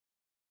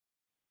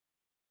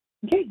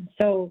Okay,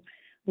 so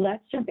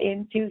let's jump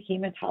into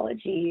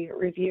hematology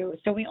review.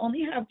 So we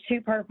only have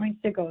 2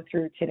 PowerPoints to go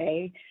through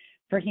today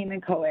for heme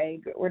and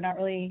coag. We're not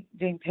really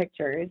doing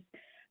pictures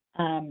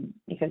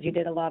because you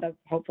did a lot of,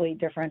 hopefully,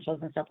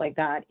 differentials and stuff like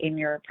that in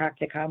your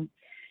practicum.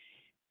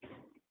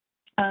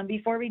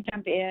 Before we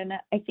jump in,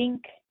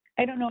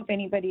 I don't know if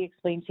anybody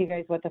explained to you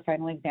guys what the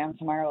final exam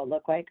tomorrow will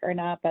look like or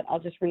not, but I'll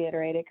just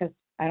reiterate it because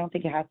I don't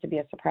think it has to be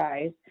a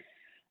surprise.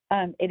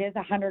 It is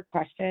 100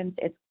 questions.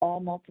 It's all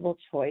multiple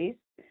choice.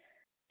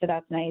 So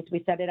that's nice.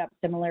 We set it up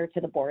similar to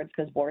the boards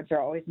because boards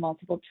are always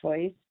multiple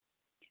choice.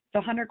 So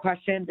 100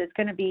 questions. It's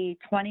going to be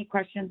 20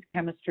 questions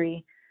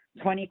chemistry,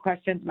 20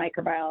 questions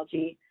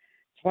microbiology,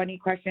 20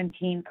 questions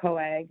heme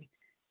coag,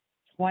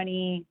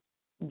 20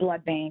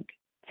 blood bank,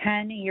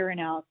 10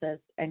 urinalysis,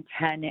 and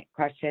 10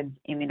 questions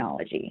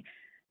immunology.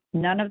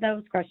 None of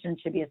those questions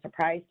should be a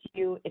surprise to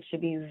you. It should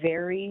be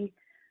very,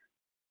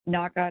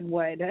 knock on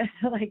wood,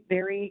 like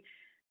very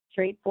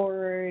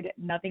straightforward,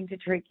 nothing to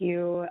trick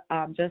you.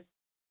 Just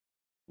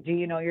do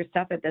you know your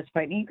stuff at this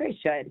point? And you guys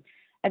should.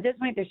 At this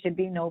point, there should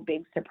be no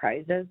big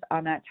surprises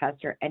on that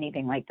test or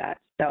anything like that.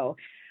 So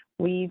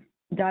we've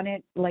done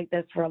it like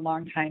this for a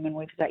long time, and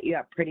we've set you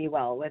up pretty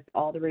well with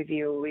all the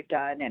review we've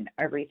done and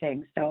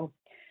everything. So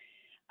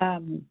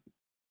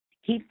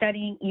keep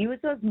studying. Use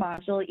those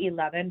Module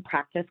 11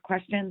 practice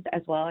questions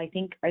as well. I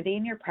think, are they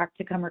in your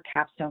practicum or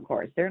capstone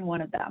course? They're in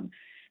one of them.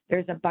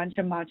 There's a bunch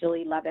of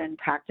Module 11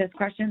 practice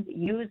questions.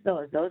 Use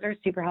those. Those are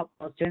super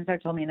helpful. Students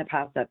have told me in the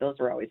past that those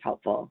were always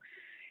helpful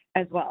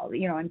as well,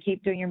 and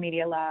keep doing your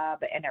media lab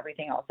and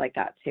everything else like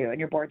that too, and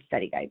your board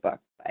study guidebook.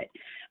 But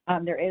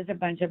there is a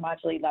bunch of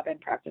Module 11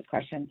 practice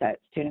questions that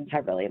students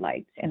have really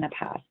liked in the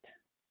past.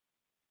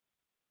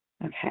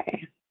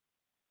 Okay.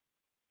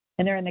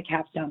 And they're in the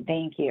capstone,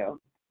 thank you.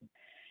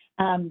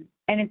 And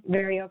it's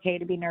very okay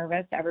to be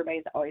nervous.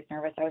 Everybody's always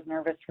nervous. I was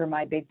nervous for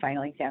my big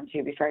final exam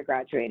too before I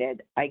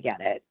graduated. I get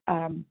it.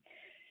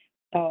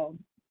 So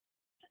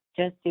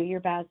just do your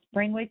best.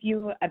 Bring with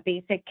you a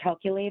basic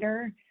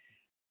calculator,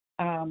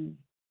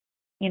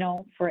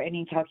 for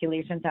any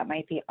calculations that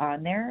might be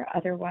on there.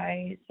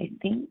 Otherwise, I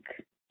think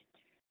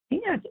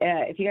that's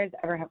it. If you guys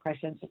ever have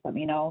questions, just let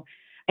me know.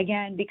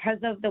 Again, because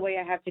of the way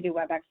I have to do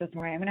WebEx this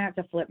morning, I'm going to have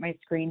to flip my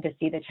screen to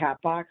see the chat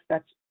box.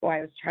 That's why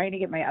I was trying to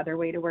get my other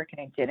way to work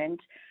and I didn't.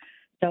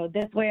 So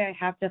this way I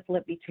have to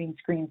flip between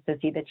screens to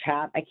see the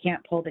chat. I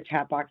can't pull the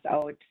chat box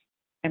out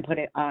and put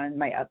it on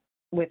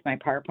with my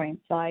PowerPoint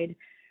slide.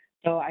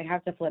 So I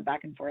have to flip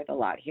back and forth a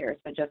lot here.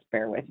 So just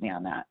bear with me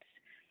on that.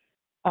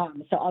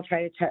 So I'll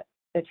try to check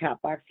the chat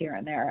box here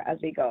and there as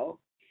we go.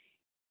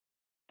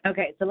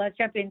 Okay, so let's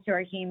jump into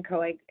our heme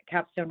coag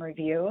capstone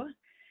review.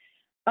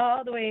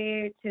 All the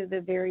way to the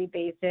very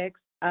basics.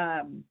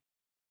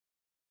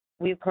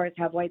 We, of course,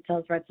 have white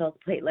cells, red cells,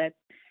 platelets,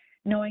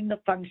 knowing the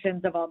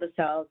functions of all the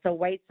cells. So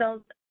white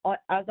cells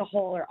as a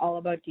whole are all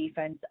about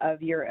defense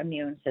of your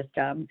immune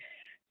system.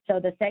 So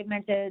the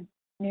segmented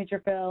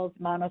neutrophils,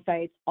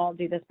 monocytes, all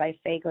do this by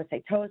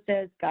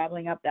phagocytosis,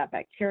 gobbling up that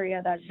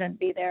bacteria that shouldn't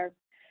be there.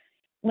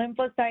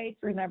 Lymphocytes,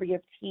 remember you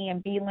have T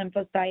and B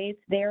lymphocytes.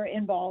 They're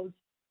involved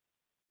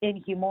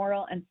in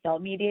humoral and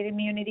cell-mediated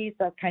immunity,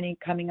 so that's kind of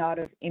coming out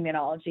of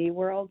immunology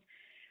world.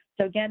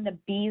 So again, the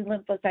B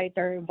lymphocytes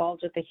are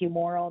involved with the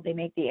humoral. They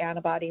make the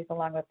antibodies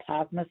along with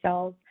plasma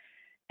cells.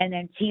 And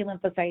then T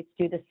lymphocytes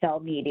do the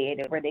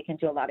cell-mediated, where they can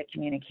do a lot of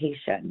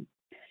communication.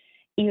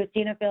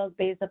 Eosinophils,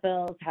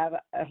 basophils have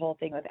a whole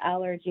thing with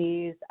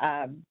allergies,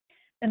 and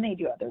they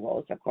do other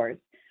roles, of course.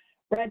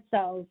 Red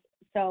cells.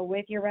 So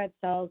with your red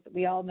cells,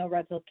 we all know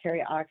red cells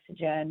carry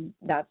oxygen.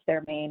 That's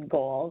their main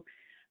goal.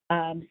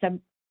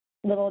 Some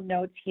little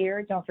notes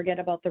here. Don't forget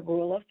about the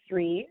rule of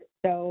 3.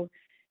 So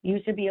you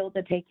should be able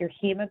to take your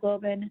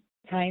hemoglobin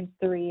times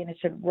 3, and it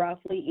should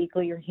roughly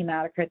equal your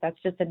hematocrit. That's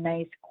just a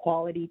nice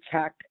quality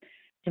check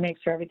to make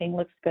sure everything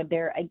looks good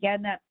there.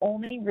 Again, that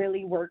only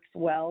really works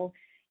well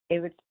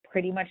if it's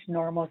pretty much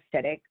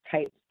normocytic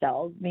type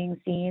cells being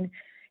seen.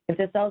 If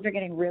the cells are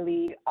getting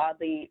really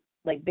oddly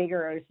like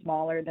bigger or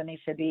smaller than they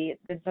should be,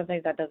 then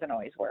sometimes that doesn't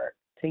always work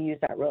to use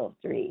that rule of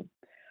 3.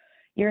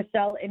 Your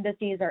cell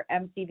indices are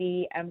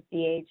MCV,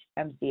 MCH,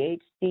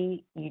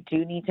 MCHC. You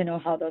do need to know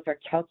how those are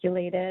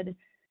calculated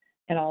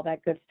and all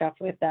that good stuff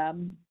with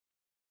them.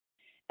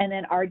 And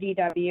then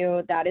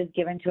RDW, that is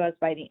given to us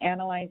by the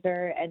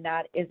analyzer, and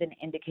that is an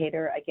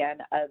indicator, again,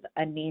 of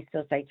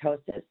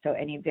anisocytosis, so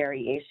any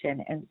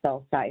variation in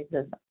cell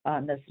sizes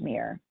on the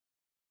smear.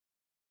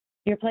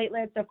 Your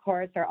platelets, of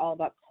course, are all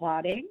about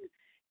clotting.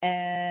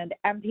 And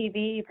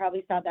MPV, you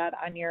probably saw that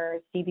on your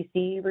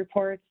CBC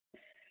reports.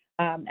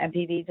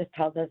 MPV just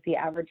tells us the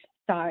average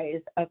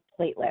size of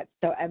platelets.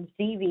 So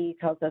MCV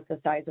tells us the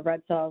size of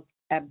red cells.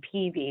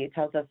 MPV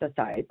tells us the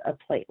size of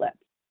platelets.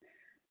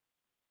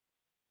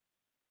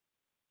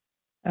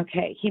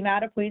 Okay,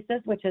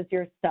 hematopoiesis, which is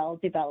your cell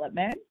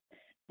development.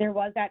 There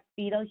was that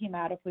fetal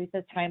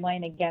hematopoiesis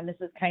timeline. Again, this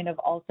is kind of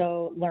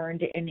also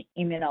learned in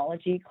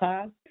immunology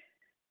class.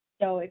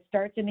 So it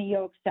starts in the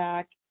yolk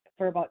sac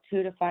for about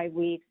 2 to 5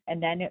 weeks,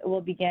 and then it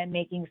will begin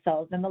making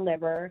cells in the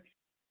liver.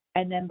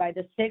 And then by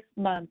the 6th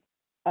month,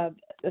 of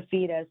the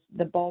fetus,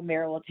 the bone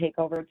marrow will take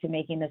over to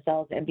making the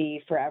cells and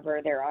be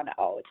forever there on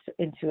out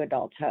into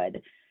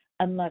adulthood,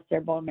 unless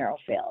their bone marrow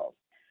fails.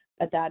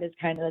 But that is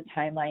kind of the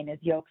timeline, is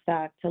yolk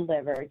sac to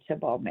liver to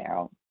bone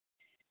marrow.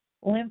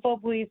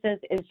 Lymphopoiesis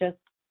is just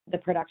the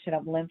production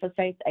of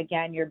lymphocytes.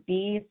 Again, your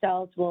B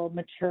cells will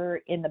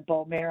mature in the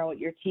bone marrow.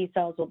 Your T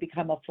cells will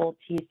become a full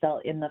T cell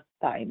in the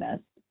thymus.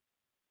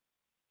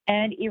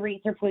 And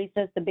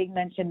erythropoiesis, the big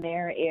mention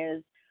there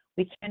is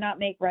we cannot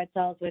make red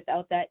cells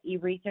without that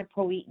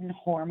erythropoietin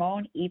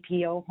hormone,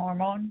 EPO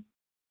hormone.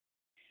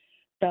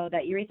 So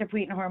that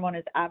erythropoietin hormone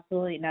is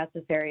absolutely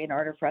necessary in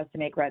order for us to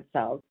make red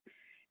cells.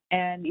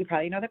 And you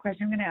probably know the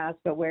question I'm going to ask,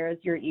 but where is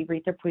your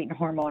erythropoietin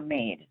hormone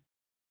made?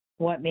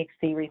 What makes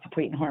the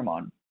erythropoietin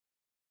hormone?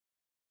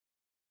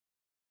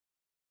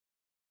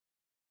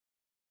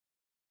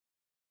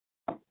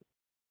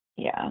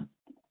 Yeah,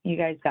 you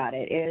guys got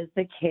it. It is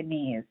the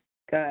kidneys.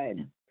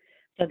 Good.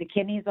 So the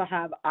kidneys will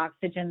have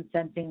oxygen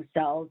sensing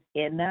cells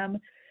in them.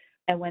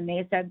 And when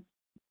they sense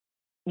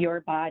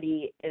your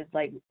body is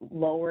like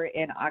lower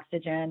in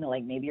oxygen,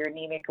 like maybe you're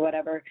anemic or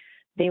whatever,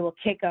 they will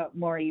kick up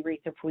more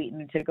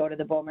erythropoietin to go to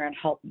the bone marrow and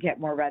help get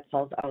more red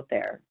cells out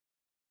there.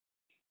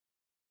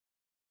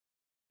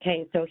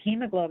 Okay, so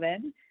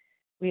hemoglobin,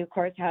 we of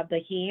course have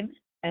the heme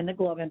and the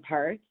globin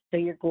parts. So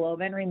your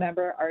globin,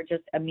 remember, are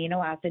just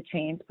amino acid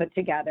chains put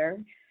together.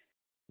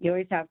 You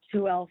always have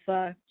 2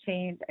 alpha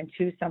chains and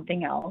 2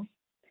 something else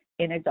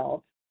in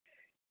adults.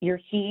 Your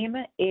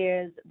heme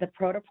is the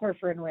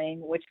protoporphyrin ring,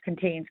 which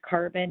contains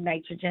carbon,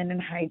 nitrogen,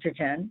 and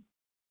hydrogen.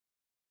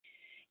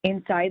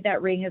 Inside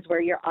that ring is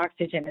where your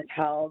oxygen is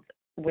held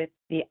with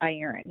the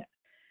iron.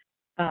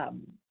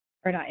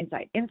 Or not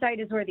inside.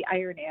 Inside is where the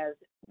iron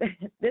is.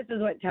 This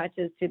is what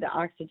attaches to the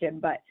oxygen,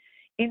 but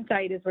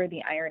inside is where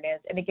the iron is.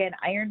 And again,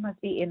 iron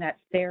must be in that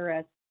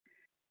ferrous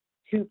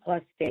 2+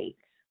 state.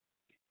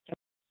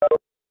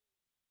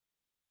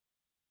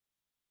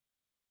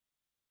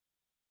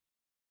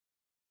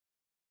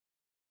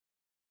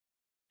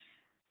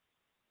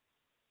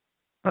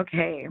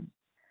 Okay.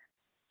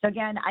 So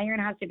again, iron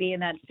has to be in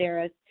that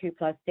ferrous 2+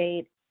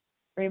 state.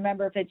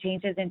 Remember, if it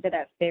changes into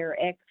that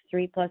ferric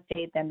 3+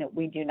 state, then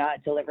we do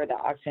not deliver the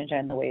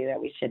oxygen the way that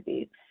we should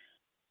be.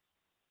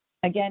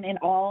 Again, in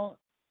all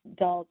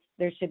adults,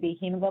 there should be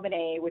hemoglobin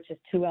A, which is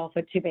 2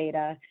 alpha, 2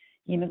 beta,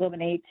 hemoglobin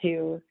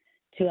A2,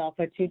 2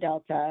 alpha, 2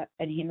 delta,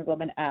 and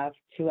hemoglobin F,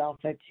 2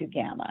 alpha, 2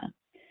 gamma.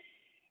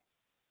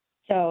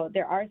 So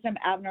there are some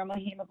abnormal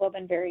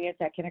hemoglobin variants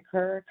that can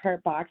occur.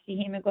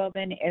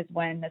 Carboxyhemoglobin is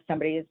when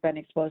somebody has been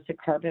exposed to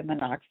carbon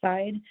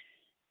monoxide.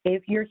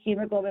 If your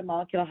hemoglobin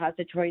molecule has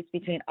a choice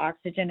between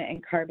oxygen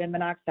and carbon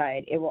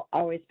monoxide, it will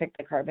always pick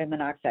the carbon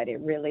monoxide. It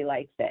really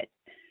likes it.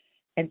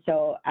 And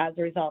so as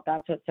a result,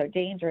 that's what's so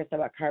dangerous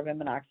about carbon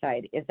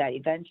monoxide, is that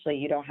eventually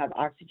you don't have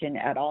oxygen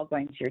at all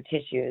going to your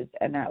tissues,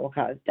 and that will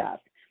cause death.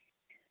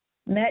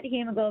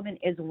 Methemoglobin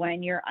is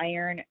when your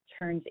iron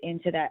turns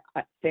into that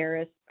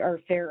ferrous or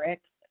ferric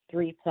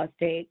 3+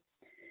 state.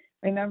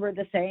 Remember,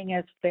 the saying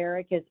is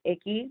ferric is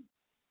icky.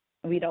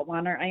 We don't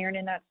want our iron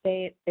in that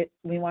state.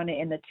 We want it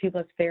in the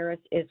 2+ ferrous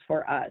is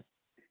for us.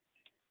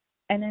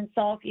 And then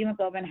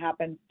sulfhemoglobin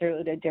happens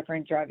through the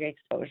different drug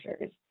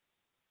exposures,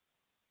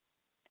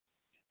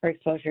 or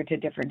exposure to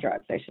different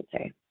drugs, I should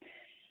say.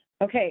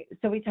 Okay,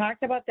 so we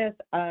talked about this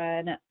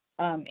on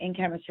in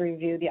chemistry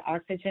review, the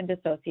oxygen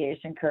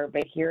dissociation curve,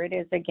 but here it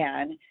is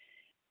again.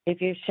 If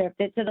you shift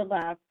it to the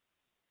left,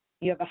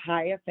 you have a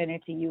high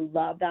affinity, you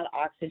love that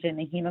oxygen,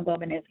 the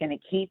hemoglobin is going to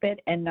keep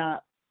it and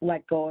not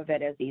let go of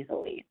it as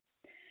easily.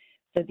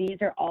 So these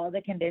are all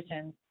the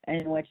conditions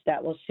in which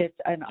that will shift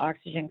an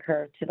oxygen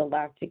curve to the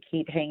left to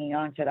keep hanging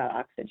on to that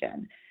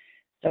oxygen.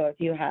 So if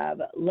you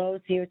have low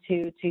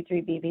CO2,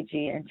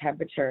 2,3-BPG, and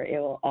temperature, it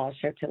will all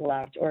shift to the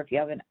left, or if you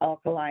have an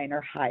alkaline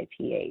or high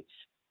pH.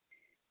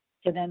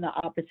 So then the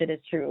opposite is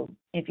true.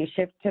 If you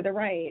shift to the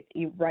right,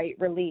 you right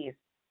release,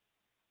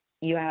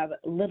 you have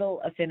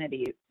little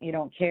affinity. You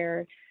don't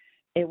care.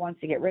 It wants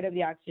to get rid of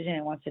the oxygen.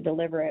 It wants to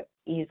deliver it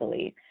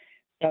easily.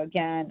 So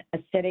again,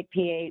 acidic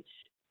pH,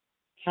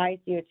 high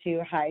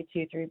CO2, high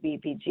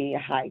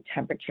 2,3-BPG, high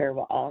temperature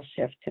will all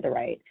shift to the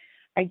right.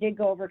 I did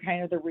go over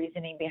kind of the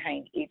reasoning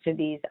behind each of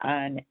these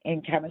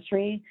in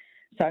chemistry.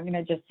 So I'm going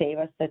to just save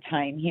us the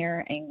time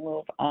here and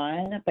move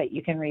on, but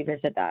you can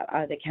revisit that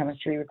the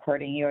chemistry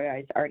recording. You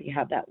guys already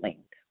have that link.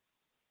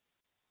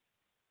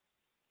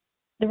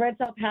 The red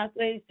cell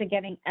pathways to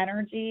getting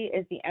energy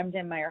is the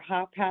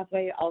Embden-Meyerhoff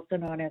pathway, also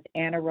known as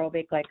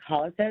anaerobic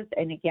glycolysis.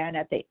 And again,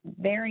 at the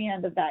very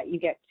end of that, you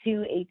get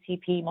 2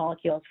 ATP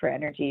molecules for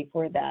energy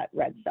for that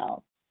red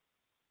cell.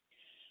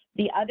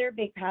 The other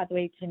big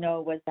pathway to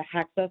know was the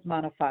hexose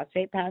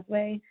monophosphate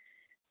pathway,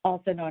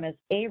 also known as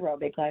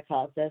aerobic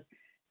glycolysis.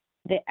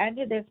 The end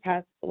of this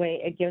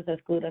pathway, it gives us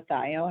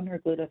glutathione or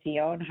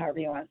glutathione, however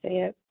you want to say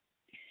it.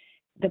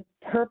 The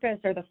purpose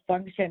or the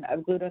function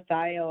of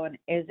glutathione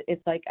is,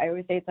 it's like, I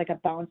always say it's like a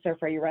bouncer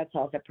for your red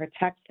cells. It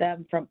protects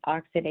them from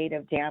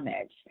oxidative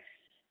damage.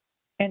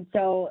 And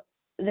so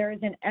there is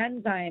an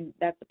enzyme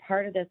that's a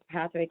part of this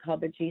pathway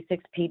called the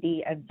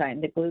G6PD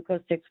enzyme, the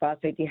glucose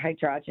 6-phosphate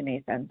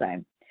dehydrogenase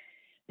enzyme.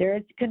 There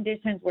is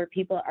conditions where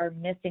people are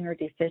missing or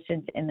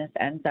deficient in this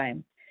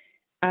enzyme.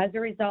 As a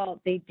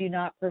result, they do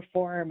not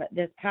perform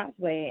this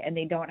pathway and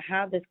they don't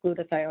have this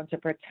glutathione to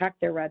protect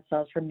their red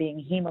cells from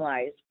being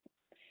hemolyzed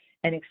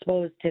and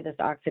exposed to this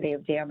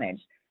oxidative damage.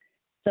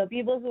 So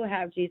people who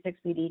have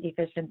G6PD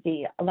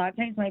deficiency a lot of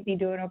times might be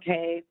doing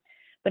okay,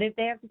 but if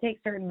they have to take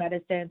certain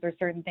medicines or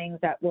certain things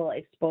that will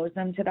expose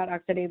them to that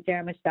oxidative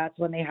damage, that's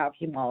when they have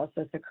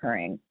hemolysis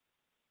occurring.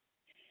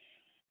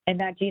 And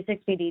that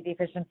G6PD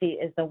deficiency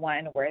is the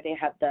one where they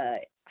have the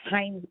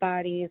Heinz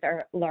bodies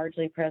are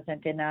largely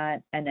present in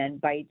that, and then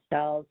bite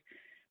cells,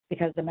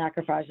 because the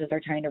macrophages are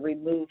trying to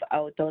remove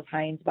out those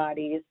Heinz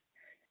bodies.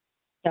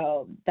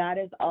 So that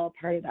is all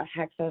part of the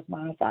hexose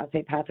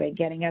monophosphate pathway,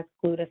 getting us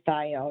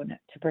glutathione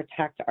to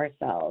protect our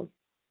cells.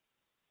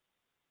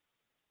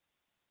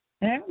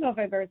 And I don't know if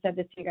I've ever said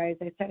this to you guys.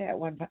 I said it at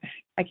one point.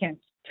 I can't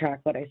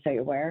track what I say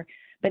where.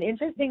 But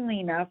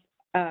interestingly enough,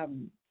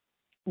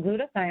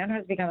 glutathione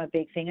has become a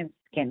big thing in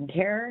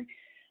skincare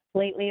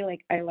lately.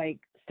 Like, I like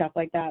stuff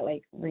like that,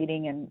 like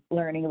reading and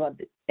learning about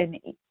it. And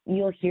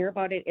you'll hear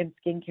about it in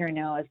skincare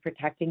now as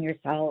protecting your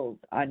cells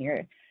on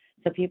your,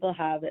 so people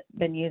have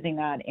been using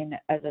that in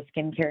as a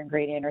skincare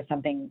ingredient or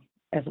something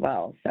as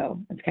well. So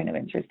it's kind of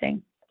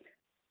interesting.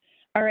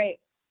 All right.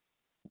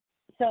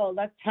 So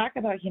let's talk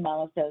about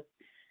hemolysis.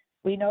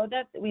 We know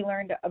that we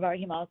learned about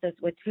hemolysis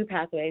with two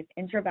pathways,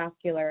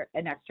 intravascular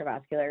and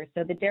extravascular.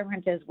 So the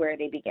difference is where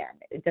they begin.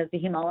 Does the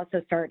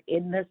hemolysis start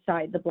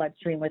inside the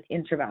bloodstream with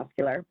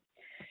intravascular?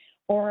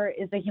 Or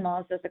is the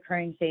hemolysis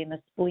occurring, say, in the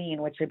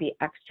spleen, which would be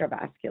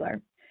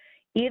extravascular?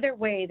 Either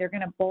way, they're going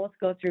to both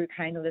go through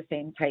kind of the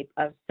same type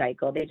of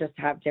cycle. They just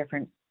have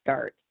different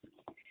starts.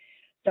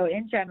 So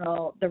in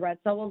general, the red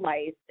cell will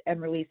lyse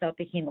and release out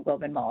the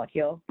hemoglobin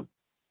molecule.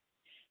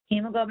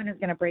 Hemoglobin is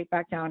going to break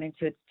back down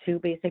into its two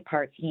basic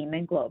parts, heme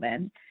and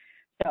globin.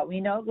 So we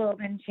know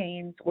globin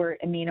chains were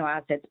amino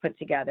acids put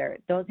together.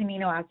 Those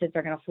amino acids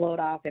are going to float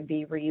off and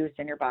be reused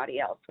in your body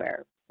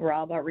elsewhere. We're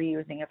all about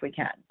reusing if we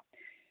can.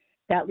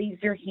 That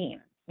leaves your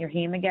heme. Your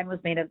heme, again, was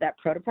made of that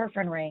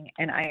protoporphyrin ring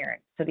and iron.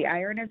 So the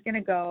iron is going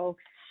to go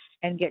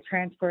and get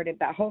transported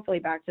back, hopefully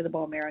back to the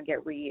bone marrow and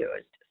get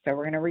reused. So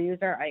we're going to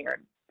reuse our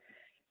iron.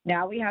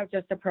 Now we have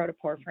just a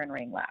protoporphyrin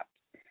ring left.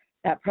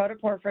 That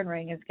protoporphyrin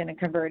ring is going to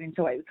convert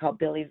into what we call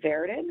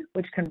biliverdin,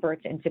 which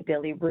converts into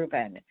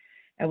bilirubin.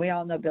 And we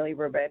all know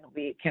bilirubin.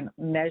 We can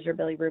measure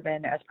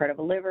bilirubin as part of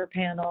a liver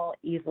panel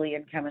easily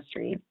in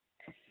chemistry.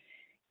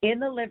 In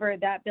the liver,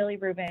 that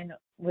bilirubin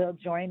will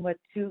join with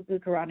two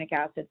glucuronic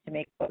acids to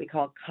make what we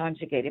call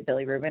conjugated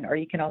bilirubin, or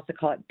you can also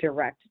call it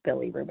direct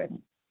bilirubin.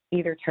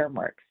 Either term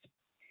works.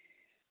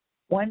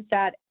 Once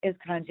that is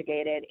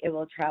conjugated, it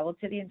will travel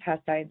to the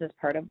intestines as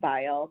part of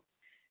bile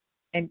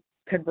and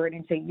convert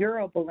into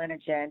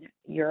urobilinogen,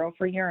 uro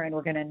for urine.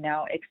 We're going to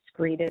now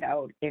excrete it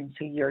out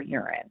into your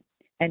urine,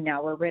 and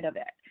now we're rid of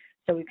it.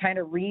 So we kind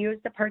of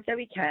reuse the parts that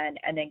we can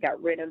and then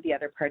got rid of the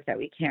other parts that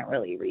we can't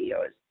really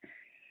reuse.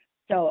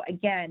 So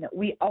again,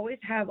 we always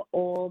have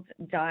old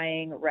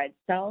dying red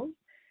cells.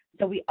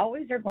 So we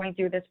always are going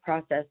through this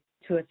process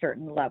to a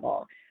certain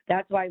level.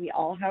 That's why we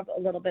all have a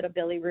little bit of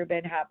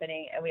bilirubin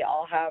happening and we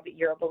all have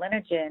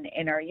urobilinogen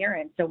in our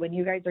urine. So when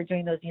you guys are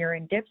doing those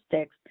urine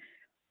dipsticks,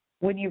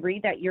 when you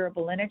read that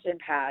urobilinogen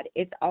pad,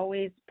 it's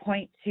always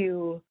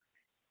 0.2,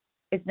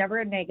 it's never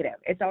a negative.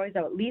 It's always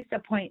at least a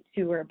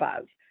 0.2 or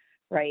above,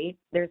 right?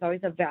 There's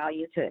always a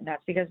value to it. And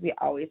that's because we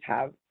always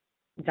have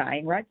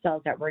dying red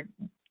cells that we're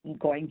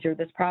going through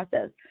this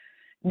process.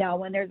 Now,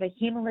 when there's a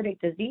hemolytic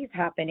disease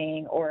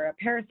happening or a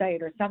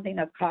parasite or something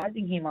that's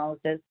causing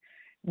hemolysis,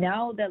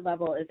 now the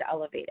level is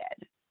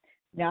elevated.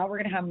 Now we're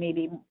going to have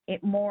maybe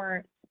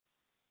more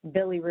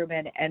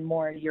bilirubin and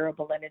more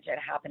urobilinogen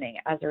happening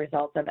as a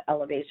result of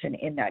elevation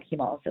in that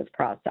hemolysis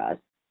process.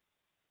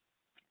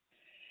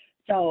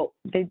 So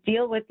the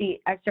deal with the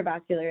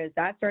extravascular is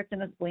that starts in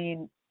the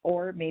spleen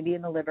or maybe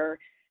in the liver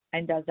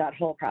and does that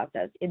whole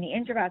process. In the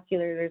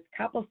intravascular, there's a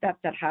couple steps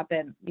that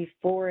happen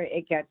before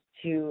it gets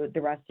to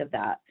the rest of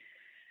that.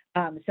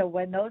 So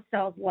when those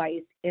cells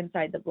lyse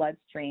inside the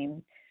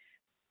bloodstream,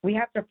 we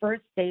have to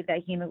first save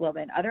that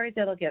hemoglobin. Otherwise,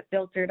 it'll get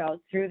filtered out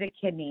through the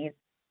kidneys,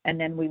 and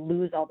then we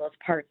lose all those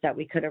parts that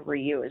we could have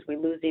reused. We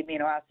lose the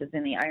amino acids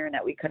and the iron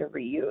that we could have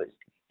reused.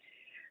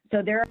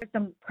 So there are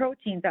some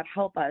proteins that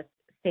help us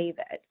save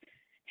it.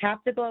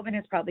 Haptoglobin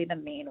is probably the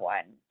main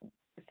one.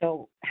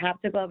 So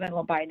haptoglobin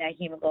will bind that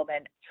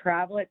hemoglobin,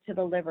 travel it to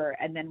the liver,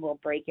 and then we'll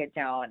break it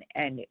down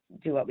and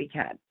do what we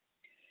can.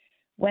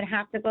 When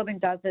haptoglobin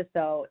does this,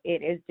 though,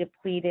 it is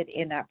depleted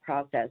in that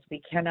process.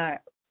 We cannot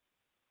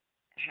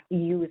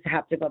use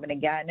haptoglobin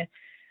again,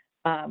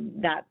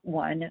 that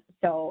one.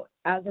 So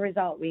as a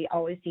result, we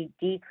always see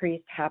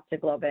decreased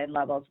haptoglobin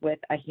levels with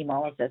a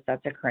hemolysis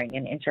that's occurring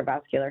in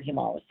intravascular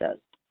hemolysis.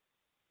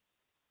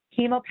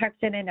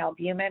 Hemopexin and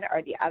albumin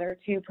are the other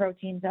two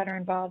proteins that are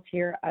involved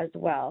here as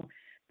well.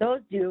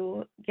 Those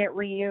do get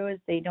reused.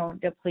 They don't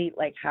deplete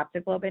like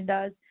haptoglobin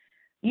does,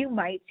 you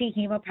might see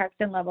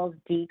hemopexin levels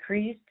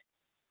decreased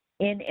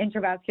in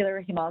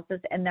intravascular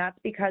hemolysis, and that's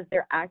because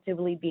they're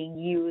actively being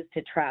used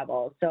to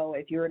travel. So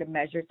if you were to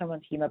measure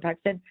someone's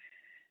hemopexin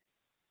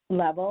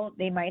level,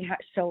 they might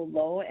show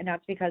low, and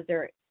that's because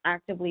they're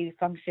actively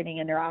functioning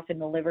and they're off in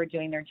the liver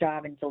doing their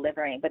job and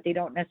delivering, but they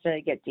don't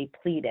necessarily get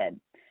depleted.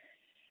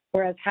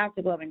 Whereas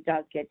haptoglobin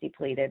does get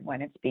depleted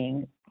when it's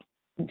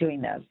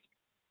doing this.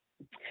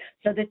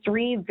 So the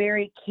three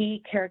very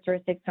key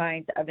characteristic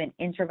signs of an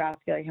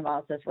intravascular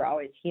hemolysis were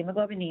always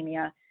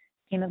hemoglobinemia,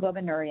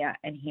 hemoglobinuria,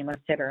 and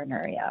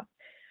hemosideruria.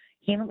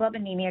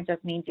 Hemoglobinemia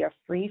just means you have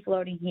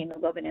free-floating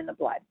hemoglobin in the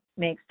blood.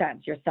 Makes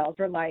sense. Your cells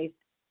were lysed.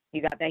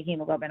 You got that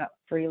hemoglobin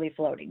freely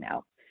floating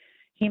now.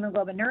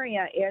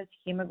 Hemoglobinuria is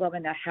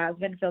hemoglobin that has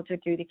been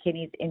filtered through the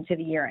kidneys into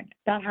the urine.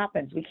 That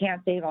happens. We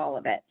can't save all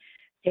of it.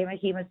 Same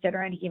with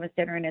hemosiderin.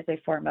 Hemosiderin is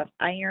a form of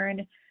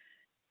iron,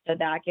 so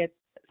that gets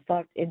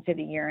sucked into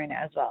the urine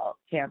as well.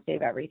 Can't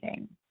save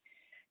everything.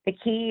 The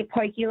key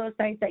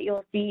poikilocytes that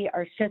you'll see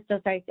are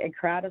schistocytes and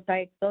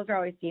keratocytes. Those are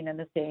always seen in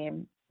the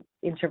same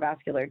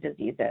intravascular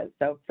diseases,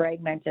 so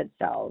fragmented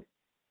cells.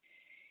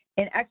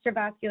 In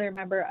extravascular,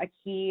 remember, a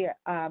key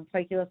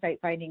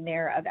poikilocyte finding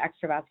there of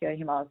extravascular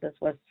hemolysis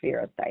was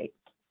spherocytes.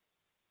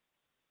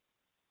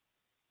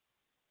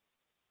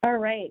 All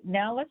right,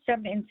 now let's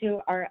jump into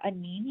our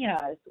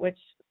anemias, which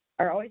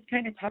are always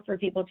kind of tough for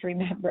people to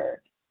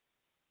remember.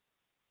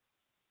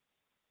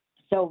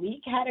 So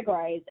we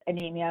categorize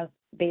anemias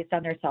based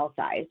on their cell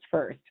size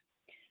first.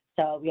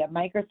 So we have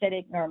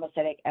microcytic,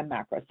 normocytic, and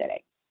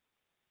macrocytic.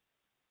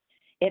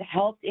 It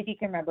helps if you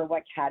can remember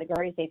what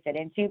categories they fit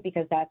into,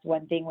 because that's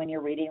one thing when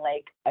you're reading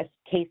like a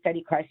case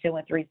study question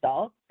with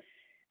results,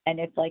 and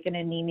it's like an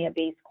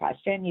anemia-based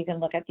question, you can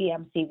look at the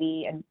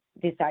MCV and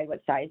decide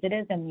what size it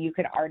is, and you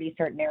could already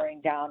start narrowing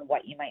down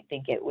what you might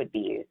think it would be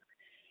used.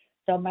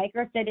 So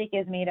microcytic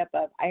is made up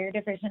of iron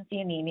deficiency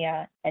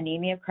anemia,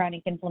 anemia of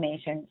chronic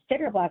inflammation,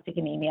 sideroblastic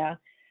anemia,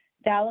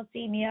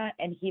 thalassemia,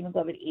 and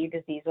hemoglobin E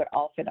disease would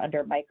all fit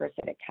under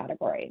microcytic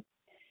category.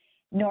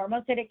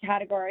 Normocytic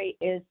category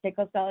is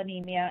sickle cell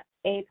anemia,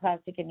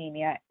 aplastic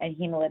anemia, and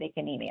hemolytic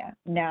anemia.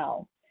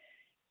 Now,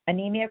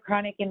 anemia of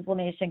chronic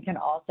inflammation can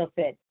also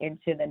fit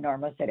into the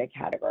normocytic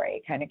category.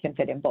 It kind of can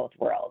fit in both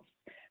worlds.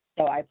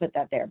 So I put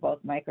that there, both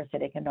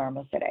microcytic and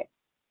normocytic.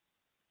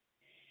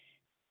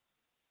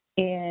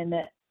 In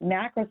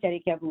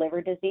macrocytic, you have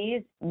liver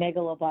disease,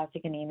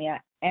 megaloblastic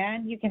anemia,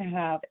 and you can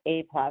have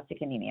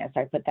aplastic anemia.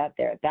 So I put that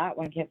there. That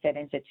one can fit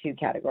into two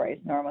categories,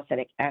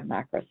 normocytic and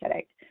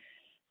macrocytic.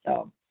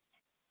 So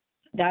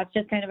that's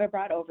just kind of a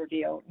broad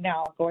overview.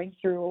 Now, going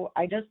through,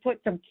 I just put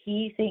some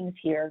key things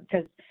here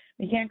because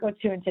we can't go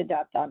too into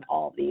depth on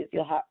all of these.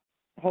 You'll have,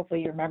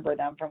 hopefully you remember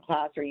them from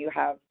class, or you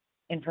have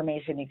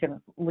information you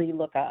can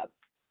re-look up.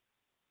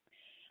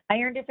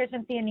 Iron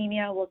deficiency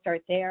anemia, we'll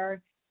start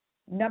there.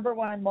 Number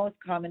one most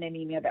common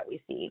anemia that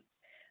we see.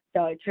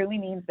 So it truly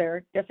means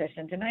they're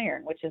deficient in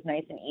iron, which is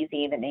nice and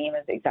easy. The name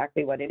is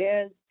exactly what it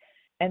is.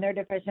 And they're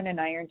deficient in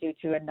iron due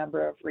to a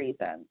number of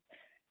reasons.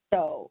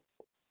 So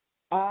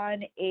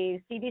on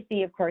a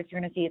CBC, of course,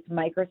 you're going to see it's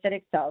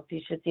microcytic cells. So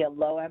you should see a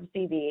low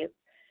MCV.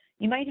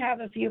 You might have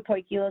a few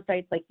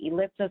poikilocytes like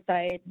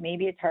elliptocytes,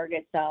 maybe a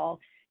target cell.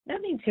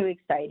 Nothing too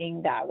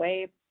exciting that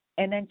way.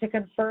 And then to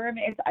confirm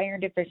it's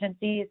iron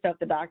deficiency, so if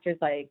the doctor's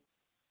like,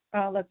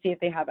 oh, let's see if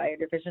they have iron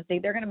deficiency,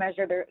 they're going to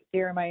measure their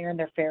serum iron,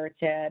 their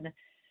ferritin,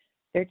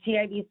 their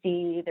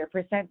TIBC, their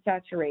percent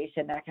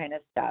saturation, that kind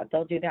of stuff.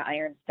 They'll do the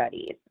iron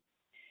studies.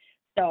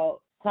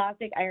 So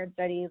classic iron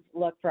studies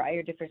look for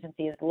iron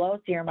deficiency as low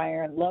serum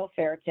iron, low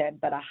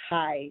ferritin, but a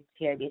high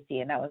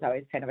TIBC, and that was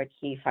always kind of a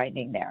key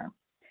finding there.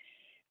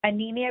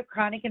 Anemia of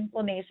chronic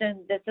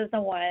inflammation, this is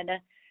the one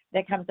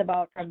that comes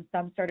about from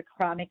some sort of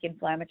chronic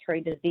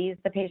inflammatory disease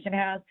the patient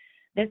has.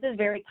 This is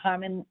very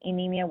common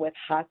anemia with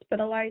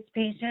hospitalized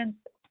patients.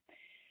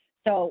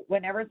 So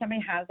whenever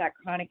somebody has that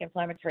chronic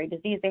inflammatory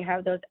disease, they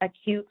have those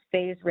acute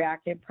phase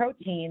reactive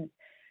proteins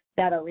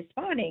that are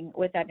responding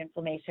with that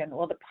inflammation.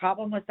 Well, the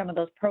problem with some of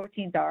those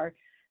proteins are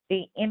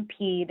they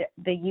impede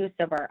the use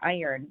of our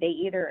iron. They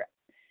either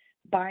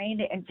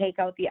bind and take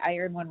out the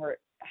iron when we're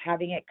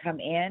having it come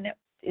in,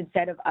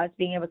 instead of us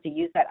being able to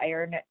use that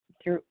iron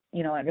through,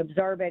 and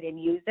absorb it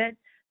and use it,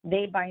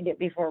 they bind it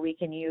before we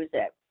can use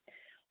it.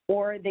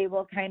 Or they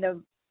will kind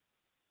of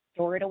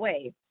store it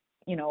away,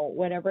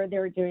 whatever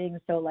they're doing.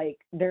 So like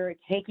they're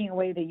taking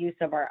away the use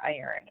of our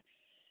iron.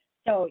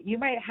 So you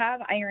might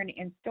have iron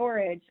in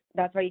storage.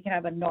 That's why you can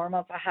have a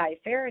normal to high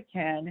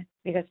ferritin,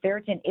 because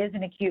ferritin is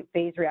an acute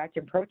phase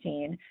reactive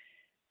protein,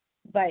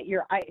 but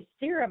your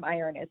serum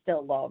iron is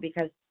still low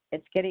because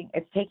it's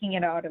taking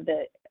it out of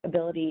the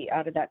ability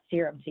out of that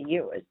serum to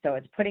use. So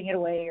it's putting it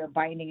away or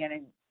binding it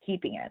and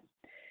keeping it.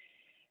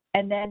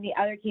 And then the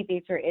other key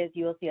feature is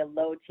you will see a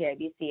low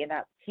TIBC, and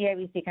that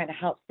TIBC kind of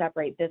helps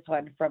separate this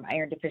one from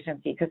iron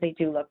deficiency because they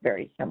do look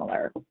very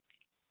similar.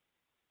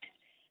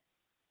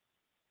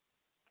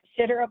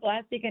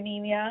 Sideroblastic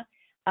anemia,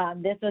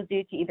 this was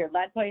due to either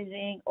lead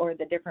poisoning or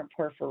the different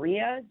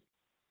porphyrias.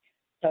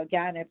 So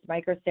again, it's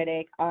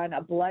microcytic. On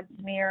a blood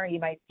smear, you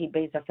might see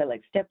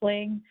basophilic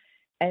stippling.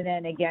 And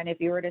then again, if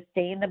you were to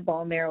stain the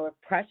bone marrow with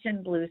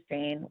Prussian blue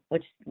stain,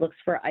 which looks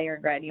for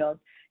iron granules,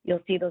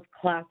 you'll see those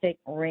classic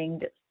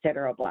ringed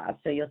sideroblasts.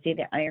 So you'll see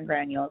the iron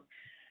granules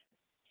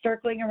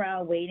circling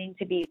around, waiting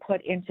to be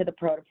put into the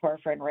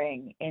protoporphyrin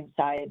ring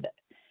inside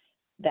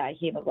that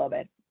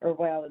hemoglobin, or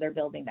while they're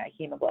building that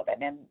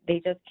hemoglobin. And they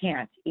just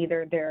can't.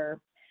 Either they're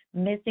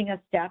missing a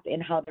step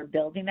in how they're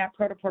building that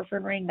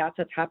protoporphyrin ring. That's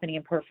what's happening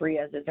in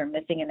porphyrias, is they're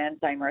missing an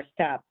enzyme or a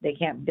step. They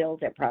can't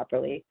build it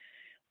properly,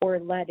 or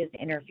lead is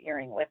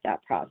interfering with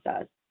that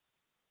process.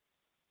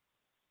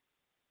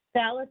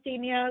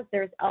 Thalassemias,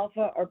 there's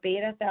alpha or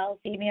beta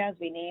thalassemias.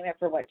 We name it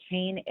for what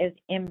chain is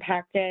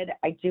impacted.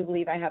 I do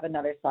believe I have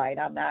another slide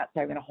on that,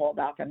 so I'm going to hold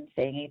off on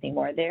saying anything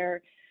more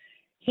there.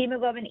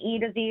 Hemoglobin E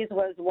disease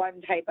was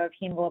one type of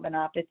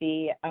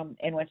hemoglobinopathy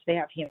in which they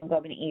have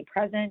hemoglobin E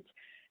present.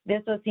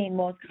 This was seen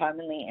most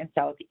commonly in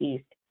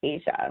Southeast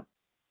Asia.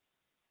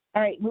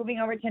 All right, moving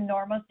over to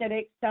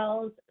normocytic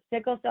cells.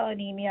 Sickle cell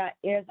anemia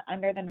is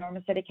under the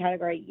normocytic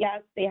category.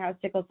 Yes, they have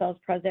sickle cells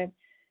present,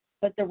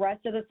 but the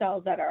rest of the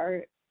cells that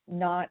are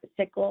not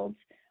sickled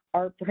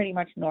are pretty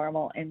much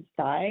normal in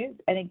size.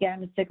 And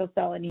again, sickle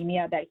cell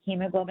anemia, that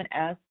hemoglobin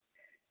S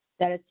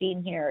that is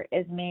seen here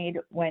is made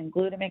when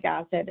glutamic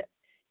acid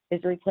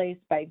is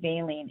replaced by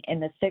valine in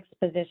the 6th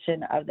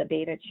position of the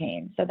beta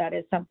chain. So that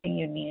is something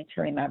you need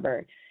to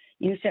remember.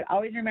 You should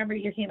always remember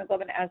your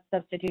hemoglobin S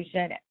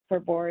substitution for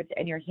boards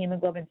and your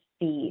hemoglobin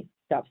C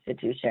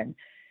substitution.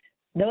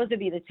 Those would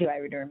be the two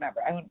I would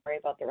remember. I wouldn't worry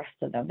about the rest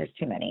of them. There's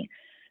too many.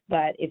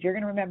 But if you're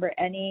going to remember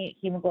any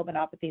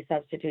hemoglobinopathy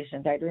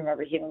substitutions, I'd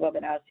remember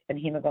hemoglobin S and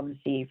hemoglobin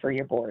C for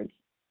your boards.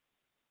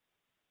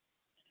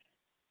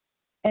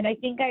 And I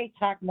think I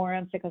talk more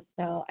on sickle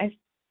cell. I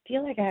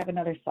feel like I have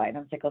another slide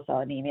on sickle cell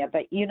anemia,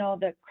 but you know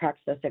the crux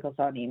of sickle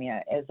cell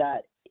anemia is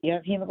that you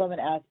have hemoglobin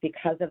S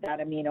because of that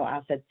amino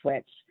acid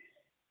switch.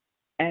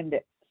 And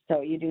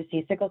so you do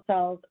see sickle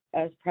cells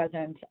as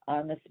present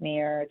on the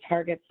smear,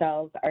 target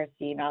cells are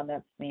seen on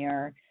the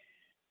smear.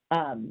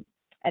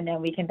 And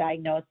then we can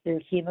diagnose through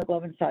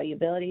hemoglobin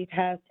solubility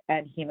test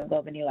and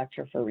hemoglobin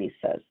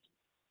electrophoresis.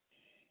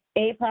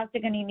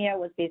 Aplastic anemia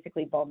was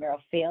basically bone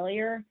marrow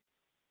failure.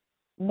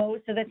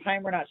 Most of the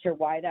time, we're not sure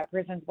why that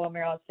person's bone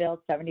marrow has failed.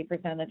 70%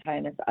 of the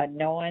time, it's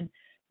unknown.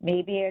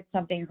 Maybe it's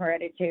something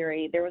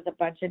hereditary. There was a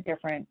bunch of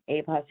different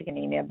aplastic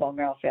anemia bone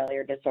marrow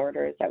failure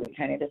disorders that we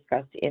kind of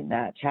discussed in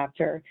that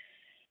chapter.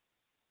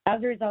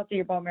 As a result of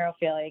your bone marrow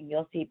failing,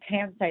 you'll see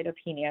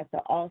pancytopenia,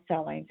 so all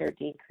cell lines are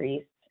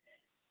decreased.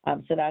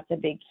 So that's a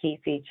big key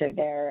feature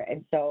there.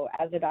 And so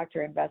as a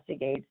doctor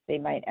investigates, they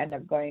might end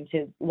up going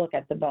to look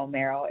at the bone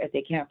marrow if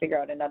they can't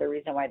figure out another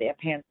reason why they have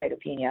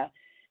pancytopenia.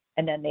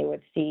 And then they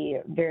would see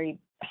very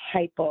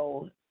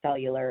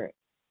hypocellular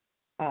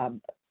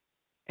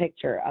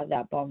picture of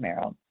that bone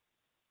marrow.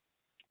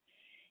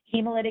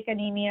 Hemolytic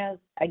anemias,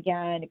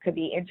 again, it could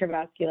be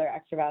intravascular,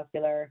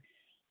 extravascular.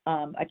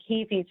 A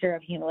key feature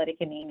of hemolytic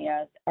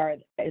anemias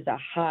is a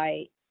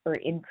high or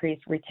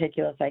increased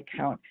reticulocyte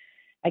count.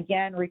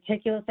 Again,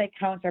 reticulocyte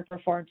counts are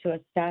performed to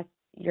assess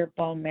your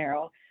bone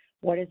marrow.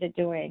 What is it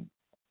doing?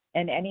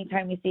 And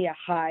anytime we see a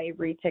high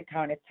retic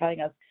count, it's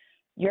telling us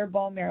your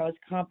bone marrow is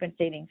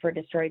compensating for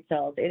destroyed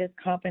cells. It is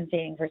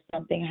compensating for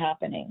something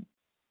happening.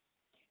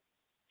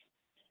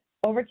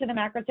 Over to the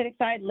macrocytic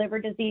side, liver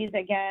disease,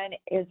 again,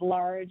 is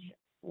large,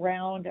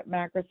 round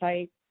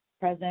macrocytes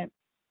present.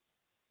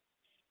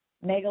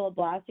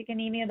 Megaloblastic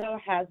anemia, though,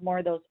 has more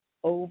of those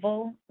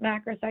oval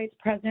macrocytes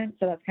present.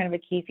 So that's kind of a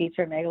key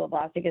feature of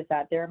megaloblastic, is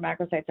that their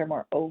macrocytes are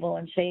more oval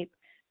in shape,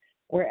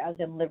 whereas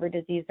in liver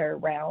disease, they're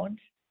round.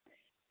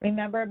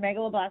 Remember,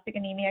 megaloblastic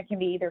anemia can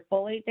be either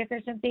folate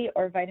deficiency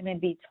or vitamin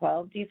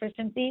B12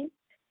 deficiency.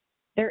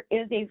 There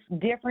is a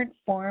different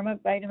form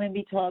of vitamin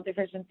B12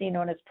 deficiency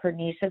known as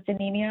pernicious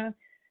anemia.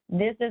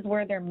 This is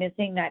where they're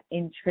missing that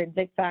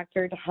intrinsic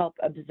factor to help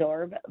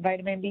absorb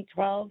vitamin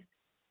B12.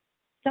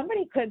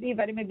 Somebody could be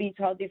vitamin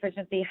B12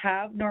 deficiency,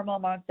 have normal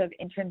amounts of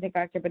intrinsic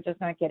factor, but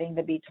just not getting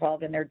the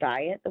B12 in their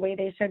diet the way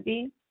they should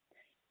be.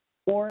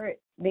 Or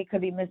they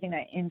could be missing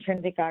that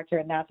intrinsic factor,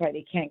 and that's why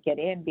they can't get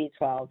in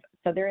B12.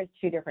 So there is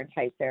two different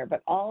types there,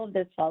 but all of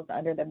this falls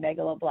under the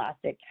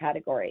megaloblastic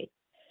category.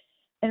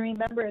 And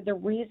remember, the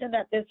reason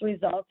that this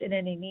results in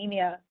an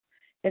anemia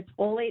is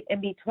folate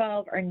and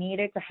B12 are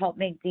needed to help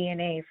make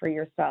DNA for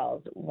your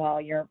cells while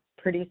you're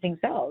producing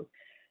cells.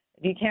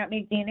 If you can't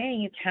make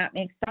DNA, you can't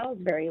make cells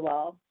very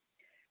well.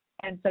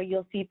 And so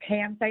you'll see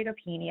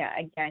pancytopenia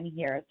again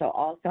here. So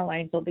all cell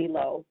lines will be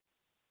low.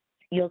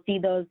 You'll see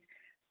those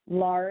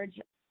large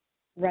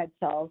red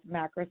cells,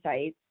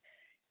 macrocytes.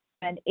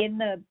 And in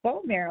the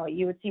bone marrow,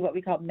 you would see what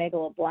we call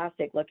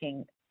megaloblastic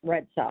looking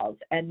red cells.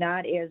 And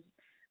that is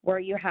where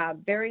you have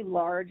very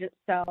large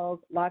cells,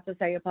 lots of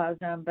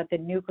cytoplasm, but the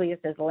nucleus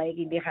is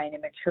lagging behind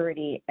in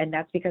maturity. And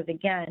that's because,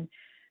 again,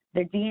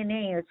 the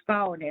DNA is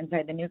found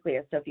inside the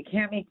nucleus. So if you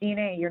can't make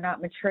DNA, you're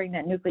not maturing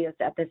that nucleus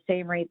at the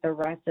same rate the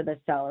rest of the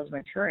cell is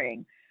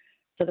maturing.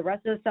 So the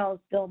rest of the cell is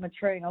still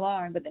maturing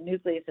along, but the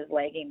nucleus is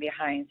lagging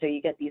behind. So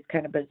you get these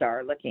kind of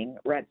bizarre looking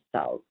red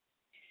cells.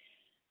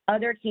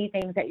 Other key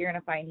things that you're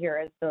going to find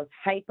here is those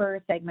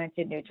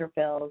hyper-segmented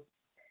neutrophils,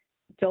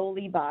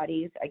 Dolly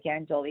bodies.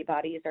 Again, Dolly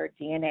bodies are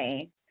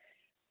DNA.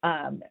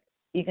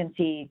 You can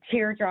see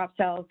teardrop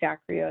cells,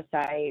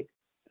 dacryocytes.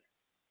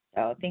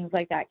 So things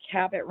like that.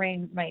 Cabot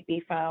rings might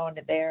be found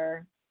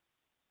there.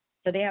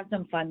 So they have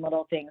some fun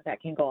little things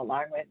that can go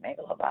along with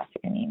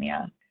megaloblastic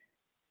anemia.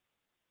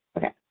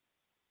 Okay.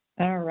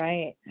 All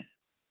right.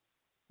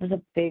 That was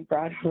a big,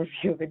 broad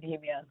overview of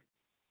anemia.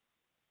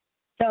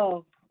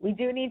 So we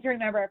do need to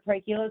remember our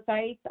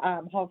poikilocytes.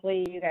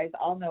 Hopefully you guys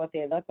all know what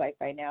they look like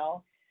by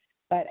now,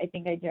 but I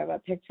think I do have a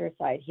picture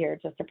slide here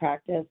just to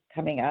practice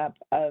coming up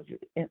of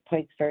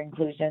poiks for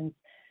inclusions.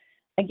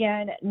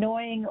 Again,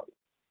 knowing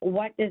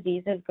what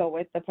diseases go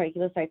with the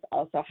poikilocytes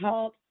also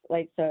helps.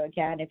 Like, so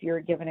again, if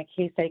you're given a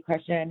case study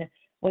question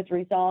with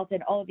results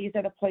and, oh, these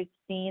are the poiks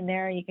seen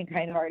there, you can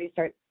kind of already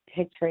start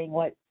picturing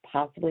what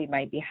possibly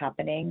might be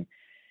happening.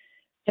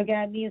 So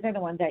again, these are the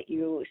ones that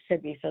you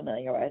should be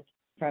familiar with,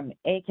 from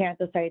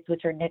acanthocytes,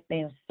 which are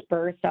nicknamed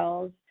spur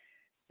cells.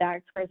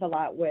 That occurs a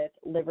lot with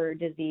liver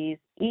disease.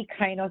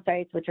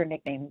 Echinocytes, which are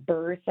nicknamed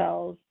Burr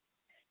cells.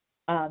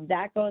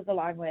 That goes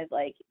along with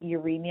like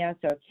uremia,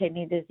 so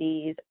kidney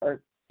disease,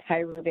 or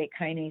pyruvate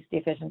kinase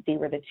deficiency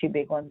were the two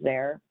big ones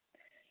there.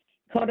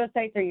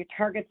 Podocytes are your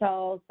target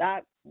cells.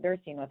 That they're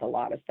seen with a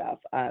lot of stuff.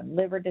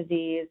 Liver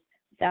disease,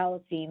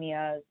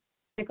 thalassemias,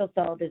 sickle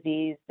cell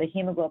disease, the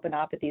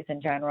hemoglobinopathies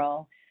in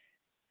general,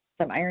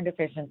 some iron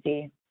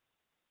deficiency.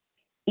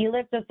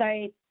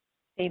 Elliptocytes,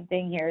 same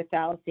thing here,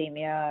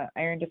 thalassemia,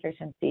 iron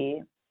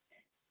deficiency.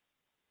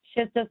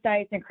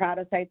 Schistocytes and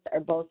keratocytes are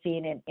both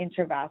seen in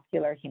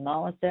intravascular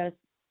hemolysis.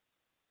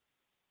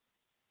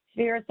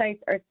 Spherocytes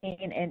are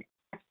seen in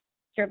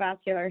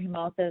extravascular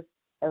hemolysis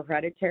or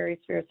hereditary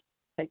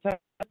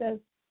spherocytosis.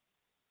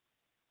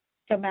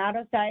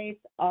 Somatocytes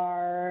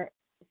are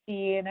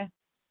seen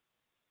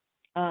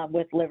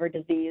with liver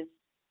disease.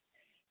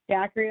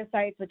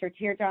 Dacryocytes, which are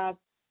teardrops,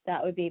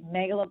 that would be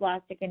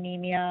megaloblastic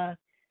anemia.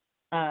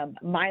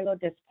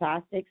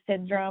 Myelodysplastic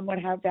syndrome would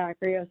have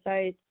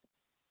dacryocytes.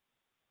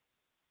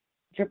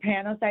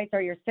 Trypanocytes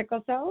are your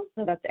sickle cells,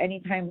 so that's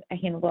anytime a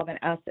hemoglobin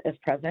S is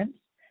present.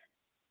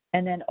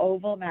 And then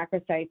oval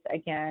macrocytes,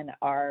 again,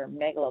 are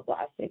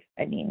megaloblastic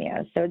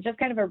anemia. So just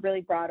kind of a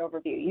really broad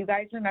overview. You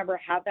guys remember,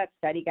 have that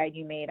study guide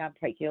you made on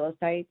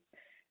poikilocytes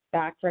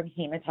back from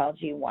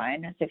Hematology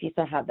 1. So if you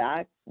still have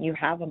that, you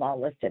have them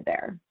all listed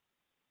there.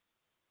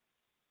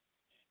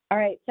 All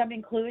right, some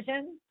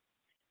inclusions.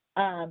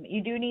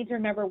 You do need to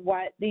remember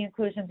what the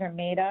inclusions are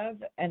made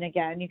of. And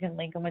again, you can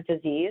link them with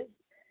disease.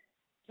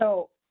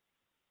 So,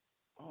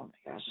 oh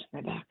my gosh,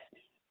 my back.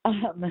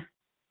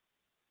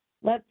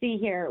 Let's see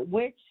here,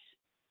 which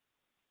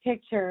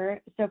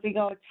picture, so if we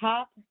go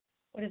top,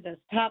 what is this,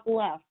 top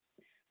left,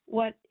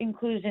 what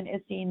inclusion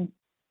is seen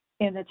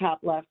in the top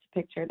left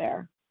picture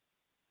there?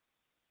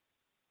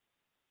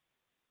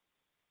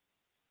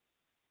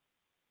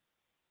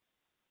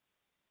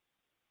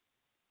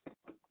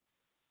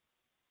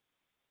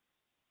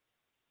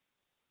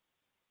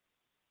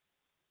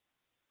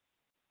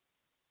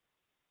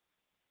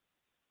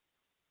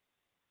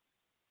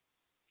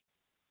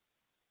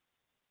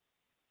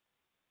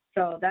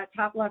 So that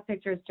top left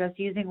picture is just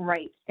using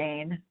right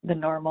stain, the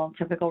normal,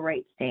 typical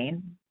right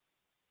stain.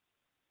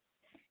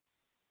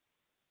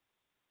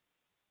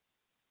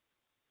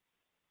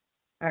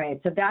 All right,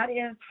 so that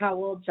is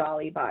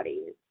Howell-Jolly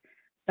bodies.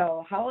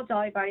 So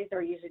Howell-Jolly bodies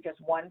are usually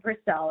just one per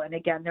cell, and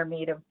again, they're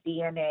made of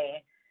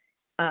DNA.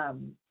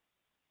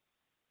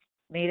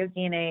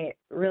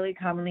 Really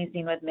commonly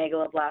seen with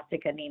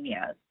megaloblastic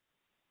anemias.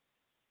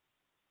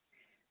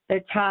 The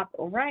top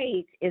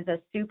right is a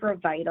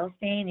supravital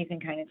stain. You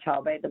can kind of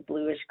tell by the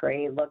bluish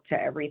gray look to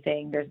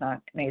everything. There's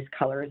not nice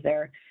colors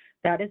there.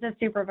 That is a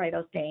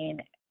supravital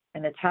stain,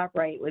 and the top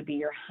right would be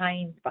your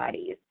Heinz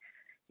bodies.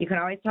 You can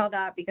always tell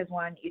that because,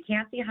 one, you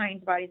can't see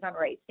Heinz bodies on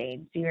right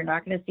stain, so you're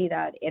not going to see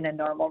that in a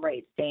normal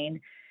right stain.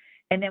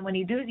 And then when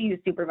you do use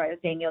supravital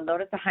stain, you'll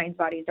notice the Heinz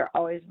bodies are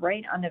always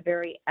right on the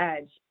very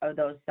edge of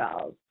those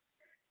cells.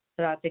 So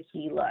that's a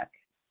key look.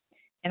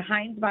 And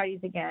Heinz bodies,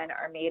 again,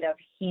 are made of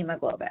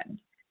hemoglobin.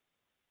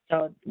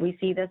 So we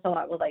see this a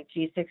lot with like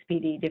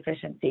G6PD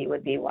deficiency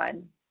would be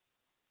one.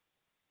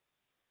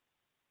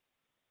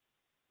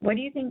 What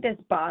do you think this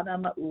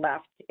bottom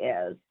left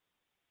is?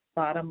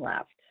 Bottom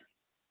left.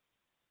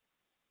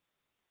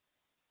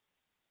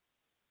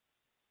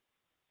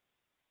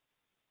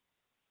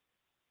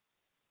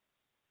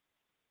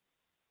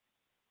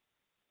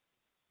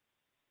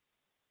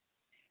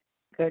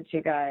 Good,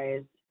 you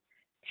guys.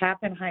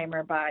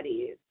 Pappenheimer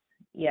bodies,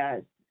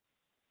 yes.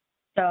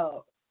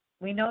 So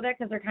we know that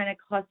because they're kind of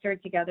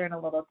clustered together in a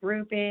little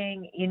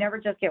grouping. You never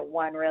just get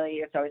one, really.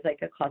 It's always like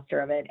a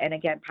cluster of it. And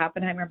again,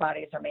 Pappenheimer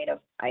bodies are made of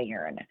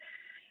iron.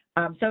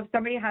 So if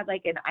somebody had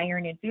like an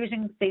iron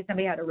infusion, say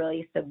somebody had a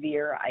really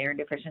severe iron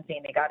deficiency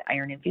and they got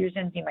iron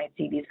infusions, you might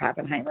see these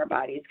Pappenheimer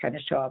bodies kind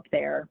of show up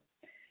there.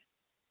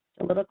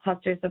 the little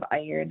clusters of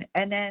iron.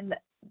 And then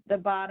the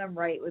bottom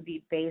right would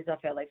be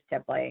basophilic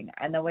stippling.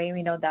 And the way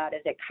we know that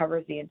is it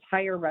covers the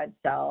entire red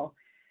cell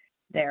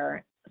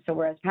there. So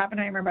whereas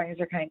Pappenheimer binders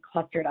are kind of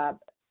clustered up,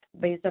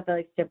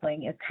 basophilic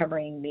stippling is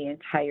covering the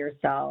entire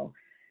cell,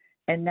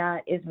 and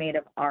that is made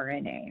of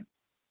RNA.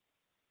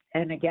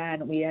 And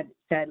again, we had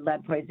said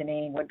lead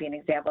poisoning would be an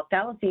example.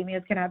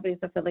 Thalassemias can have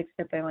basophilic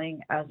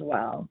stippling as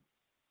well.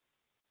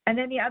 And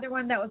then the other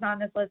one that was on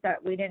this list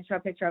that we didn't show a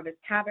picture of is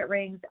Tablet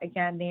rings.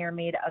 Again, they are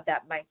made of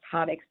that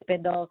mitotic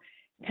spindle,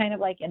 kind of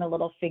like in a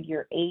little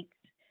figure 8.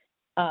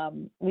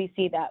 We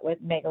see that with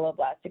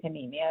megaloblastic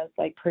anemias,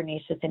 like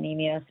pernicious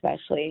anemia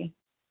especially.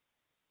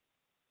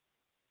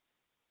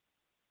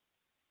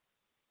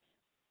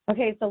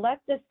 Okay, so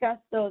let's discuss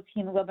those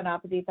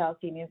hemoglobinopathy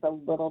thalassemias a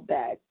little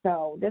bit.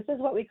 So this is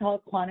what we call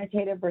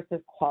quantitative versus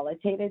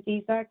qualitative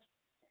defects.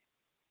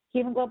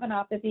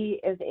 Hemoglobinopathy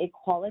is a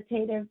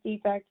qualitative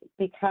defect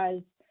because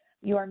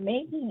you are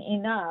making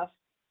enough,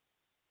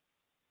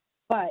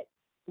 but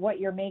what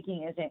you're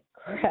making isn't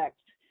correct.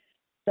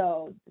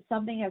 So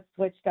something has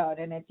switched out,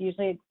 and it's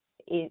usually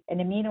an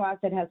amino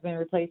acid has been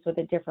replaced with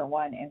a different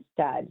one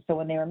instead. So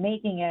when they were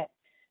making it,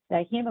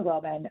 that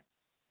hemoglobin,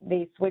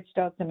 they switched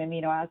out some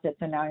amino acids,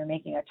 and now you're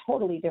making a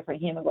totally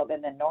different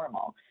hemoglobin than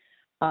normal.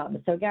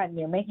 So again,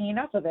 you're making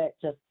enough of it,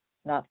 just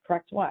not the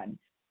correct one.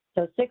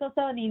 So sickle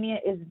cell anemia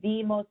is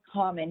the most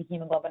common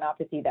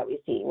hemoglobinopathy that we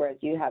see, whereas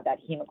you have that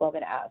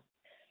hemoglobin S.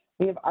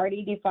 We have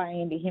already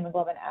defined the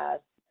hemoglobin S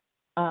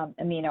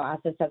amino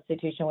acid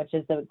substitution, which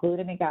is the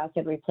glutamic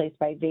acid replaced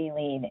by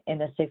valine in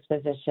the 6th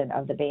position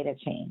of the beta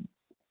chain.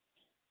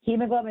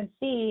 Hemoglobin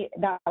C,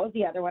 that was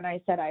the other one I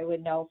said I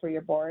would know for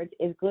your boards,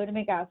 is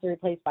glutamic acid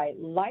replaced by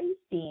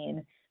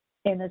lysine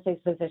in the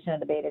 6th position of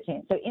the beta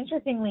chain. So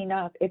interestingly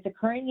enough, it's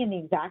occurring in the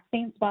exact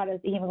same spot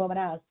as the hemoglobin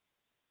S.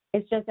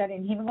 It's just that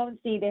in hemoglobin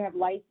C, they have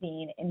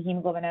lysine, in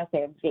hemoglobin S,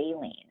 they have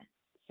valine.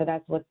 So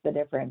that's what's the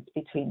difference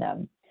between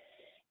them.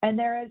 And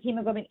there is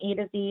hemoglobin E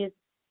disease.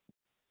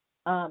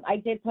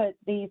 I did put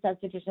the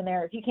substitution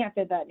there. If you can't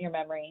fit that in your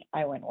memory,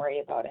 I wouldn't worry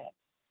about it.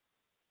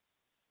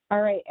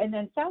 All right, and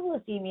then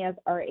thalassemias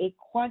are a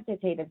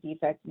quantitative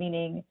defect,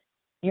 meaning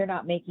you're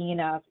not making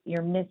enough,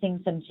 you're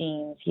missing some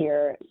genes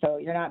here, so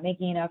you're not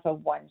making enough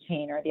of one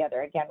chain or the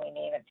other. Again, we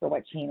name it for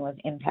what chain was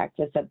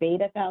impacted. So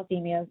beta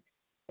thalassemias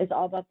is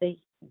all about the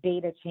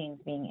beta chains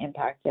being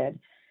impacted.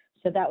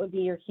 So that would be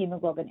your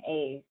hemoglobin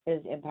A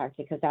is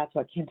impacted because that's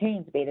what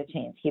contains beta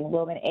chains.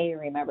 Hemoglobin A,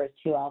 remember, is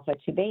 2 alpha,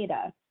 2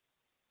 beta.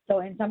 So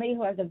in somebody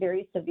who has a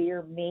very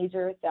severe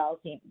major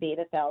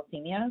beta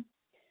thalassemia,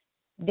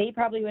 they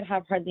probably would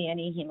have hardly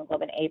any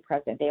hemoglobin A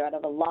present. They would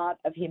have a lot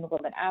of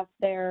hemoglobin F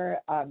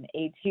there,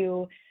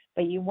 A2,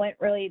 but you wouldn't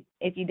really,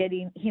 if you did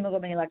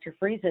hemoglobin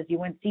electrophoresis, you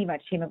wouldn't see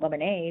much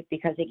hemoglobin A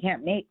because they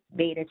can't make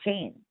beta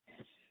chains.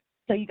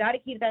 So you got to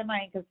keep that in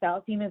mind because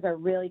thalassemias are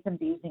really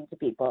confusing to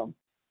people.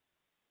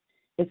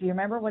 If you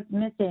remember what's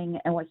missing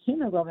and what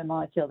hemoglobin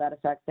molecule that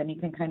affects, then you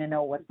can kind of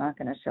know what's not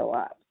going to show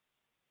up.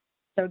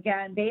 So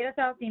again, beta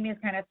thalassemia is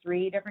kind of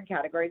 3 different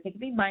categories. It can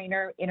be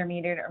minor,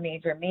 intermediate, or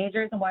major.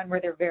 Major is the one where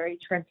they're very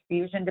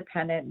transfusion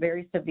dependent,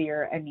 very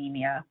severe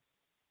anemia.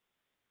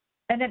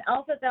 And then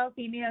alpha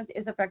thalassemias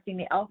is affecting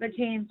the alpha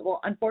chains. Well,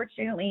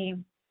 unfortunately,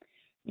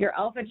 your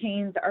alpha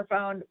chains are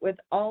found with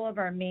all of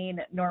our main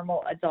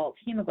normal adult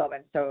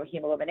hemoglobin. So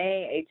hemoglobin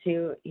A,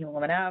 A2,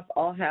 hemoglobin F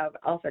all have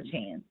alpha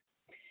chains.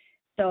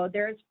 So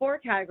there's 4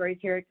 categories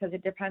here because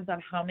it depends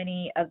on how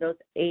many of those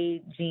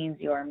A genes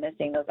you are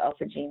missing, those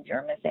alpha genes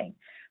you're missing.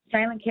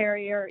 Silent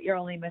carrier, you're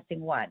only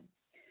missing 1.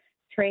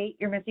 Trait,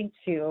 you're missing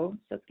 2,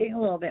 so it's getting a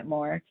little bit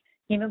more.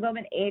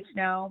 Hemoglobin H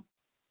now,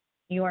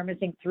 you are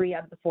missing 3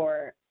 out of the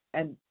 4,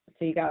 and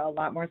so you got a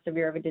lot more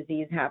severe of a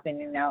disease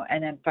happening now.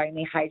 And then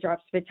finally, hydrops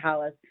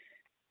fetalis,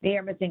 they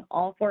are missing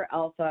all 4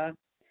 alpha.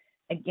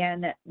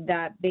 Again,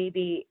 that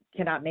baby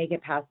cannot make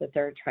it past the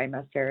 3rd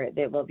trimester.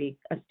 They will be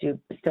a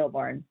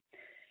stillborn.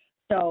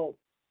 So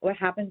what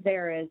happens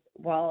there is,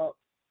 while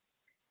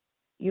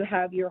you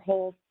have your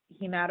whole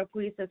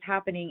hematopoiesis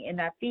happening in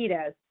that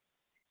fetus,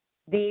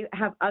 they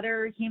have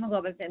other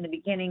hemoglobins in the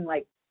beginning,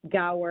 like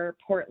Gower,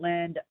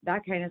 Portland,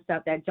 that kind of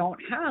stuff that don't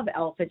have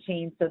alpha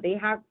chains. So they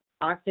have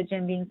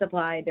oxygen being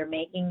supplied, they're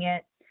making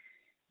it.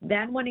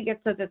 Then when it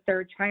gets to the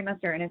 3rd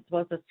trimester and it's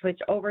supposed to switch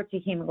over to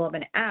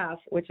hemoglobin F,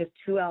 which is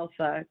 2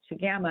 alpha, 2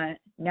 gamma,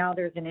 now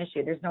there's an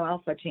issue. There's no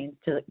alpha chains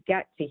to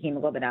get to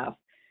hemoglobin F.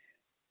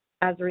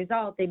 As a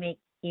result, they make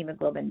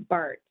hemoglobin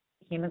BART.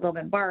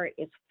 Hemoglobin BART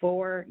is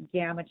 4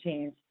 gamma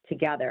chains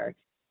together.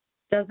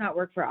 Does not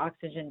work for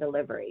oxygen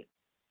delivery.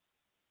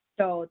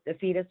 So the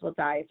fetus will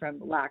die from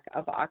lack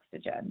of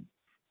oxygen.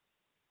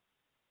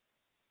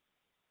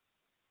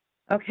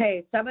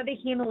 Okay, some of the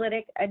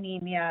hemolytic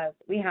anemias.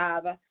 We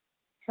have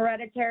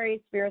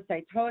hereditary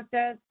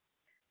spherocytosis.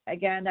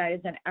 Again, that is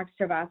an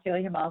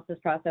extravascular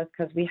hemolysis process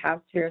because we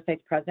have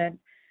spherocytes present.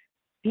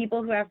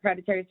 People who have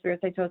hereditary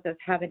spherocytosis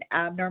have an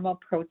abnormal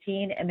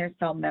protein in their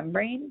cell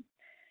membrane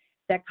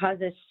that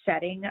causes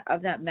shedding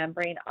of that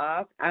membrane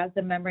off. As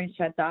the membrane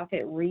sheds off,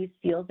 it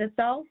reseals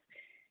itself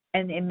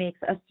and it makes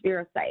a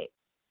spherocyte.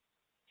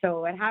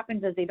 So what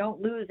happens is they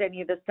don't lose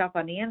any of the stuff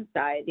on the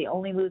inside. They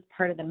only lose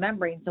part of the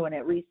membrane. So when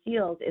it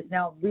reseals, it's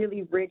now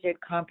really rigid,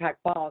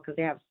 compact ball because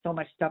they have so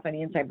much stuff on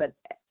the inside, but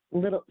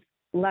little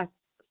less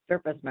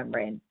surface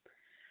membrane.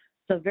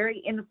 So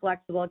very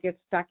inflexible, it gets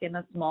stuck in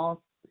the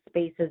small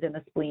spaces in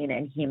the spleen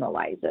and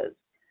hemolyzes.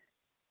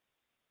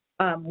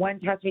 One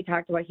test we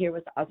talked about here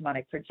was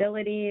osmotic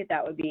fragility.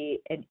 That would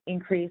be an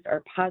increase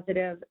or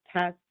positive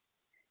test.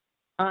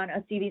 On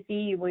a CBC,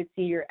 you would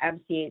see your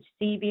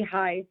MCHC be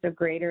high, so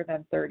greater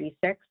than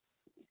 36,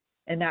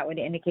 and that would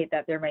indicate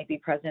that there might be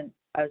present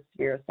a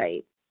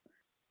spherocyte.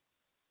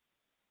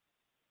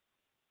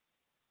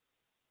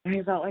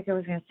 I felt like I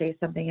was going to say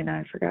something, and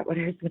I forgot what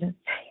I was going to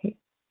say.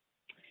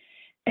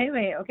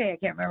 Anyway, okay, I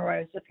can't remember what I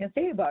was just going to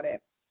say about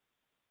it.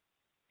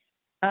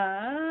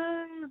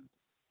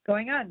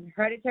 Going on,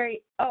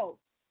 hereditary,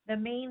 the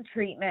main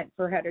treatment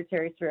for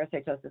hereditary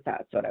spherocytosis,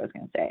 that's what I was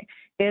going to say,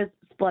 is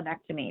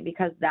splenectomy,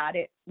 because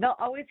they'll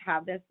always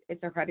have this.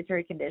 It's a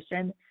hereditary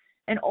condition,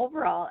 and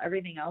overall,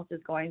 everything else is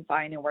going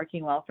fine and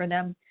working well for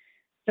them.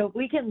 So if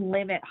we can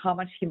limit how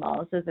much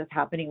hemolysis is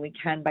happening, we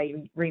can by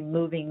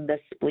removing the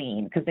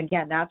spleen, because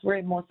again, that's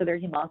where most of their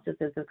hemolysis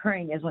is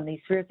occurring, is when these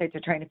spherocytes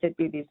are trying to fit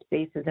through these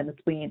spaces in the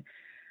spleen.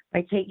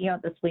 By taking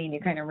out the spleen, you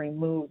kind of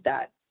remove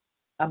that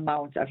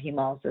amount of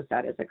hemolysis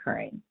that is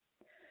occurring.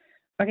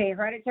 Okay,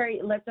 hereditary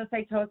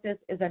elliptocytosis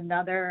is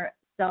another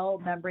cell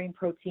membrane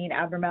protein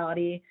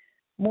abnormality.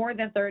 More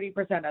than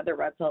 30% of the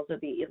red cells will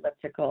be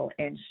elliptical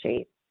in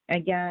shape.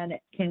 Again,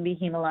 can be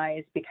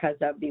hemolyzed because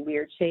of the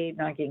weird shape,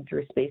 not getting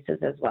through spaces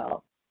as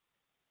well.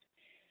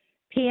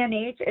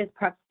 PNH is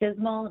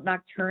paroxysmal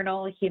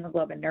nocturnal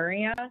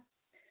hemoglobinuria.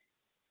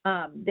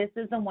 This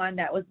is the one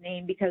that was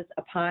named because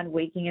upon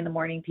waking in the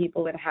morning,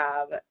 people would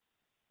have,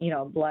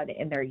 blood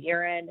in their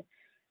urine.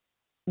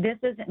 This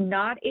is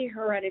not a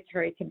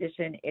hereditary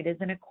condition. It is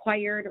an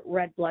acquired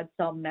red blood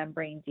cell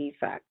membrane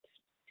defect.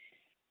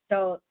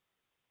 So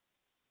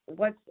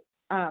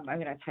I'm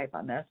going to type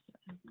on this,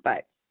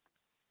 but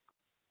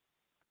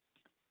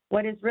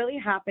what is really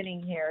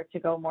happening here, to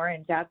go more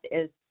in depth,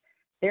 is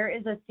there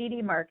is a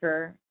CD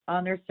marker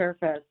on their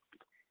surface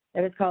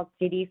that is called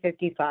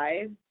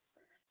CD55,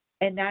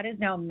 and that is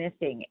now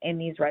missing in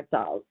these red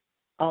cells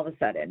all of a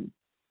sudden.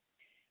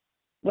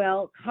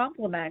 Well,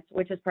 complement,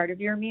 which is part of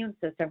your immune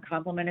system,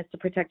 complement is to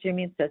protect your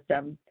immune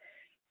system,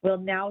 will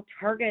now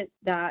target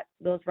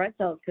those red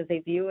cells because they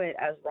view it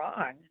as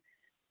wrong.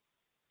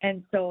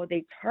 And so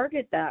they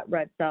target that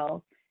red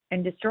cell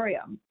and destroy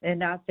them. And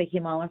that's the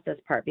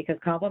hemolysis part, because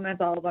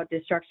complement's all about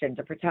destruction,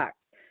 to protect.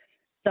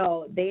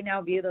 So they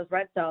now view those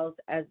red cells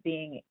as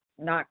being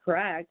not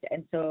correct.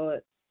 And so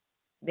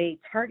they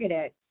target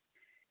it,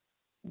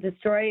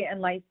 destroy and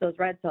lyse those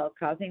red cells,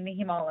 causing the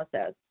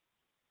hemolysis.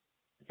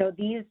 So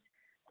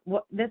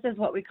this is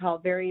what we call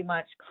very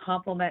much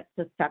complement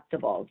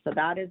susceptible. So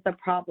that is the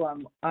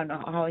problem on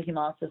how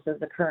hemolysis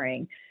is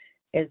occurring,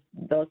 is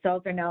those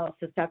cells are now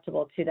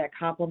susceptible to that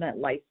complement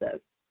lysis.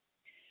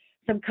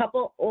 Some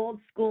couple old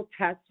school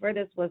tests for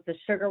this was the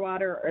sugar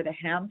water or the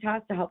ham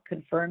test to help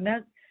confirm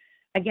this.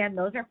 Again,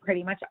 those are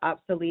pretty much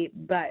obsolete,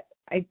 but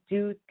I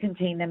do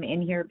contain them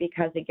in here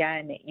because,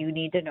 again, you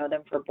need to know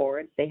them for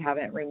boards. They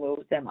haven't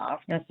removed them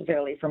off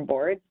necessarily from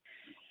boards.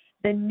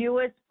 The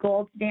newest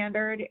gold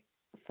standard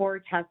for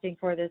testing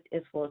for this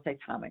is flow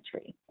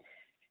cytometry.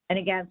 And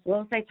again,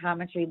 flow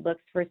cytometry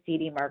looks for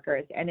CD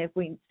markers. And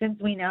since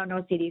we now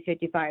know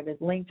CD55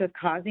 is linked with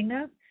causing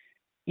this,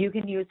 you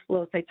can use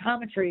flow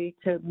cytometry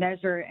to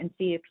measure and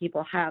see if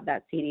people have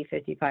that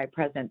CD55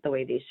 present the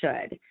way they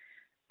should.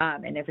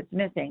 And if it's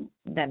missing,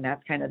 then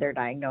that's kind of their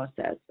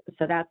diagnosis.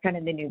 So that's kind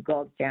of the new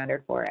gold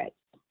standard for it.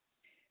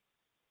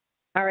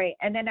 All right,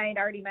 and then I had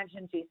already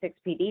mentioned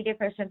G6PD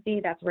deficiency.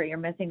 That's where you're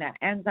missing that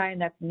enzyme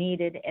that's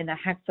needed in the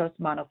hexose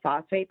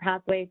monophosphate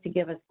pathway to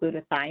give us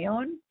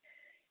glutathione.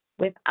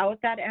 Without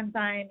that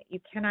enzyme, you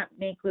cannot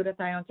make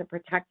glutathione to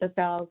protect the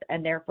cells,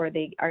 and therefore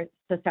they are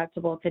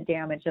susceptible to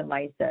damage and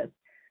lysis.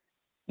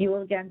 You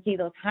will again see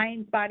those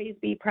Heinz bodies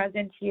be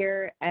present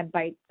here and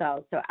bite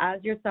cells. So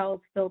as your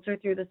cells filter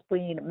through the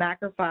spleen,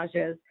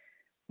 macrophages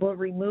will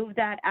remove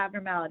that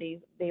abnormality.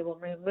 They will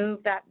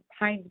remove that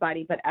Heinz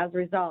body, but as a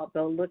result,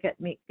 they'll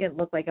make it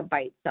look like a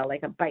bite cell,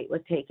 like a bite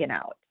was taken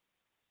out.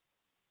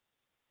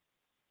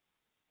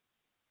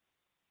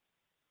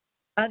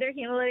 Other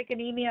hemolytic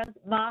anemias,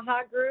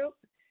 MAHA group.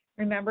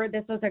 Remember,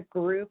 this was a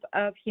group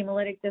of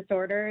hemolytic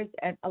disorders,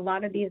 and a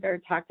lot of these are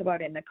talked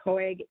about in the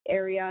COAG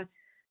area.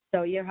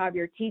 So you have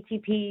your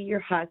TTP, your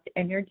HUS,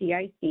 and your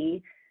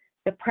DIC.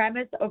 The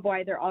premise of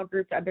why they're all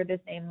grouped under this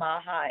name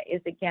MAHA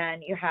is,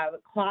 again, you have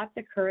clots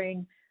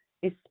occurring,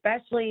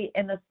 especially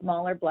in the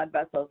smaller blood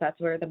vessels. That's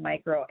where the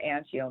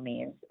microangio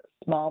means,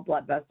 small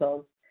blood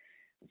vessels.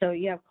 So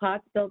you have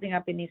clots building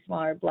up in these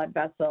smaller blood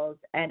vessels,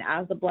 and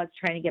as the blood's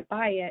trying to get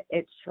by it,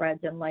 it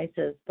shreds and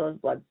lyses those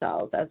blood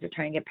cells as they're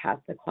trying to get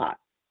past the clot.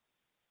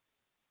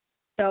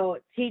 So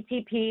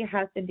TTP,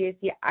 HUS, and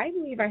DIC, I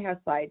believe I have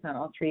slides on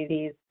all three of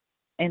these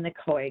in the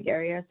COAG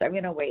area, so I'm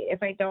going to wait.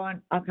 If I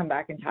don't, I'll come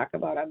back and talk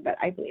about them, but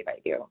I believe I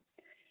do.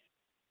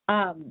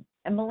 And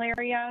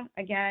malaria,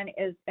 again,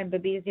 and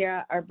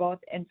babesia are both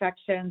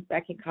infections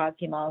that can cause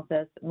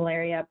hemolysis.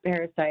 Malaria,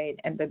 parasite,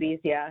 and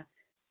babesia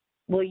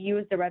will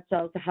use the red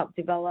cells to help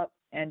develop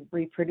and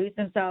reproduce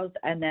themselves,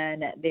 and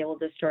then they will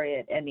destroy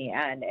it in the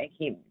end and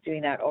keep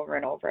doing that over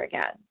and over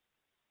again.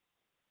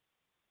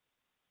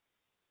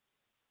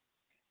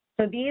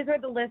 So these are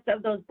the list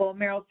of those bone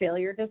marrow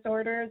failure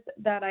disorders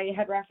that I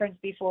had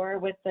referenced before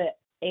with the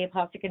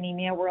aplastic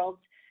anemia world.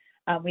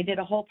 We did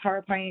a whole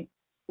PowerPoint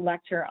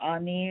lecture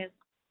on these.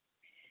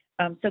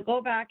 So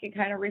go back and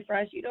kind of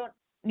refresh. You don't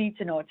need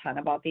to know a ton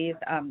about these.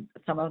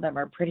 Some of them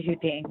are pretty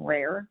dang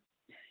rare,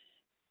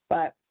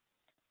 but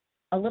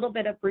a little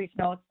bit of brief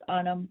notes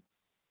on them.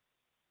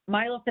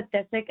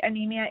 Myeloproliferative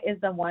anemia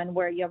is the one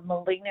where you have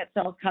malignant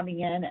cells coming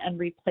in and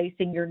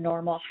replacing your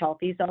normal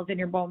healthy cells in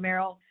your bone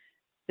marrow.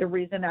 The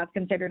reason that's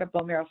considered a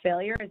bone marrow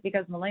failure is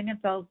because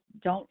malignant cells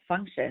don't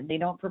function. They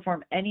don't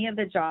perform any of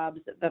the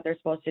jobs that they're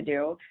supposed to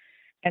do.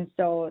 And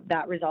so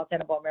that results in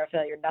a bone marrow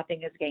failure.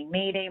 Nothing is getting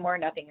made anymore.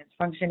 Nothing is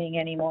functioning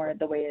anymore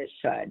the way it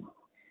should.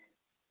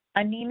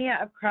 Anemia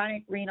of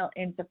chronic renal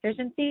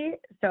insufficiency.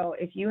 So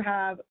if you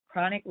have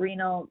chronic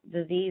renal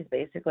disease,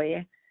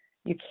 basically,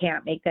 you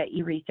can't make that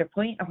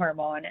erythropoietin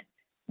hormone.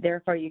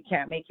 Therefore, you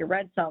can't make your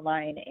red cell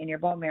line in your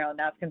bone marrow, and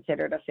that's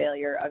considered a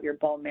failure of your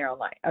bone marrow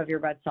line, of your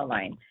red cell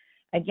line.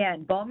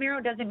 Again, bone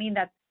marrow doesn't mean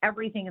that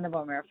everything in the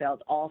bone marrow fails,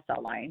 all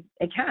cell lines.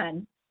 It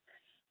can,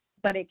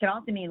 but it can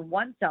also mean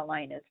one cell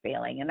line is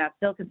failing, and that's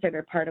still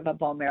considered part of a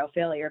bone marrow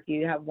failure if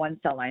you have one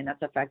cell line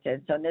that's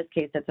affected. So in this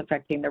case, it's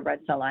affecting the red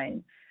cell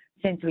line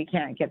since we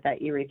can't get that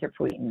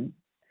erythropoietin.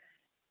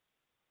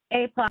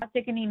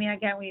 Aplastic anemia,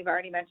 again, we've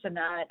already mentioned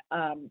that.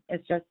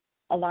 It's just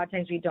a lot of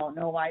times we don't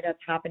know why that's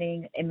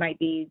happening. It might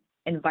be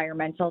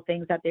environmental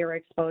things that they were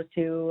exposed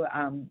to,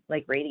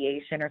 like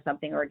radiation or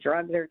something, or a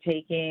drug they're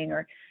taking,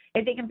 or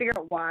if they can figure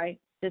out why,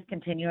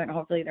 discontinue it, and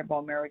hopefully their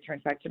bone marrow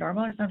returns back to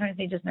normal, or sometimes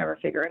they just never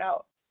figure it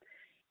out.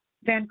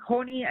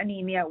 Fanconi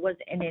anemia was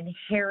an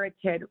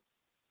inherited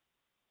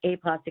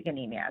aplastic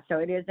anemia. So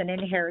it is an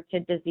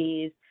inherited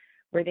disease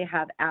where they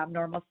have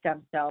abnormal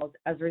stem cells.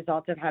 As a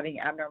result of having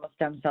abnormal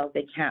stem cells,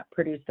 they can't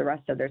produce the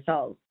rest of their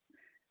cells.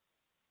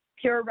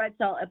 Pure red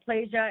cell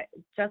aplasia,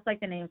 just like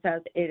the name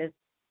says, it is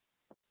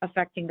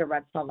affecting the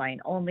red cell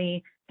line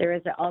only. There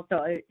is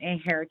also an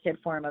inherited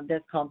form of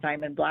this called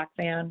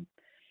Diamond-Blackfan.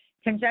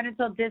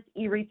 Congenital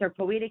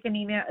dyserythropoietic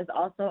anemia is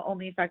also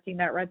only affecting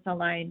that red cell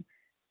line.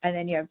 And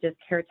then you have just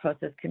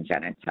keratosis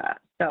congenita.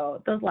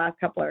 So those last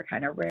couple are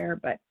kind of rare,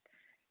 but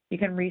you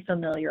can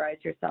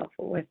refamiliarize yourself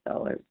with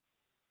those.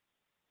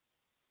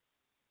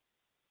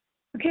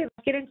 Okay,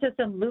 let's get into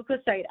some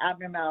leukocyte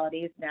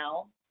abnormalities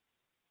now.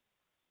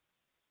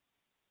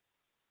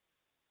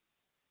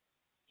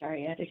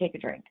 Sorry, I had to take a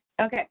drink.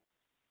 Okay.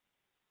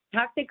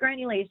 Toxic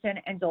granulation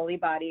and Dolly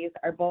bodies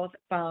are both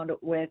found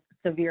with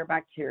severe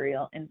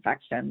bacterial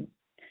infections.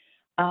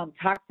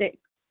 Toxic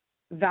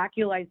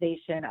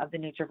vacuolization of the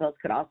neutrophils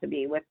could also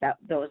be with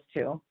those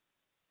two.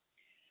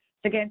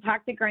 So again,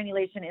 toxic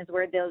granulation is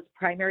where those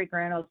primary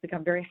granules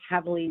become very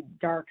heavily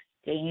dark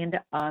stained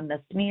on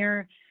the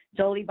smear.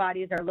 Dolly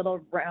bodies are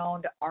little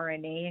round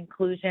RNA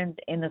inclusions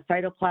in the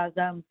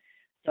cytoplasm.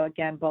 So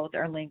again, both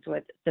are linked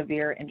with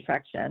severe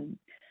infection.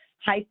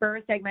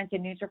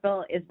 Hypersegmented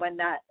neutrophil is when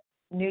that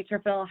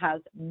neutrophil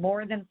has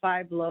more than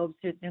 5 lobes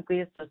to its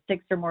nucleus, so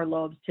 6 or more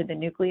lobes to the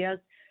nucleus.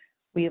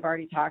 We have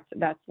already talked,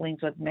 that's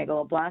linked with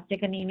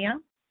megaloblastic anemia.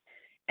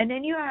 And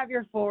then you have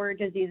your 4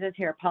 diseases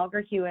here: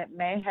 Palger-Hewitt,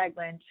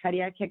 May-Hegland,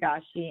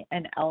 Chedia-Higashi,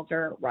 and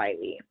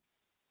Elder-Riley.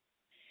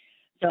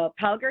 So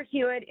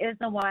Palger-Hewitt is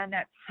the one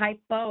that's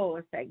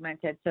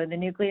hyposegmented. So the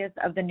nucleus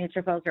of the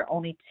neutrophils are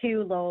only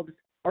 2 lobes,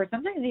 or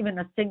sometimes even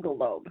a single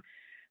lobe.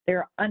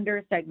 They're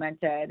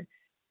undersegmented.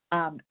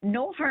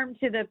 No harm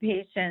to the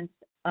patients.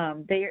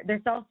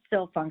 Their cells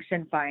still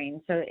function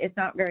fine, so it's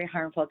not very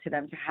harmful to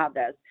them to have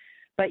this.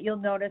 But you'll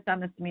notice on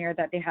the smear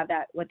that they have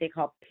that, what they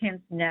call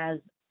pince-nez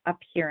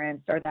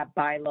appearance, or that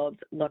bilobed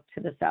look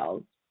to the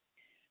cells.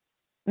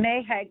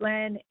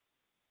 May-Hegland,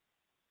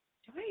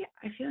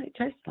 I feel like,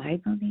 did I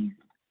slide on these?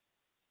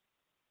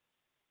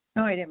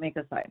 No, I didn't make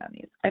a slide on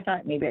these. I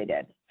thought maybe I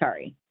did,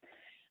 sorry.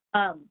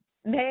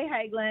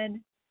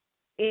 May-Hegland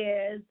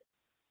is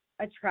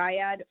a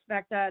triad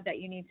vector that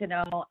you need to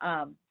know,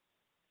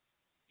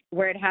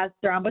 where it has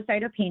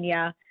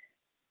thrombocytopenia,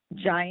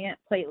 giant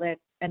platelets,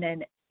 and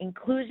then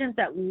inclusions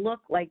that look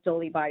like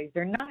Dolly bodies.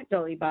 They're not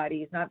Dolly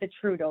bodies, not the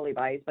true Dolly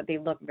bodies, but they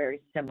look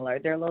very similar.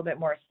 They're a little bit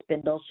more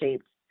spindle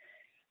shaped,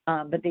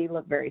 but they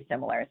look very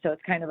similar. So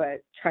it's kind of a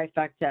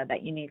trifecta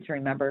that you need to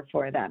remember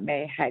for that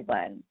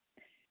May-Hegland.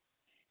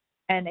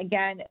 And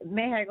again,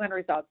 May-Hegland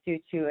results due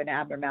to an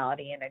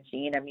abnormality in a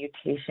gene, a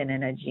mutation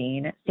in a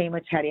gene. Same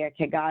with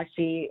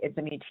Chedia-Higashi, it's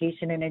a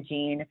mutation in a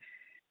gene.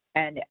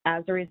 And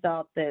as a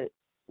result, the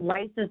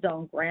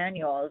lysosome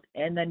granules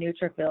in the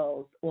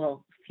neutrophils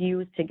will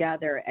fuse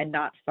together and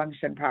not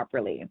function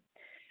properly.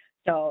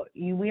 So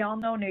we all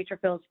know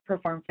neutrophils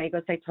perform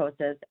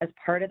phagocytosis. As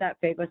part of that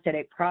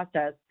phagocytic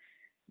process,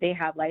 they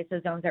have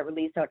lysosomes that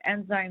release out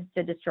enzymes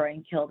to destroy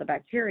and kill the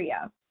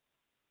bacteria.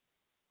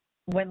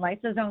 when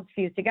lysosomes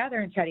fuse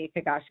together in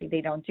Escherichia coli,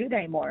 they don't do that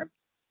anymore.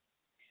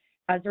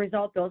 As a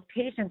result, those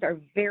patients are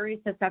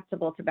very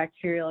susceptible to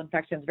bacterial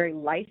infections, very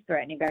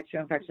life-threatening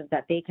bacterial infections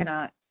that they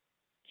cannot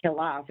kill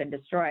off and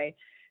destroy.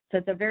 So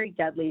it's a very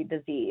deadly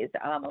disease,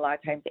 a lot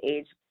of times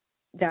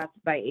death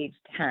by age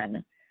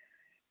 10.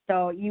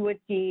 So you would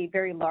see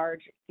very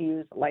large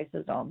fused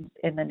lysosomes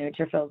in the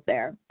neutrophils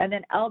there. And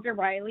then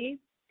Elder-Riley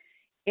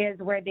is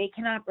where they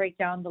cannot break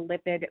down the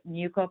lipid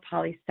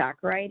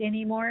mucopolysaccharide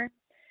anymore.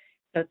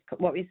 So it's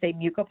what we say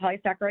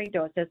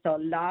mucopolysaccharidosis, so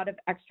a lot of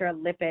extra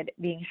lipid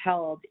being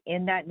held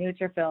in that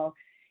neutrophil.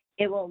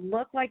 It will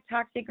look like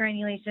toxic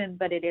granulation,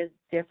 but it is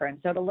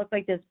different. So it'll look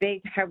like this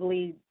big,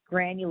 heavily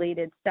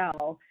granulated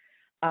cell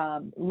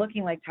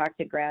looking like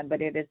toxic gran,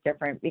 but it is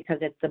different because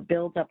it's the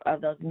buildup of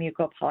those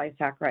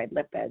mucopolysaccharide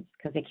lipids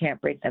because they can't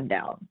break them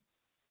down.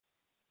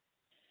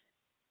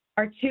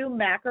 Our two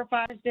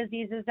macrophage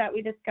diseases that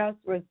we discussed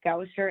was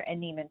Gaucher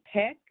and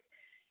Niemann-Pick.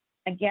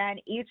 Again,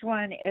 each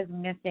one is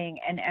missing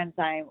an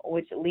enzyme,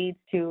 which leads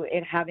to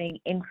it having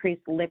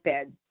increased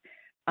lipids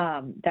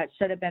that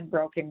should have been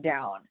broken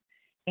down.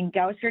 In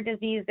Gaucher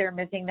disease, they're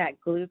missing that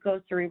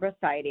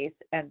glucocerebrosidase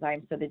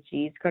enzyme, so the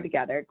G's go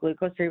together,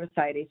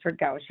 glucocerebrosidase for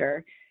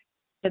Gaucher.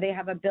 So they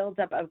have a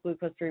buildup of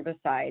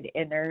glucocerebroside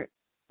in their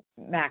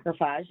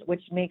macrophage,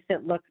 which makes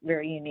it look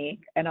very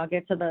unique. And I'll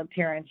get to the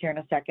appearance here in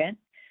a second.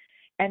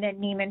 And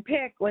then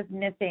Niemann-Pick was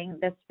missing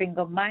the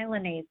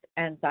sphingomyelinase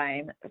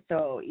enzyme.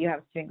 So you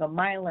have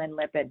sphingomyelin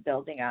lipid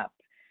building up.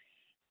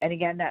 And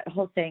again, that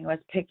whole thing was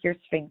pick your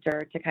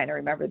sphincter to kind of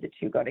remember the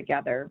two go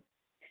together.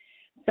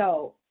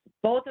 So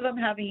both of them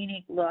have a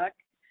unique look.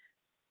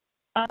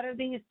 Out of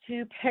these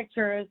two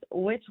pictures,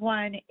 which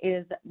one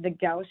is the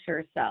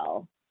Gaucher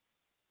cell?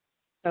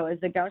 So is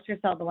the Gaucher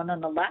cell the one on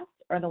the left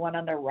or the one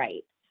on the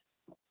right?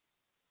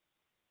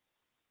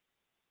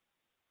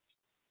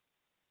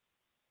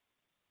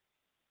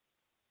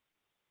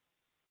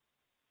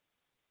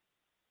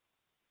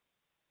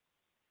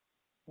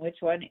 Which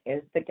one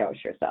is the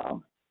Gaucher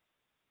cell?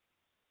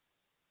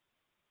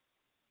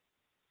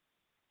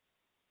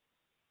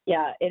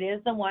 Yeah, it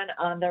is the one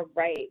on the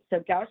right.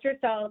 So Gaucher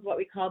cell is what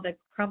we call the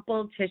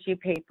crumpled tissue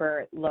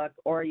paper look,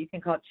 or you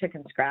can call it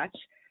chicken scratch.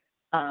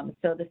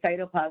 So the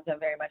cytoplasm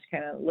very much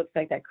kind of looks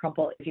like that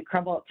crumple, if you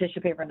crumple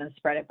tissue paper and then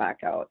spread it back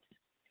out.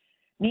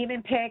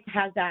 Niemann-Pick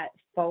has that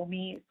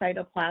foamy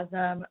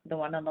cytoplasm, the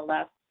one on the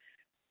left.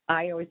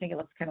 I always think it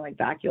looks kind of like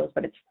vacuoles,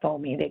 but it's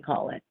foamy, they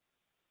call it.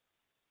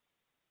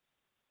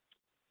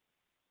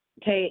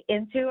 Okay,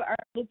 into our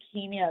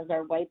leukemias,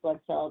 our white blood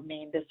cell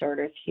main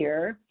disorders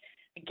here.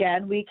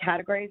 Again, we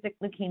categorize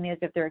leukemias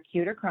if they're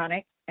acute or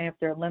chronic, and if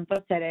they're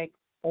lymphocytic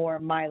or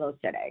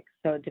myelocytic.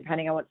 So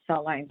depending on what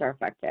cell lines are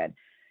affected.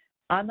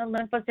 On the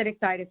lymphocytic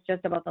side, it's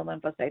just about the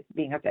lymphocytes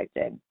being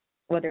affected,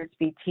 whether it's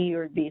B T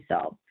or B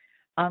cell.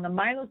 On the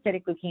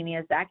myelocytic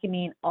leukemias, that can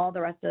mean all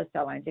the rest of the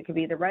cell lines. It could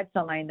be the red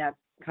cell line that's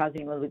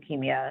causing the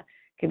leukemia. It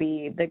could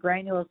be the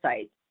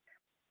granulocytes.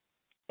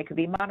 It could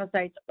be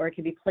monocytes, or it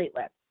could be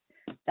platelets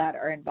that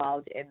are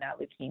involved in that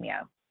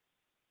leukemia.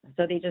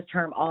 So they just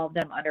term all of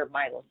them under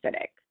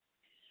myelocytic.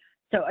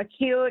 So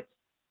acute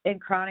and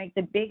chronic,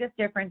 the biggest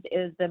difference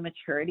is the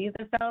maturity of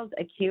the cells.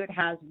 Acute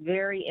has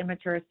very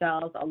immature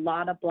cells, a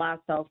lot of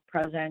blast cells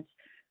present.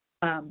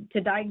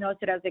 To diagnose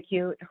it as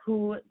acute,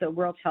 the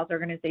World Health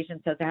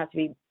Organization says it has to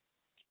be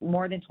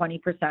more than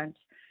 20%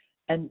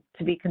 and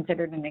to be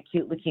considered an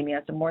acute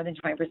leukemia, so more than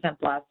 20%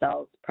 blast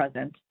cells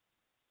present.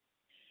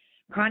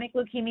 Chronic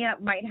leukemia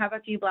might have a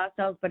few blast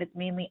cells, but it's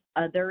mainly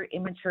other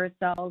immature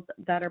cells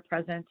that are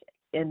present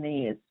in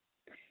these.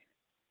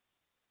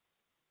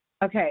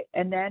 Okay,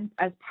 and then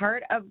as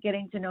part of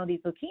getting to know these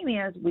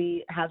leukemias,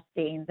 we have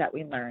stains that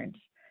we learned.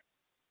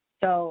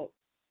 So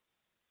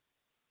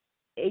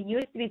it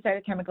used to be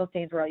cytochemical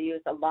stains were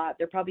used a lot.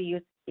 They're probably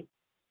used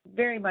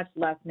very much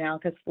less now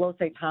because flow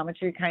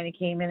cytometry kind of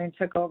came in and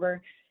took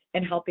over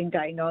in helping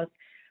diagnose.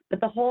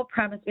 But the whole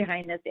premise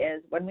behind this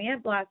is when we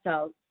have blast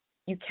cells,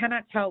 you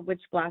cannot tell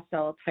which blast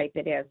cell type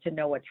it is to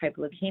know what type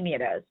of leukemia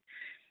it is.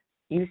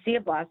 You see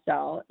a blast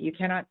cell, you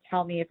cannot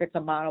tell me if it's a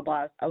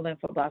monoblast, a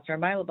lymphoblast, or a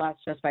myeloblast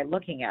just by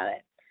looking at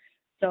it.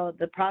 So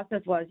the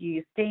process was you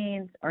use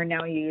stains, or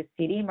now you use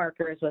CD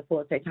markers with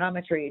flow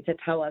cytometry to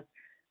tell us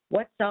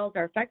what cells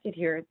are affected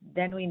here,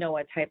 then we know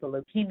what type of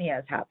leukemia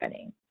is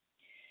happening.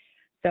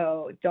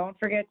 So don't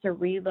forget to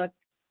re-look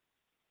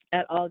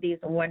at all these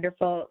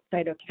wonderful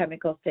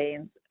cytochemical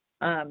stains.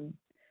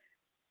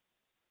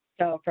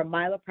 So from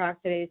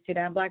myeloperoxidase,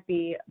 Sudan black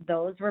B,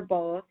 those were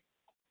both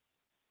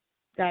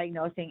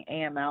diagnosing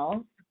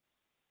AML.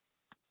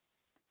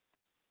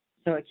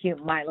 So acute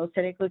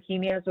myelocytic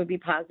leukemias would be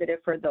positive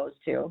for those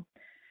two.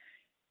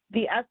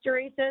 The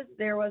esterases,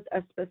 there was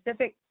a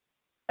specific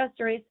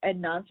esterase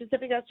and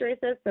non-specific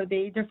esterases, so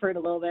they differed a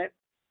little bit.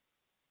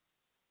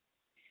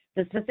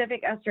 The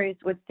specific esterase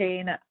would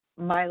stain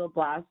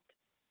myeloblast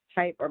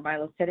type or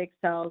myelocytic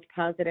cells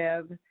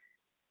positive.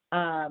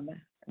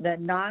 The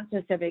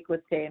non-specific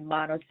would stain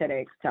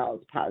monocytic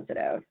cells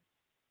positive.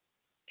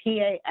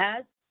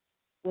 PAS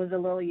was a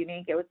little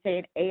unique. It would say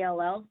an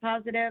ALL is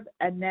positive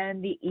and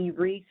then the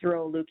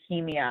erythroid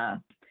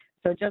leukemia.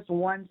 So just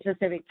one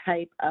specific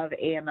type of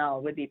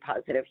AML would be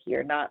positive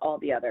here, not all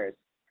the others.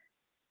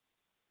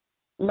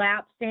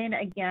 Lab stain,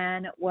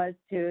 again, was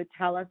to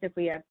tell us if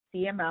we have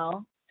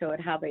CML, so it would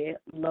have a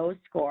low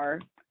score,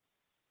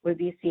 would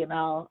be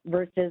CML,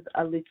 versus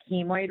a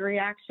leukemioid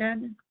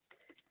reaction,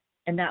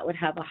 and that would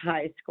have a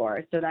high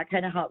score. So that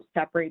kind of helps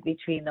separate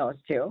between those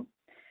two.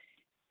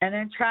 And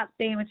then trap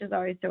stain, which is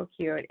always so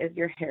cute, is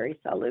your hairy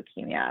cell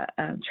leukemia.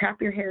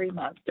 Trap your hairy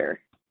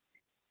monster.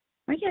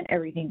 Why can't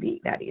everything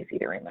be that easy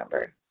to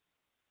remember?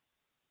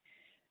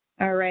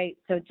 All right,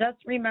 so just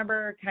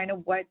remember kind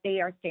of what they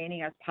are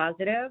staining as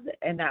positive,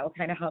 and that will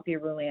kind of help you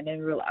rule in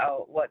and rule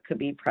out what could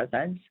be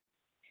present.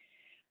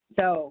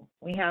 So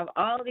we have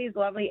all these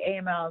lovely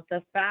AMLs,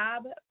 the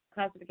FAB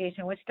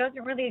classification, which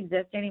doesn't really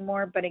exist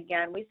anymore, but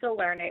again, we still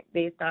learn it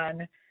based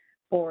on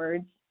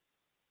boards.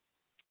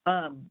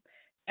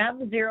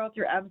 M0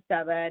 through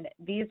M7,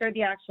 these are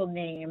the actual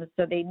names,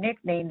 so they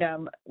nicknamed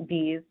them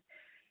these.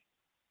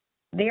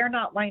 They are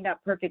not lined up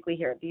perfectly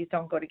here. These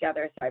don't go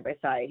together side by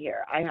side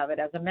here. I have it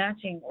as a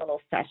matching little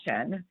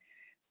session.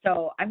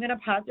 So I'm going to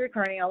pause the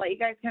recording. I'll let you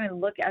guys kind of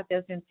look at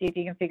this and see if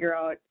you can figure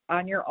out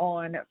on your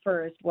own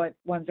first what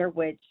ones are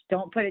which.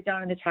 Don't put it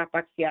down in the chat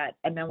box yet,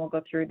 and then we'll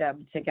go through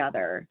them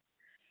together.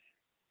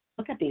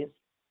 Look at these.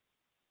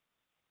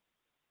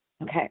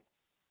 Okay.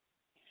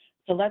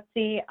 So let's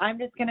see. I'm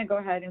just going to go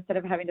ahead, instead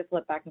of having to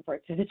flip back and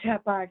forth to the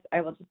chat box,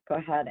 I will just go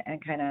ahead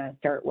and kind of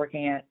start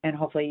working it, and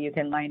hopefully you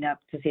can line up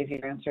to see if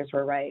your answers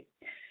were right.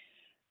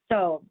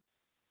 So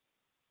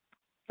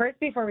first,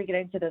 before we get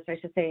into this, I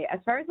should say,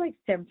 as far as like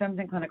symptoms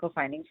and clinical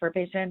findings for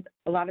patients,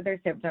 a lot of their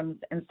symptoms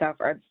and stuff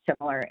are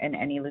similar in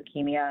any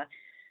leukemia.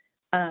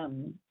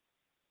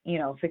 You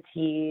know,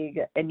 fatigue,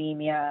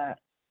 anemia,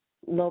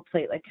 low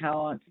platelet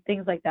count,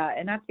 things like that.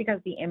 And that's because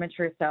the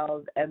immature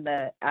cells and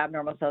the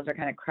abnormal cells are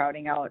kind of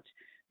crowding out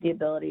the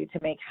ability to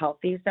make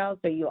healthy cells.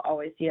 So you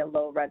always see a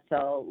low red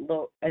cell,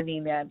 low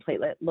anemia, and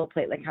low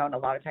platelet count a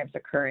lot of times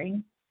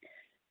occurring.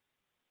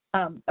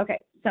 Okay,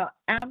 so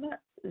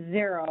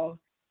M0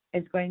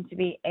 is going to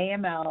be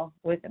AML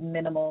with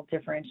minimal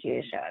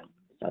differentiation.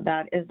 So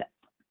that is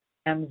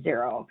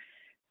M0.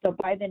 So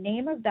by the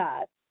name of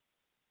that,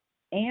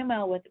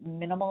 AML with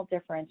minimal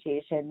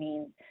differentiation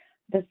means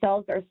the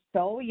cells are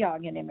so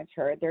young and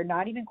immature, they're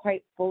not even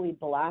quite fully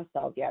blast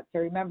cells yet. So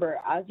remember,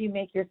 as you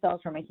make your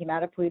cells from a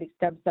hematopoietic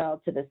stem cell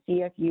to the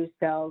CFU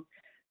cells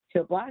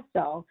to a blast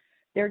cell,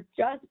 they're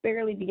just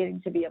barely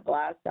beginning to be a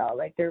blast cell.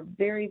 Like they're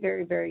very,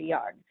 very, very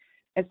young.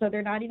 And so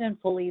they're not even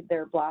fully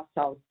their blast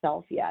cell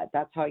self yet.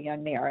 That's how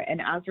young they are.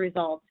 And as a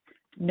result,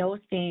 no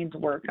stains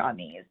work on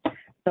these.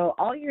 So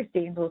all your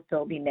stains will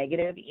still be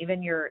negative,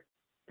 even your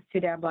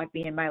Sudan block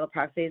B and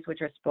myeloperoxidase,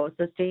 which are supposed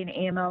to stain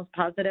AMLs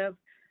positive.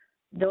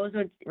 Those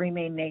would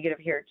remain negative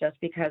here just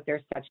because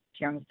they're such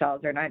young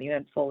cells. They're not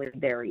even fully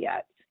there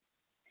yet.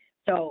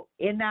 So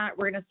in that,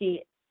 we're going to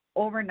see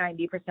over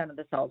 90% of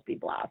the cells be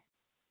blast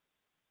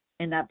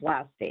in that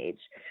blast stage.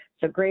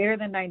 So greater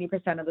than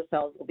 90% of the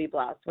cells will be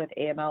blast with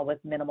AML with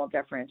minimal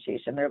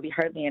differentiation. There will be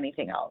hardly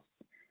anything else.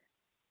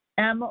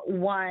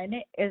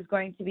 M1 is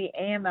going to be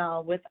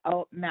AML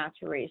without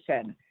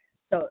maturation.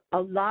 So a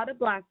lot of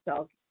blast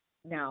cells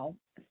now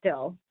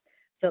still,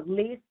 so at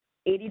least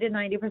 80 to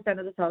 90%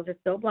 of the cells are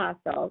still blast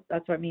cells.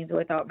 That's what it means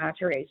without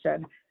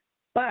maturation.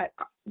 But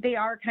they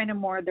are kind of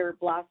more their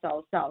blast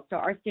cells. So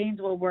our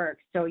stains will work.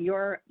 So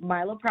your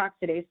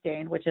myeloperoxidase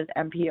stain, which is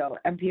MPO,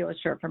 MPO is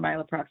short for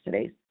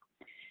myeloperoxidase,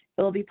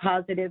 it will be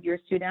positive. Your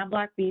Sudan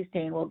block B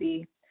stain will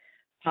be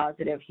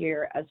positive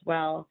here as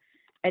well.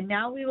 And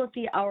now we will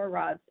see our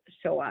rods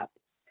show up.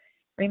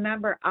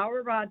 Remember,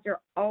 our rods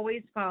are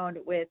always found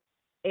with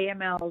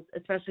AMLs,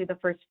 especially the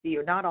first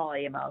few, not all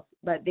AMLs,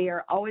 but they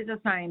are always a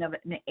sign of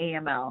an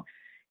AML.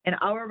 And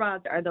our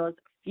rods are those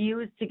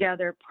fused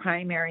together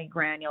primary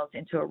granules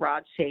into a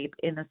rod shape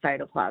in the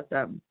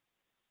cytoplasm.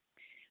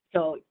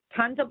 So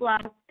tons of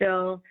blasts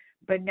still,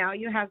 but now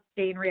you have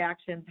stain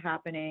reactions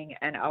happening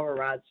and our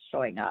rods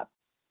showing up.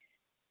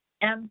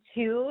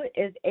 M2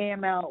 is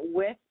AML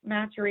with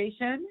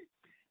maturation.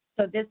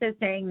 So this is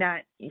saying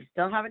that you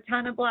still have a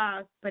ton of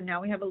blasts, but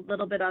now we have a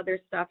little bit other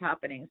stuff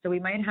happening. So we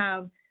might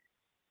have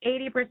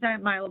 80%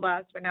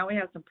 myeloblasts, but now we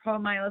have some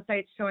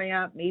promyelocytes showing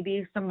up,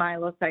 maybe some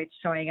myelocytes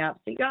showing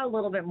up. So you got a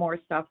little bit more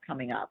stuff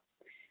coming up.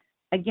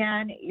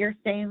 Again, your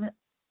stains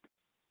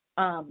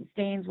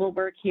will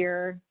work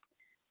here.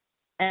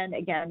 And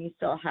again, you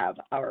still have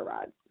our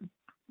rods.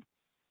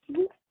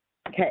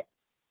 Okay.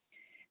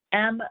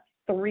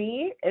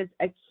 M3 is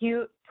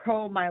acute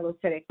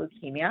promyelocytic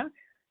leukemia.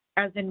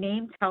 As the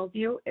name tells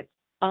you, it's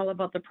all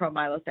about the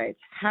promyelocytes.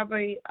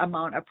 Heavy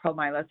amount of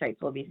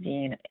promyelocytes will be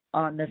seen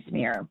on the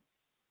smear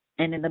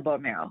and in the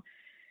bone marrow.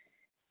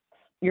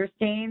 Your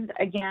stains,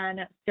 again,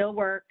 still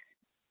work.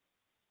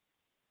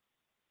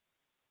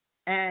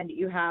 And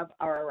you have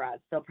our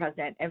rods still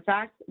present. In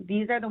fact,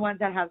 these are the ones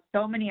that have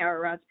so many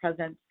our rods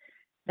present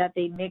that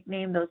they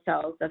nickname those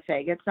cells the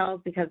phagot cells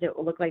because it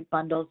will look like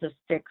bundles of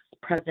sticks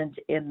present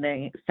in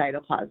the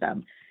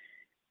cytoplasm.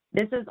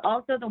 This is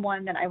also the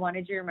one that I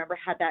wanted you to remember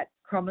had that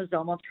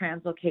chromosomal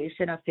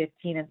translocation of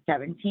 15 and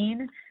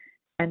 17,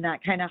 and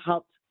that kind of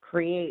helped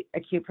create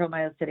acute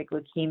promyelocytic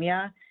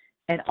leukemia,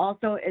 and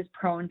also is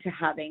prone to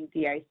having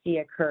DIC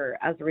occur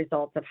as a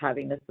result of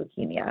having this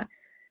leukemia.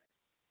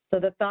 So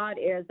the thought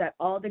is that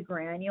all the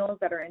granules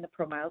that are in the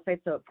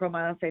promyelocytes, so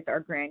promyelocytes are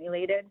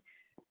granulated,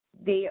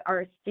 they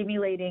are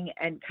stimulating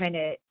and kind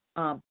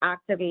of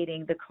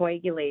activating the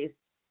coagulase,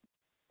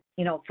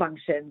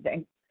 functions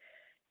and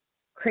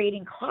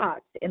creating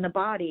clots in the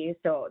body.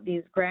 So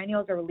these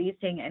granules are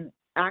releasing and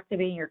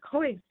activating your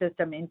coag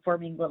system and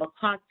forming little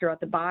clots throughout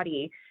the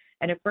body.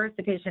 And at first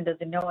the patient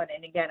doesn't know it.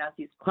 And again, as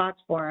these clots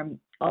form,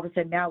 all of a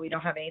sudden now we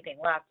don't have anything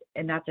left,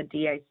 and that's a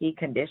DIC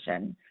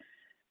condition.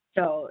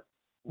 So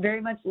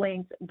very much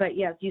linked, but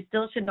yes, you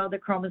still should know the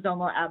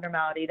chromosomal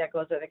abnormality that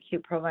goes with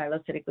acute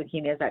promyelocytic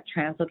leukemia is that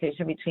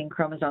translocation between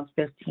chromosomes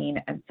 15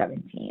 and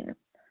 17.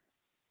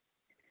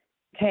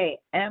 Okay,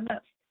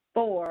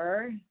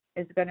 M4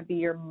 is going to be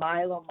your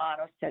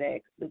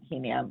myelomonocytic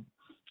leukemia.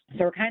 So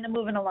we're kind of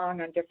moving along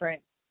on different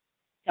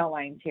cell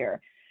lines here.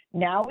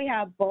 Now we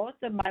have both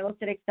the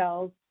myelocytic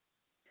cells,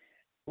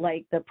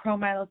 like the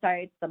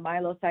promyelocytes, the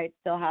myelocytes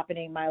still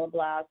happening,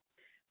 myeloblasts,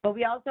 but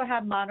we also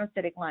have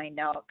monocytic line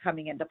now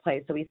coming into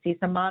play. So we see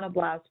some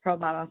monoblasts,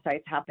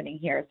 promonocytes happening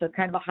here. So it's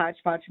kind of a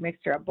hodgepodge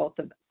mixture of both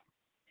of them.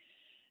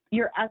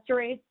 Your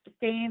esterase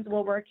stains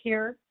will work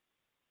here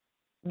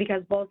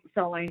because both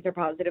cell lines are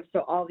positive,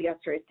 so all the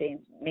esterase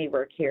stains may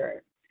work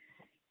here.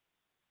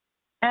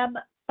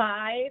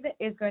 M5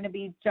 is going to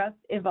be just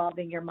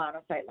involving your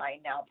monocyte line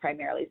now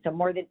primarily. So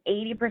more than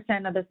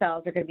 80% of the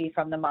cells are going to be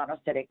from the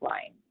monocytic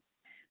line.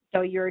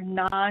 So your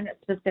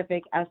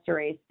non-specific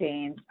esterase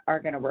stains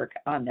are going to work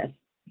on this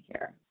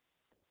here.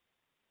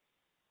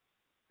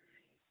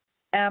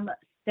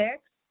 M6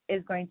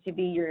 is going to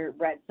be your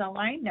red cell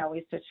line. Now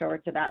we switch over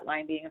to that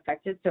line being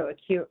affected. So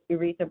acute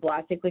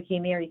erythroblastic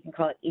leukemia, or you can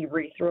call it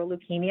erythral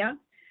leukemia.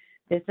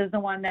 This is the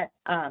one that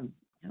PAS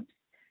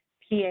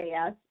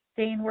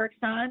stain works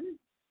on.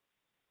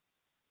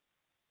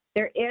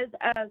 There is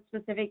a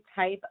specific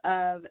type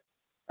of,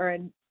 or a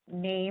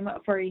name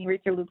for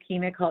erythral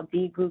leukemia called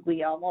D.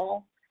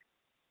 Guglielmo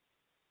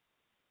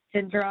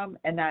syndrome,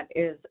 and that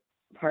is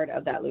part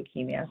of that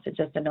leukemia. So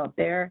just a note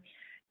there.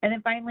 And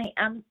then finally,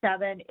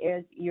 M7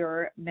 is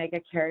your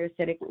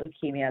megakaryocytic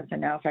leukemia. So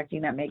now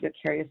affecting that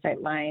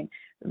megakaryocyte line,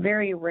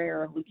 very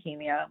rare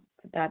leukemia.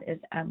 That is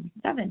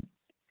M7.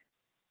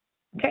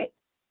 Okay,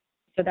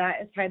 so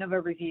that is kind of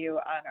a review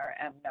on our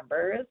M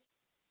numbers.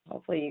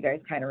 Hopefully you guys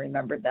kind of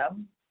remembered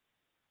them.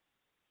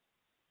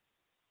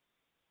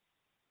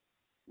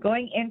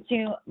 Going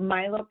into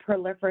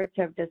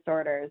myeloproliferative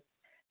disorders.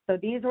 So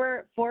these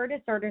were 4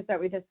 disorders that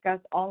we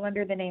discussed, all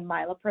under the name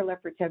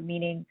myeloproliferative,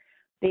 meaning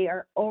they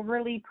are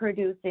overly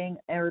producing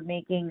or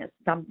making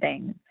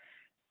something.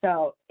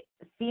 So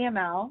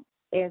CML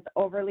is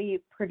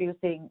overly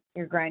producing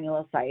your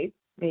granulocytes,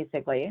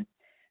 basically.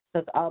 So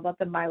it's all about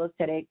the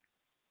myelocytic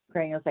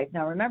granulocytes.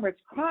 Now remember, it's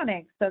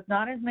chronic, so it's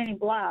not as many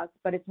blasts,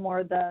 but it's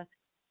more the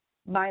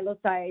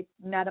myelocytes,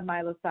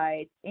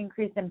 metamyelocytes,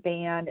 increase in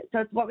band. So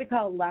it's what we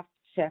call left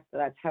shift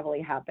that's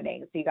heavily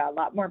happening. So you got a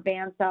lot more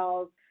band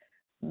cells,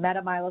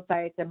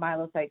 metamyelocytes, and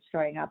myelocytes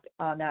showing up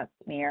on that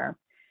smear.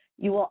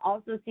 You will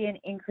also see an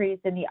increase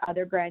in the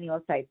other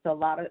granulocytes. So a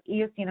lot of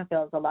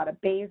eosinophils, a lot of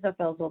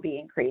basophils will be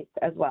increased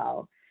as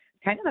well.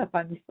 Kind of a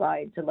fun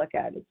slide to look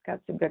at. It's got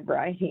some good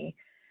variety.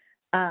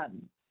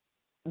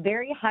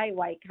 Very high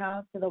white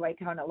count. So the white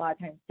count a lot of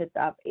times sits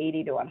up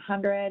 80 to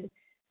 100.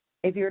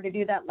 If you were to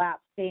do that lap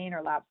stain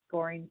or lap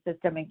scoring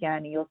system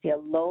again, you'll see a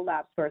low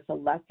lap score, so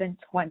less than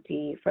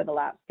 20 for the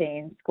lap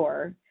stain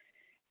score.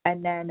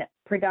 And then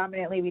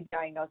predominantly we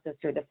diagnose this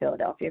through the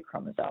Philadelphia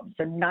chromosome.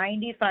 So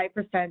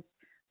 95%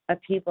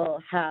 of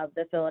people have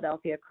the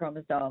Philadelphia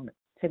chromosome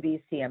to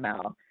be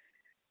CML.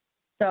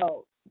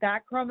 So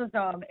that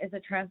chromosome is a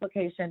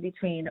translocation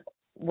between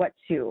what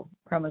 2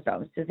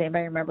 chromosomes? Does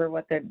anybody remember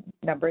what the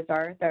numbers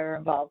are that are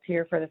involved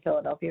here for the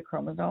Philadelphia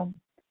chromosome?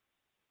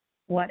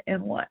 What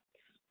and what?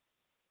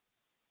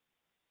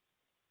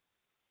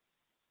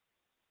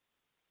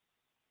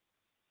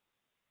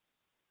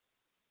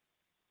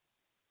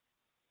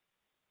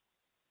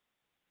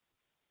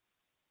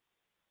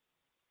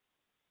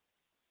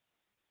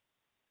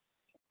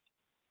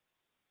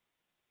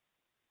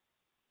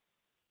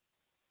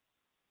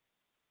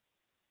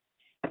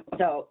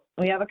 So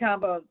we have a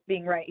combo of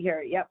being right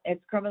here. Yep,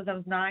 it's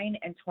chromosomes 9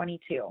 and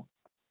 22.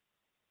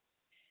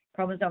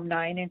 Chromosome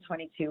 9 and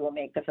 22 will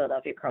make the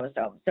Philadelphia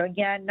chromosome. So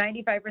again,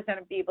 95%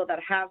 of people that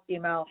have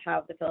CML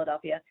have the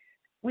Philadelphia.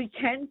 We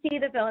can see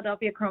the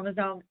Philadelphia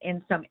chromosome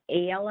in some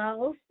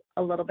ALLs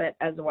a little bit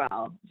as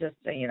well, just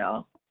so you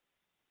know.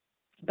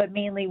 But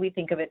mainly we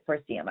think of it for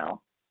CML.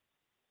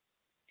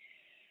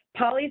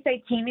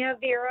 Polycythemia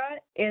vera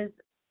is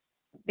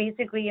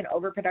basically an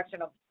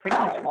overproduction of pretty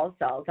much all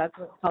cells. That's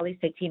what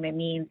polycythemia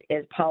means,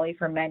 is poly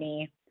for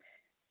many,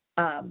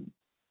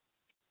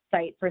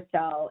 site for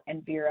cell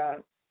and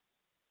Vera.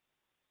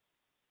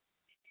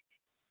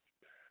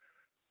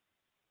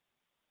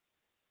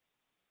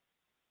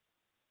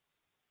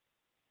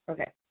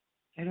 Okay,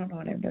 I don't know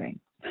what I'm doing.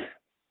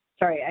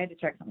 Sorry, I had to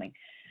check something.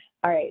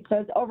 All right, so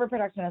it's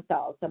overproduction of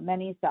cells, so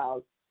many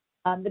cells.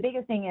 The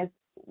biggest thing is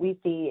we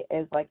see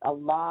is like a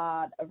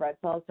lot of red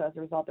cells. So as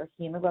a result, their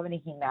hemoglobin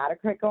and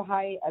hematocrit go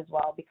high as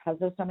well because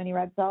there's so many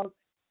red cells.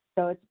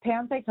 So it's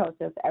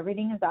pancytosis,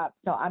 everything is up.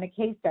 So on a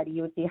case study,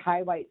 you would see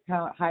high white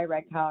count, high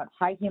red count,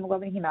 high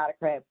hemoglobin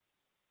hematocrit,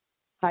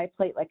 high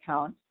platelet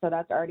count. So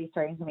that's already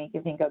starting to make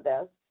you think of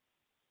this.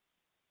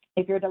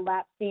 If you're to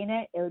lap stain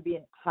it, it would be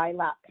a high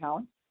lap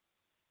count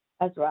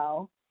as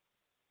well.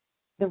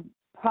 The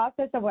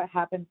process of what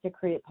happens to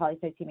create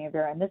polycythemia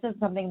vera, and this is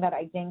something that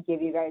I didn't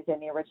give you guys in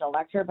the original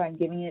lecture, but I'm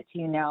giving it to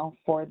you now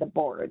for the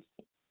boards.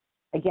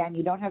 Again,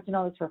 you don't have to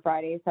know this for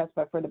Friday's test,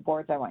 but for the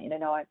boards, I want you to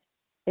know it.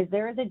 Is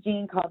there is a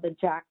gene called the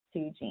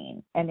JAK2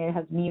 gene, and it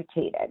has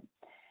mutated.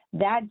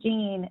 That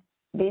gene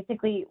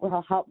basically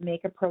will help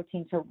make a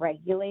protein to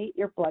regulate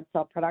your blood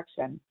cell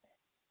production.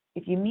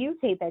 If you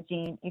mutate that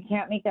gene, you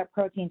can't make that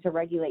protein to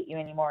regulate you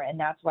anymore, and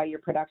that's why your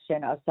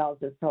production of cells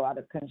is so out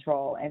of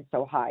control and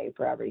so high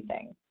for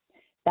everything.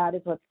 That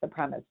is what's the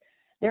premise.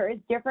 There is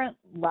different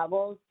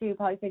levels to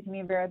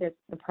polycythemia vera. There's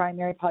the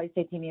primary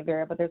polycythemia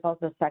vera, but there's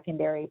also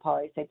secondary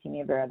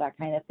polycythemia vera, that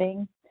kind of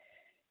thing.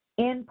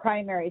 In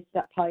primary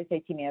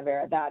polycythemia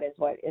vera, that is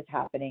what is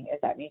happening, is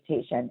that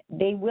mutation.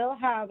 They will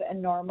have a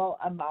normal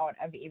amount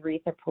of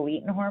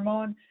erythropoietin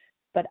hormone,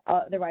 but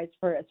otherwise,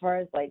 for as far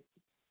as like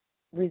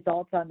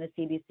results on the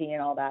CBC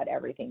and all that,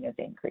 everything is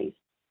increased.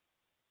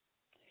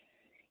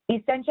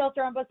 Essential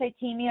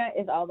thrombocythemia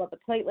is all about the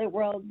platelet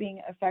world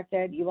being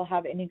affected. You will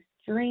have an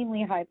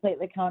extremely high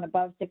platelet count,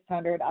 above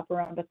 600, up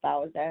around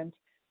 1,000.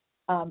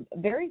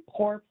 Very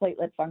poor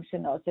platelet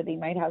function though, so they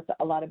might have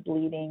a lot of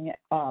bleeding,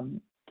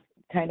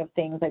 kind of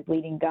things like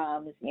bleeding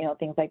gums, you know,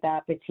 things like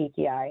that,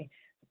 petechiae,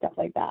 stuff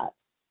like that.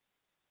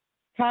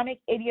 Chronic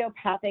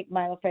idiopathic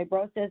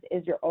myelofibrosis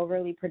is your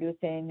overly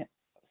producing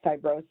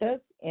fibrosis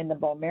in the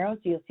bone marrow,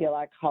 so you'll see a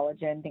lot of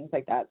collagen, things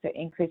like that. So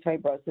increased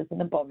fibrosis in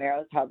the bone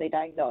marrow is how they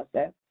diagnose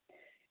it.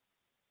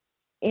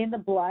 In the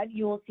blood,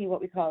 you will see what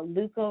we call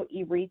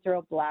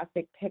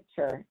leukoerythroblastic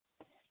picture.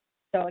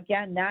 So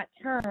again, that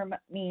term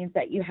means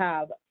that you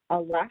have a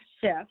left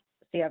shift,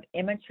 so you have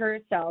immature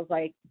cells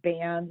like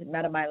bands,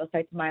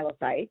 metamyelocytes,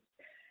 myelocytes,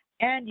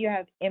 and you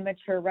have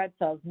immature red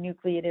cells,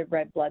 nucleated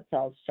red blood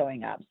cells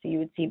showing up. So you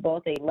would see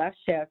both a left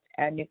shift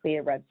and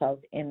nucleated red cells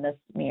in the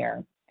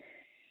smear.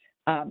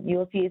 You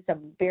will see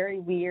some very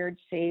weird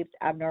shapes,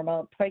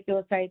 abnormal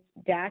poikilocytes,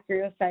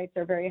 dacryocytes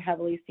are very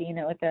heavily seen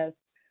with this.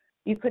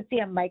 You could see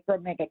a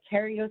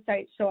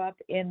micromegakaryocyte show up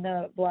in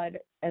the blood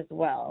as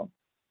well.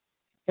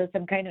 So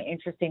some kind of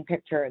interesting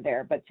picture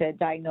there, but to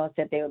diagnose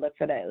it, they would look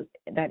for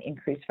that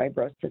increased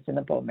fibrosis in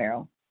the bone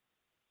marrow.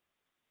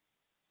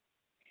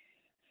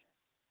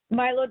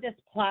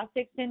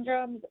 Myelodysplastic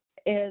syndromes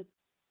is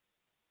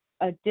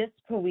a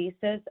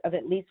dyspoiesis of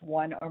at least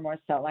one or more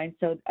cell lines,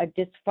 so a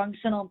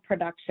dysfunctional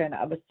production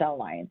of a cell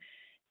line.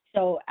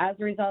 So as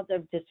a result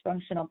of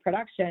dysfunctional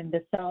production,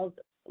 the cells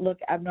look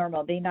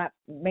abnormal. They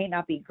may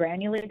not be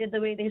granulated the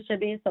way they should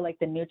be, so like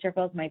the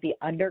neutrophils might be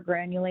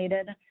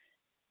undergranulated.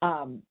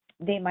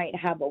 They might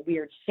have a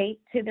weird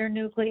shape to their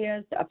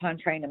nucleus upon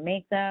trying to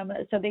make them,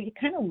 so they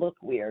kind of look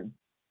weird.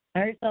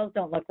 Our cells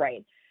don't look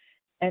right.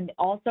 And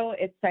also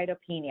it's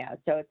cytopenia.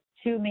 So it's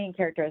two main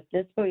characters,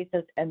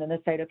 dyspoiesis and then the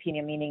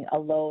cytopenia, meaning a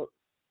low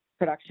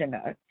production.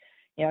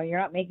 You know, you're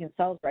not making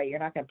cells right, you're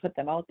not going to put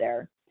them out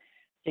there.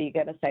 So you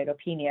get a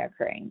cytopenia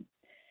occurring.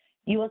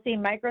 You will see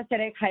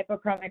microcytic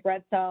hypochromic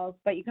red cells,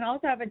 but you can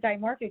also have a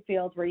dimorphic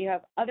field where you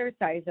have other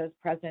sizes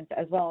present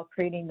as well,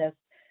 creating this,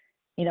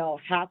 you know,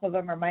 half of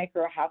them are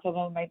micro, half of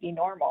them might be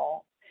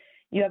normal.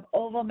 You have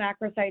oval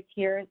macrocytes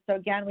here. So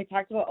again, we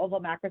talked about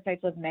oval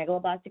macrocytes with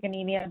megaloblastic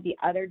anemia. The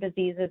other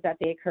diseases that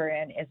they occur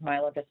in is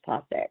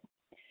myelodysplastic.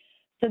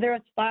 So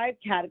there's 5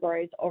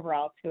 categories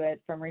overall to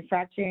it, from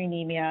refractory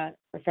anemia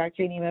of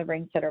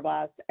ring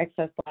sideroblasts,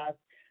 excess blasts,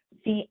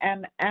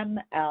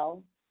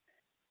 CMML,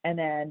 and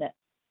then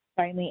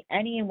finally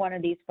any one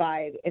of these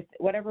 5, if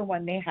whatever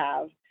one they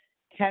have,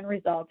 can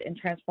result and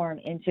transform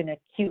into an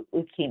acute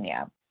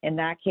leukemia. In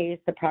that case,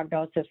 the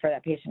prognosis for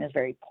that patient is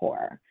very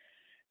poor.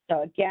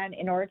 So again,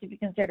 in order to be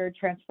considered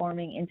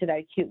transforming into that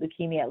acute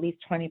leukemia, at least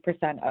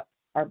 20%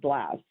 are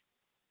blasts.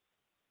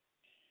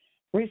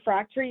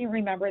 Refractory,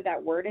 remember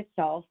that word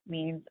itself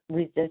means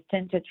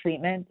resistant to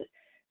treatment.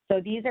 So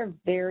these are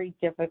very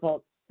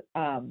difficult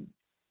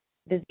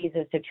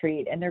diseases to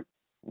treat, and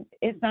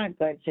it's not a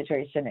good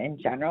situation in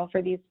general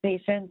for these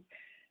patients.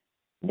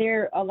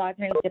 They're a lot of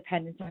times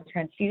dependent on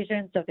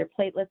transfusions. So if their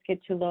platelets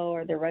get too low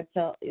or their red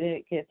cell,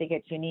 if they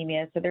get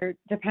anemia, so they're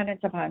dependent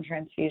upon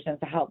transfusions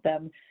to help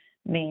them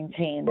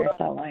maintain their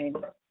cell line.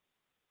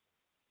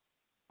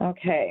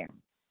 Okay.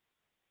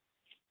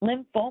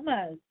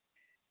 Lymphomas.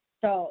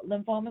 So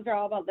lymphomas are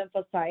all about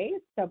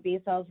lymphocytes. So B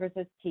cells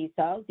versus T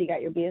cells. You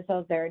got your B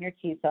cells there and your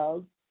T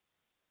cells.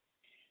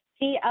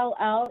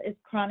 CLL is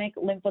chronic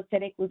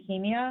lymphocytic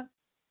leukemia.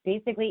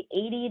 Basically,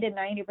 80 to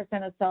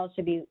 90% of cells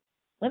should be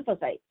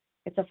lymphocytes.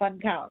 It's a fun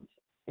count.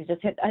 You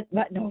just hit that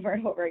button over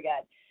and over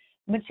again.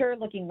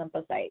 Mature-looking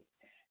lymphocytes.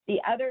 The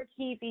other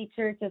key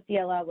feature to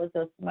CLL was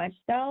those smudge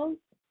cells.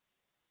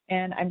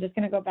 And I'm just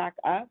going to go back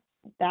up.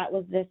 That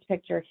was this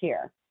picture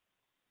here.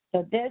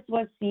 So this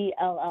was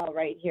CLL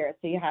right here.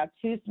 So you have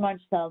two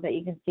smudge cells that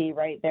you can see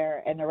right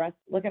there. And the rest,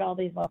 look at all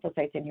these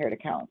lymphocytes in here to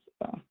count.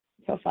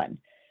 So fun.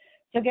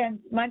 So again,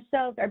 smudge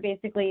cells are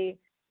basically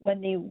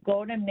when you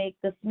go to make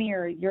the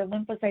smear, your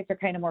lymphocytes are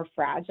kind of more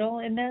fragile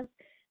in this.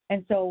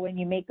 And so when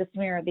you make the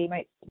smear, they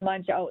might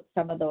smudge out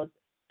some of those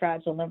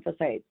fragile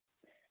lymphocytes.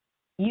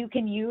 You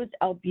can use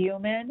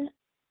albumin,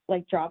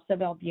 like drops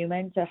of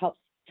albumin, to help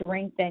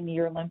strengthen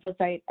your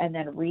lymphocyte and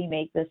then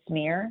remake the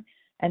smear.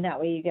 And that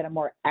way you get a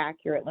more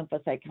accurate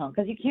lymphocyte count,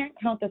 because you can't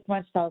count the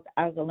smudge cells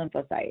as a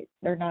lymphocyte.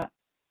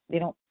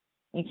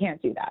 You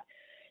can't do that.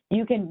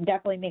 You can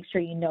definitely make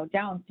sure you note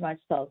down smudge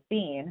cells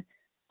seen,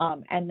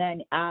 and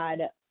then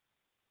add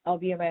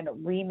albumin,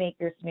 remake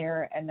your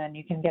smear, and then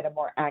you can get a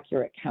more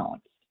accurate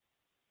count.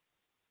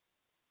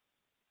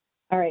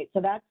 All right,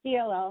 so that's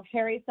CLL.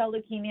 Hairy cell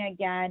leukemia,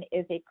 again,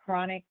 is a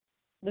chronic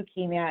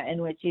leukemia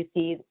in which you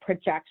see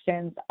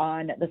projections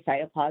on the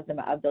cytoplasm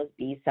of those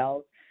B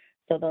cells.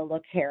 So they'll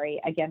look hairy.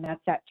 Again,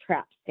 that's that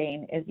trap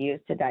stain is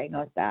used to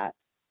diagnose that.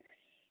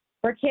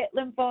 Burkitt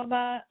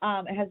lymphoma,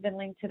 it has been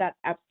linked to that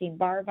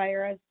Epstein-Barr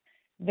virus.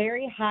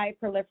 Very high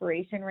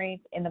proliferation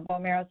rates in the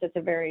bone marrow, so it's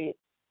a very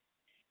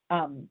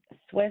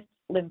swift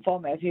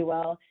lymphoma, if you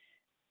will.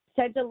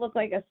 Said to look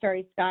like a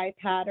starry sky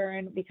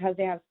pattern because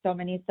they have so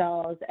many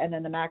cells, and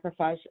then the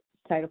macrophage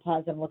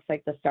cytoplasm looks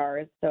like the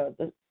stars. So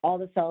all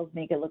the cells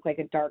make it look like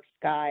a dark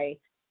sky,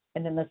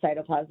 and then the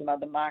cytoplasm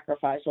of the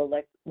macrophage will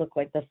look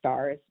like the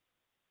stars.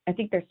 I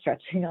think they're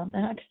stretching on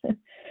that.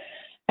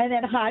 And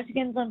then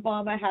Hodgkin's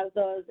lymphoma has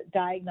those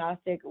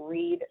diagnostic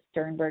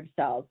Reed-Sternberg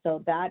cells.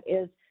 So that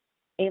is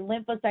a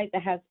lymphocyte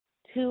that has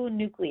two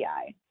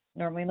nuclei.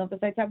 Normally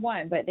lymphocytes have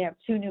one, but they have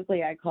two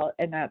nuclei,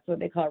 and that's what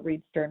they call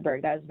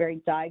Reed-Sternberg. That is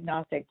very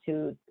diagnostic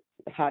to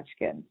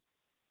Hodgkin's.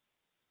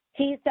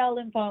 T-cell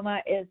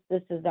lymphoma is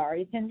the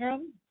Sézary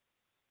syndrome.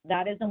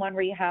 That is the one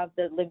where you have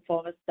the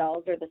lymphoma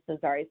cells, or the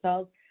Sézary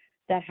cells,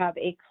 that have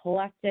a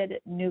collected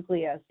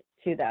nucleus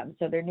to them.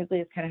 So their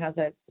nucleus kind of has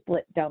a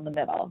split down the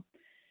middle.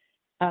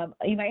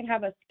 You might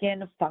have a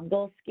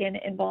fungal skin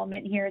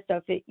involvement here.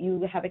 So if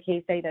you have a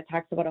case study that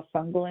talks about a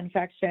fungal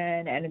infection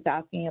and it's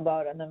asking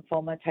about a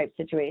lymphoma type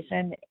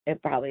situation,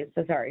 it probably is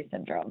Sézary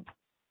syndrome.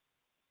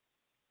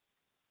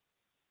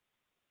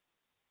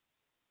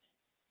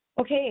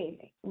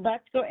 Okay,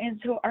 let's go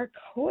into our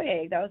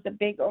coag. That was a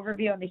big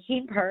overview on the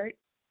heme part.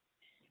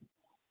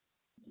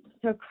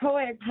 So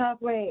coag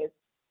pathways.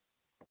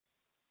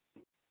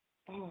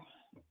 Oh.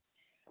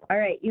 All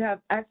right, you have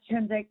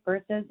extrinsic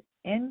versus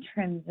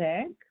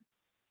intrinsic.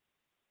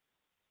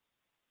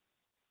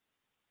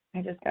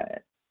 I just got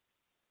it.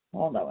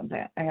 Hold on one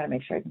second. I gotta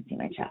make sure I can see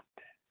my chat.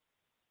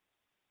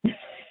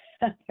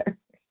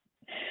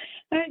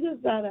 I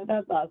just saw that.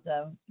 That's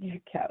awesome. Your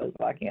cat was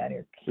walking on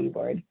your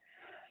keyboard.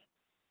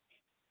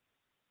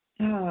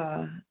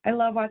 I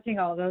love watching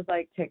all those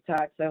like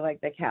TikToks of like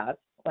the cats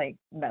like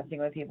messing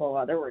with people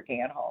while they're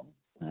working at home.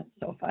 That's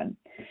so fun.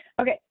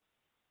 Okay.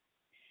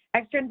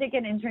 Extrinsic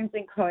and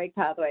intrinsic coag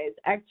pathways.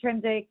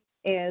 Extrinsic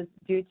is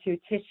due to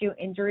tissue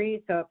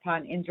injury. So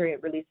upon injury,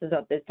 it releases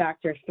out the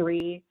factor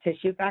 3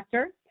 tissue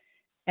factor,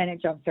 and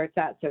it jumpstarts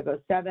that. So it goes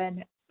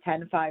 7,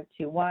 10, 5,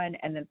 2, 1,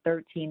 and then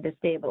 13 to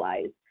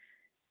stabilize.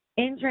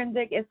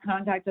 Intrinsic is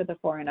contact with a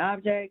foreign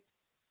object.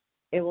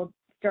 It will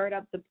start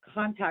up the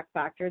contact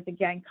factors.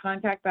 Again,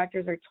 contact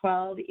factors are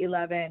 12,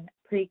 11,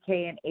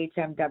 pre-K, and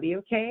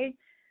HMWK.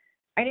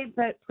 I didn't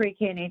put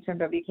pre-K and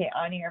HMWK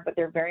on here, but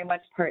they're very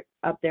much part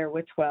up there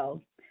with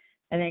 12.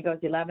 And then it goes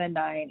 11,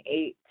 9,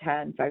 8,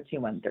 10, 5, 2,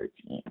 1,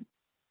 13.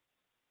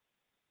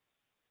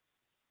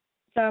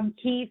 Some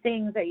key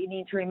things that you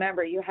need to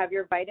remember. You have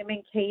your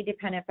vitamin K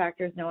dependent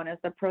factors known as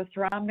the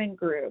prothrombin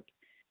group.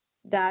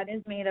 That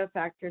is made of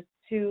factors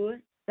 2,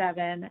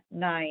 7,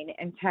 9,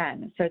 and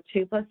 10. So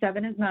 2 plus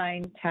 7 is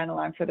 9, 10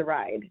 along for the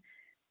ride.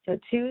 So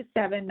 2,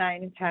 7,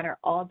 9, and 10 are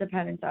all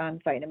dependent on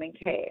vitamin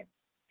K.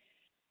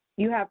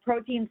 You have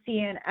protein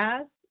C and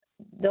S.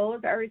 Those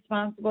are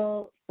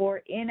responsible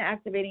for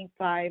inactivating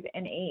 5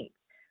 and 8.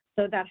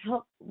 So that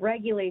helps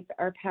regulate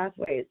our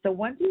pathways. So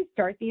once we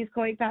start these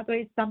coag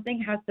pathways, something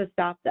has to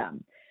stop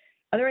them.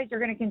 Otherwise,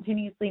 you're going to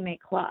continuously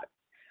make clots.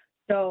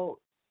 So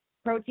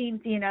protein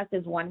C and S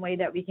is one way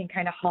that we can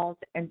kind of halt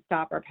and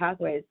stop our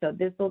pathways. So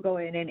this will go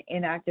in and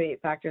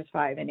inactivate factors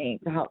 5 and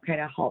 8 to help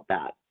kind of halt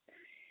that.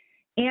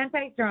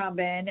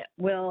 Antithrombin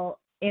will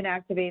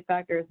inactivate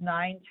factors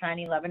 9, 10,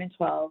 11, and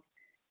 12,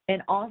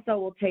 and also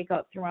will take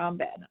out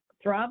thrombin.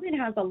 Thrombin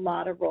has a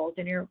lot of roles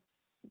in your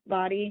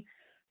body.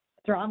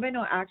 Thrombin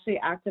will actually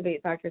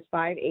activate factors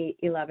 5, 8,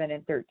 11,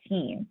 and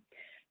 13.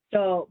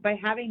 So by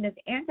having this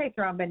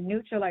antithrombin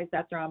neutralize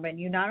that thrombin,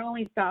 you not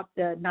only stop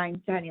the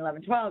 9, 10,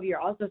 11, 12, you're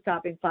also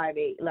stopping 5,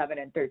 8, 11,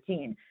 and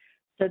 13.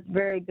 So it's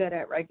very good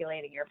at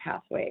regulating your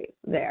pathway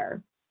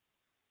there.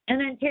 And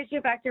then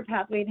tissue factor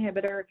pathway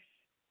inhibitor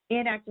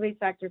inactivates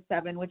factor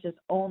 7, which is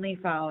only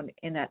found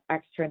in that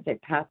extrinsic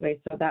pathway.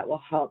 So that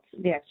will help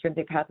the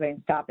extrinsic pathway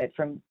and stop it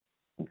from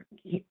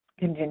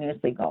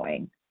continuously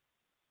going.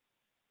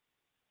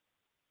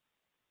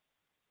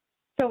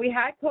 So we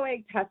had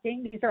COAG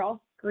testing. These are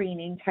all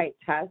screening type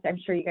tests. I'm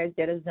sure you guys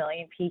did a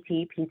zillion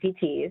PT,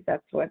 PTTs.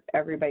 That's what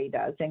everybody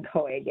does in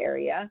COAG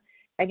area.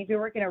 And if you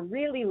work in a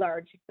really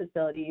large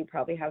facility, you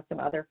probably have some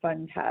other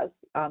fun tests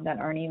that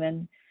aren't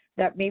even,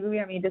 that maybe we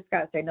haven't even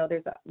discussed. I know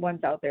there's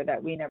ones out there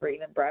that we never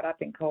even brought up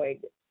in COAG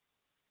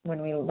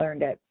when we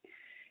learned it.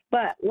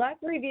 But let's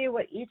review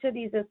what each of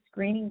these is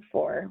screening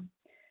for.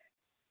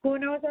 Who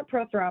knows what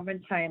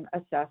prothrombin time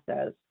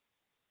assesses?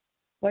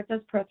 What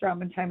does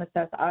prothrombin time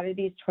assess out of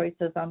these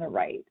choices on the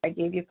right? I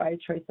gave you 5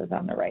 choices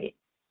on the right.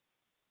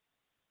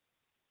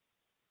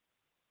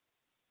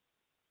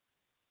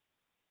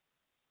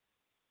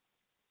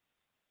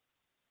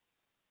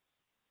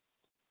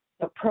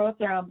 So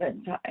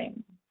prothrombin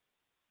time.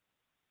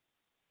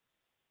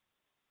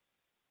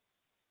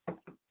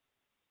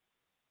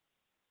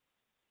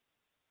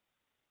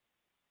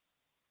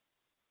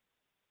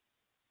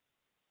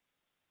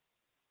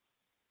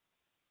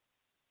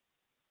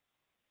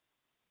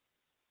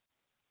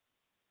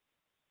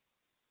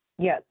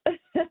 Yes.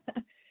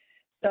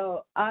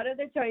 So out of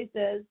the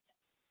choices,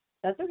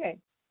 that's okay.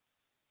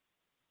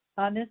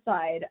 On this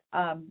side,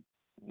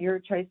 your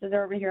choices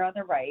are over here on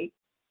the right.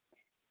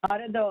 Out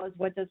of those,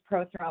 what does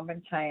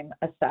prothrombin time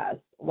assess?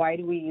 Why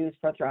do we use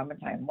prothrombin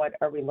time? What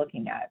are we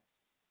looking at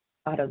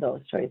out of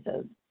those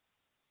choices?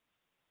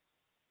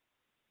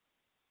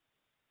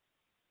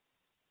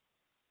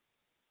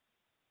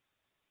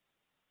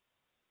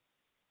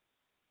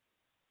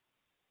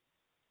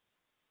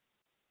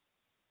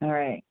 All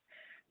right.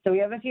 So we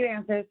have a few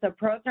answers. So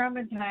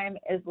prothrombin time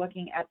is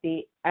looking at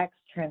the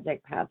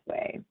extrinsic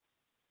pathway.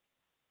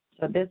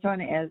 So this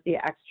one is the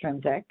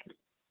extrinsic.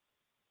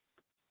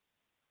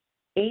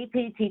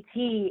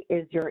 APTT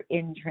is your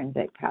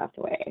intrinsic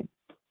pathway.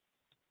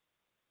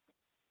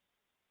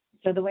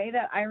 So the way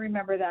that I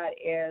remember that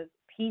is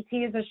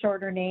PT is a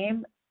shorter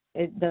name,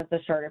 it does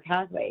the shorter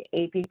pathway.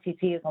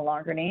 APTT is a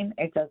longer name,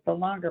 it does the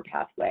longer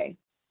pathway.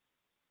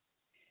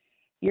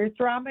 Your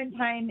thrombin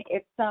time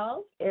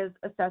itself is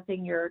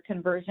assessing your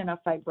conversion of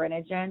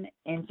fibrinogen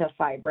into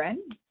fibrin.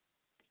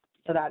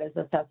 So that is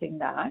assessing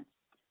that.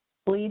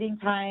 Bleeding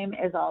time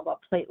is all about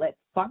platelet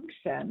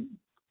function.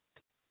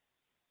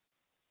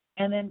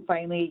 And then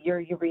finally, your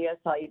urea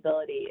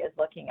solubility is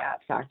looking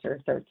at factor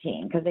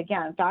 13. Because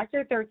again,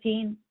 factor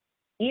 13,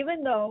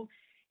 even though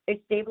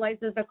it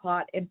stabilizes the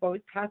clot in both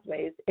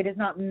pathways, it is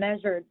not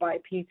measured by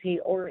PT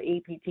or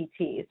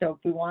APTT. So if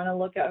we want to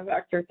look at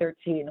factor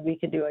 13, we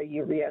can do a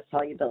urea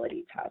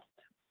solubility test.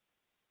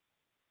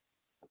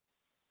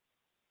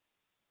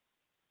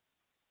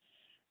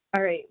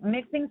 All right,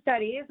 mixing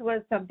studies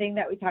was something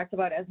that we talked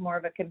about as more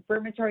of a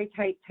confirmatory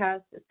type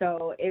test.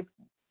 So if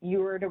you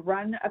were to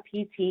run a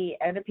PT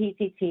and a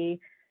PTT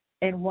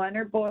and one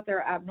or both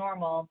are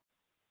abnormal,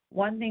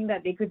 one thing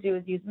that they could do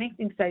is use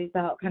mixing studies to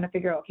help kind of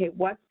figure out, okay,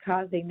 what's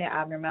causing the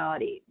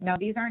abnormality? Now,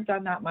 these aren't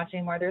done that much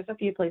anymore. There's a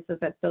few places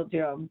that still do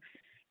them,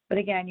 but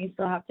again, you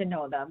still have to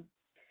know them.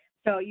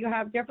 So you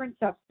have different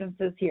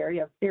substances here.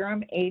 You have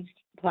serum aged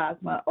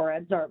plasma or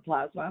adsorbed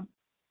plasma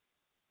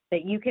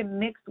that you can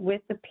mix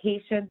with the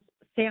patient's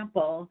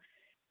sample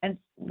and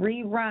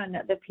rerun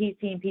the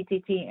PT and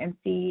PTT and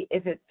see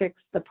if it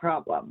fixed the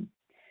problem.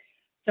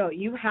 So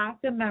you have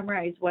to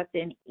memorize what's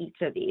in each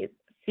of these.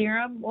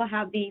 Serum will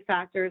have the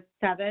factors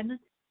 7,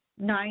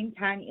 9,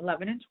 10,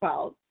 11, and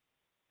 12.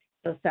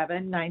 So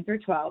 7, 9 through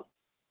 12,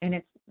 and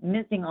it's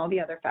missing all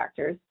the other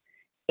factors.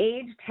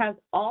 Aged has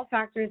all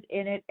factors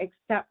in it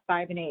except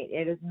 5 and 8.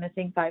 It is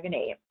missing 5 and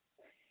 8.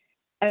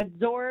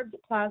 Absorbed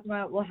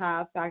plasma will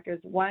have factors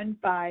 1,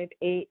 5,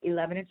 8,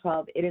 11, and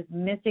 12. It is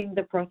missing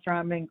the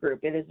prothrombin group.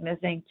 It is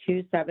missing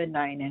 2, 7,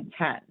 9, and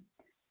 10.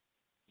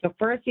 So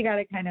first you got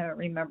to kind of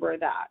remember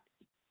that.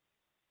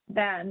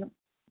 Then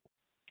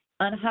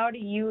on how to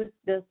use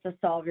this to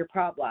solve your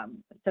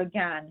problem. So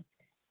again,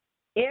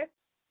 if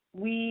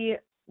we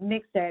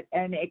mix it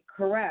and it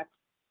corrects,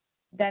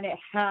 then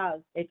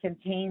it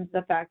contains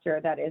the factor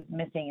that is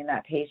missing in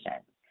that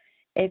patient.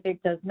 If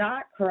it does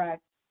not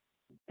correct,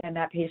 then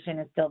that patient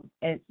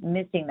is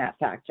missing that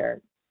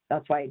factor.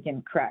 That's why it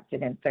didn't correct,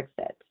 it didn't fix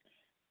it.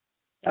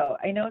 So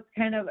I know it's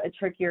kind of a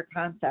trickier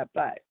concept,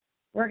 but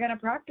we're going to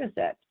practice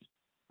it.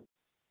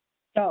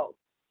 So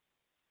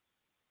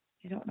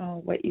I don't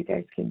know what you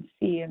guys can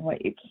see and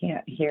what you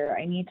can't hear.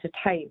 I need to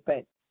type,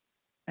 but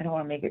I don't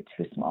want to make it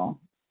too small.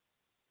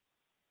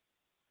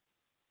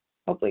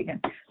 Hopefully you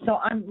can. So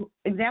on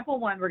example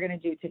 1, we're going to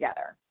do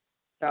together.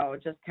 So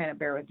just kind of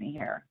bear with me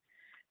here.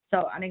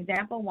 So on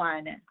example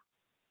 1,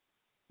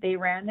 they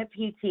ran the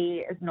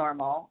PT as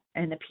normal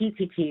and the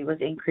PTT was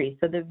increased.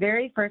 So the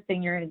very first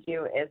thing you're going to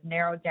do is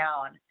narrow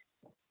down,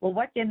 well,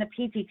 what's in the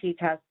PTT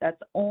test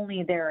that's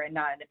only there and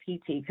not in the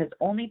PT, because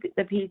only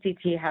the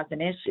PTT has an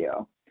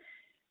issue.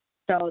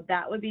 So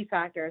that would be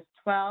factors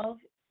 12,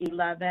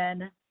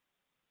 11,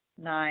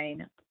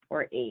 9,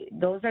 or 8.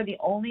 Those are the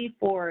only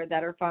 4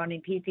 that are found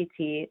in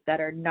PTT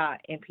that are not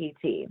in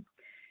PT.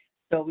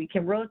 So we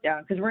can rule it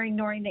down because we're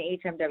ignoring the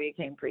HMWK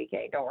and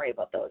pre-K. Don't worry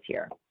about those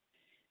here.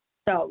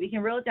 So we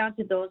can rule it down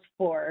to those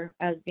 4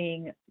 as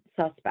being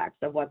suspects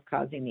of what's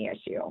causing the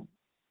issue.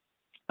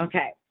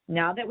 Okay,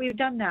 now that we've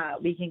done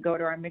that, we can go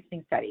to our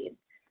mixing studies.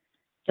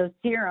 So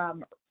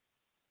serum,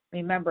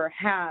 remember,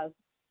 has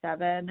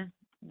 7,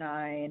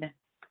 9,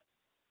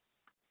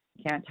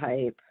 can't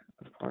type,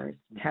 of course,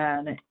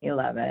 10,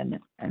 11,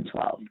 and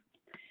 12.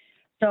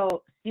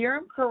 So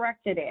serum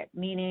corrected it,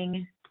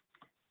 meaning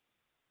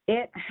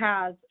it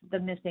has the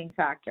missing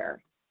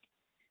factor.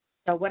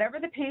 So whatever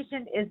the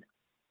patient is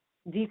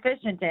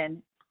deficient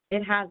in,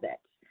 it has it.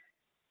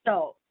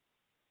 So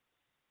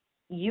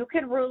you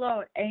can rule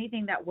out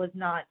anything that was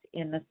not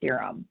in the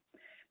serum.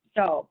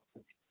 So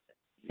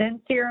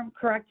since serum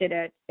corrected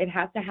it, it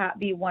has to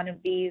be one of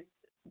these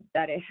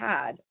that it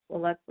had.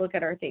 Well, let's look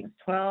at our things.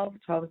 12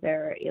 is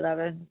there,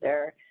 11 is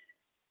there,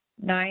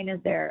 9 is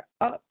there,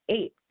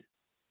 8.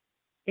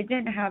 It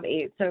didn't have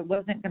 8, so it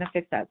wasn't going to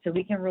fix that. So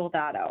we can rule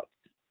that out.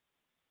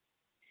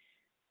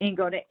 And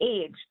go to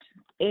aged.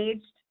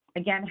 Aged,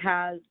 again,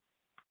 has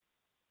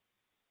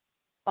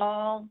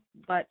all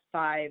but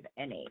 5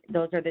 and 8.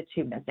 Those are the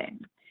 2 missing.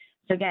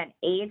 So again,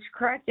 age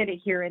corrected it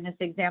here in this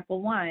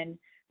example 1.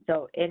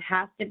 So it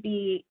has to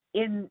be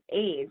in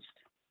aged.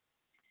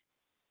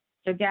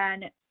 So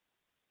again,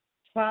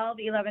 12,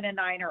 11, and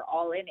 9 are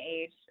all in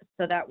aged,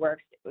 so that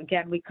works.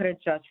 Again, we could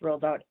have just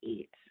ruled out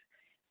 8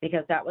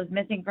 because that was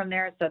missing from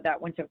there, so that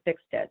wouldn't have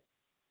fixed it.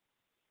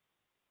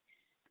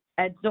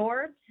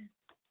 Absorbed,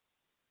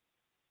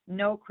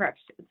 no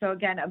correction. So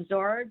again,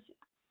 absorbed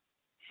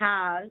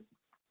has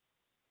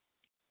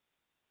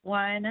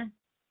 1,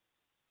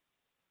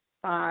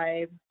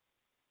 5,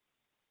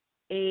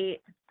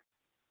 8,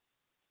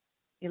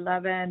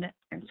 11,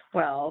 and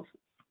 12.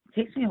 It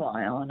takes me a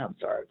while on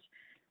absorbed.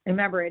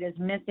 Remember, it is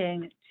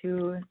missing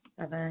 2,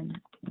 7,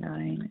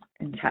 9,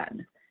 and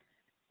 10.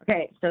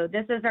 Okay, so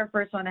this is our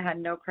first one that had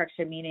no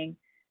correction, meaning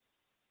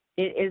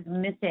it is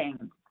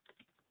missing.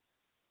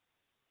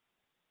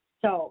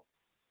 So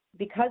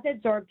because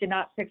absorbed did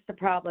not fix the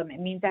problem, it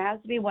means it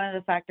has to be one of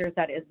the factors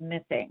that is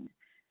missing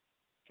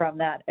from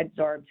that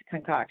absorbed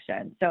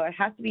concoction. So it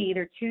has to be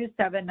either 2,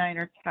 7, 9,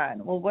 or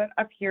 10. Well, what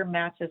up here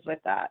matches with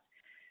that?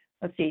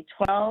 Let's see,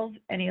 12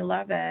 and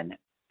 11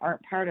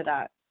 aren't part of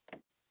that,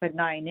 but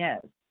 9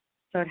 is.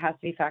 So it has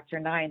to be factor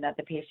 9 that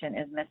the patient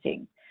is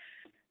missing.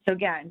 So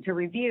again, to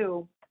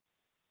review,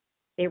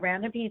 they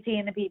ran the PT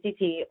and the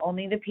PTT,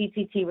 only the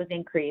PTT was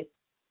increased.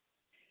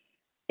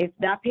 If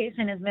that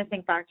patient is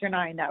missing factor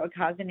 9, that would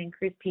cause an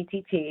increased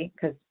PTT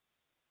because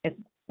it's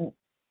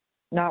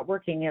not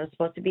working, it was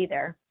supposed to be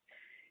there.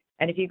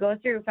 And if you go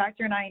through,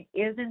 factor 9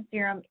 is in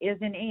serum, is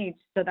in age,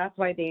 so that's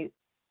why they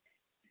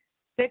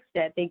fixed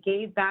it. They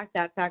gave back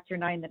that factor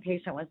 9 the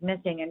patient was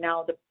missing, and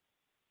now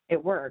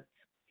it worked.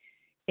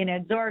 In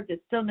absorbed,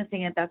 it's still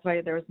missing it. That's why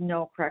there was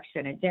no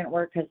correction. It didn't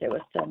work because it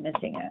was still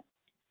missing it.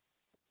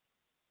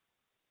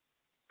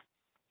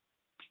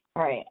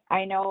 All right,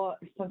 I know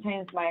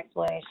sometimes my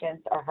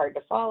explanations are hard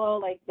to follow.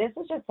 Like, this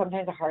is just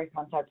sometimes a hard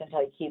concept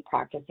until you keep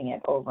practicing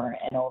it over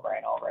and over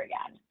and over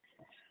again.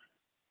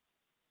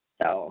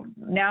 So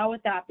now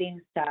with that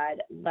being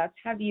said, let's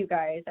have you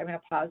guys, I'm going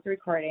to pause the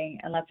recording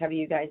and let's have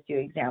you guys do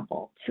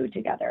example 2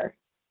 together.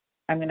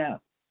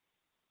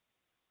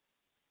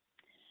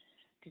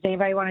 Does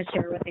anybody want to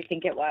share what they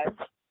think it was?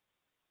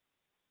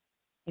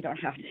 You don't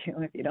have to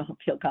if you don't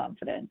feel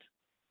confident.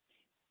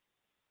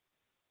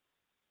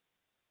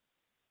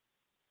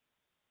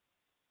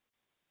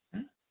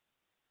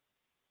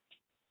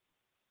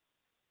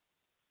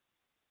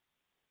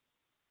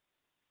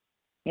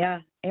 Yeah,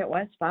 it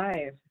was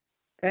 5.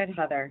 Good,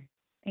 Heather.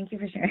 Thank you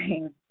for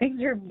sharing.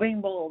 Thanks for being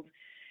bold.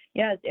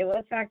 Yes, it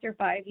was factor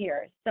 5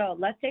 here. So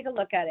let's take a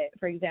look at it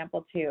for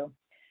example 2.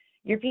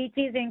 Your PT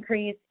is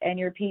increased and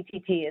your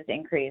PTT is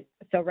increased.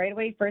 So right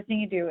away, first thing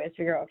you do is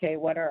figure out, okay,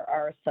 what are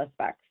our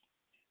suspects?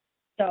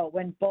 So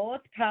when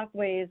both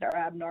pathways are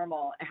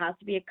abnormal, it has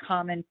to be a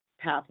common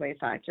pathway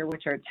factor,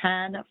 which are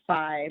 10,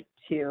 5,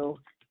 2,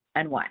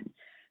 and 1.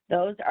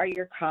 Those are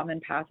your common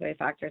pathway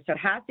factors. So it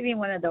has to be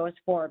one of those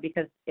 4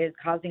 because it's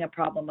causing a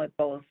problem with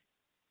both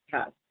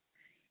tests.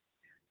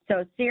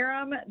 So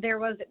serum, there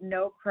was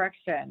no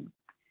correction.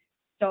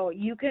 So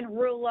you can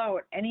rule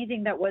out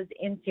anything that was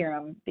in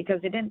serum because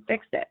it didn't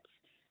fix it.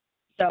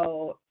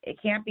 So it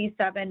can't be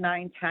 7,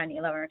 9, 10,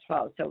 11, or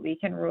 12. So we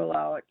can rule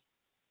out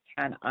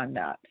 10 on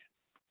that.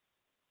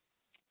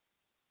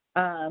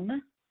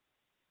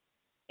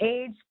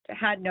 Age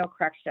had no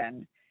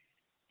correction.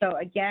 So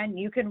again,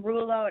 you can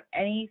rule out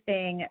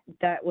anything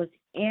that was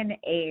in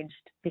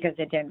aged because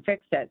it didn't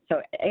fix it.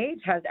 So age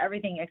has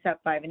everything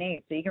except 5 and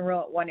 8. So you can rule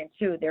out 1 and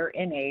 2. They're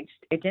in aged.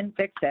 It didn't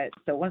fix it,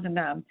 so it wasn't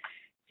them.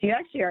 So you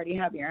actually already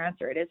have your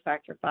answer. It is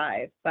factor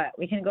 5. But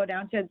we can go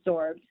down to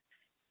absorbed.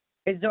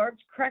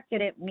 Absorbed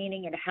corrected it,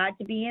 meaning it had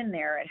to be in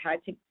there. It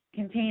had to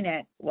contain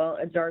it. Well,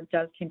 absorbed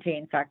does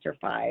contain factor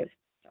 5.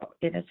 So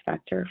it is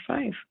factor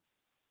 5.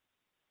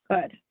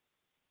 Good.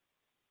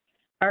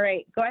 All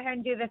right, go ahead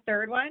and do the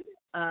third one.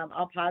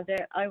 I'll pause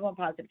it. I won't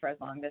pause it for as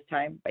long this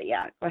time, but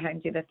yeah, go ahead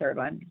and do the third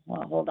one.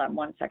 Well, hold on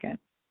 1 second.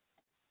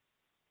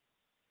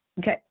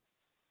 Okay.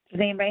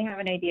 Does anybody have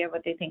an idea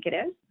what they think it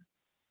is?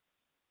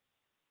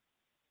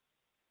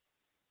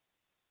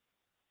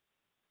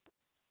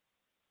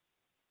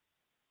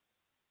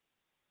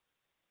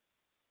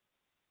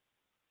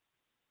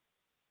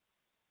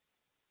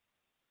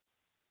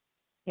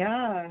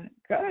 Yeah,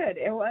 good.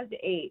 It was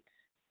 8.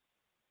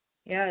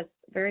 Yes,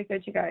 very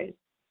good, you guys.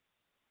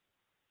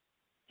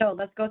 So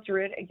let's go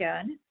through it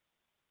again.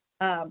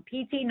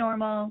 PT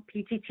normal,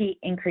 PTT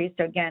increase.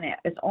 So again, it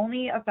is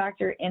only a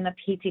factor in the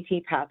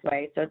PTT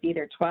pathway. So it's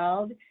either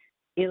 12,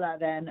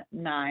 11,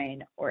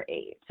 9, or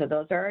 8. So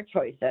those are our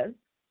choices.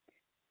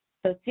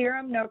 So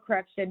serum, no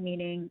correction,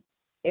 meaning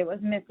it was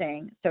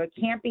missing. So it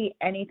can't be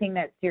anything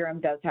that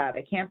serum does have.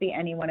 It can't be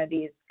any one of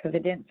these because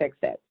it didn't fix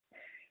it.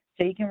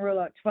 So you can rule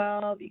out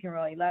 12, you can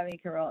rule 11, you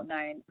can rule out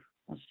 9.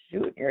 Well,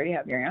 shoot, you already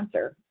have your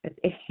answer. It's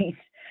 8.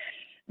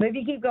 But if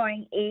you keep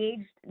going,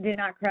 aged did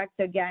not correct.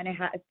 So again,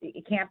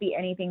 it can't be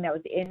anything that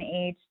was in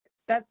aged.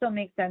 That still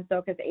makes sense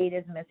though, because 8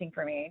 is missing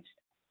from aged.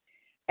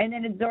 And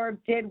then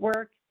absorbed did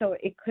work, so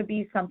it could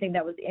be something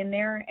that was in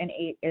there, and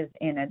 8 is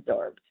in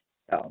absorbed.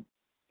 So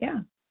yeah,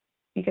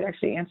 you could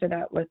actually answer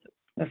that with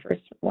the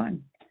first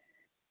one.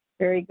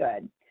 Very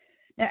good.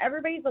 Now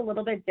everybody's a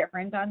little bit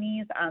different on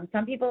these.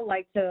 Some people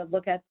like to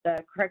look at the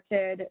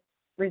corrected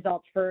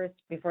results first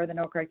before the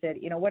no corrected,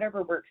 you know,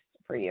 whatever works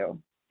for you.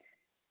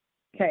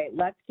 Okay,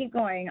 let's keep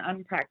going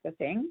on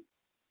practicing.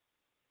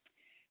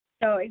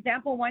 So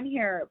example 1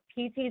 here,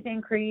 PTs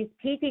increased,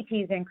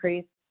 PTTs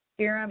increased,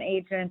 serum,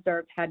 aged, and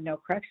absorbed had no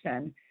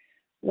correction.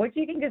 What do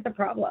you think is the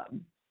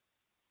problem?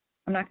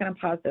 I'm not going to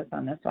pause this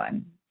on this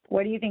one.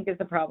 What do you think is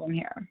the problem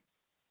here?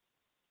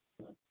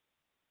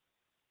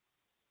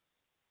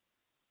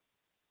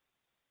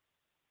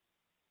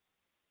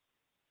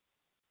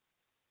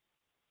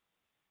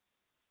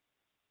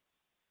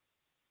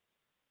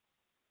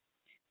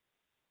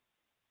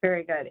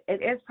 Very good.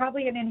 It is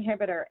probably an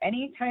inhibitor.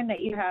 Anytime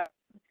that you have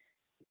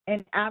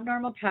an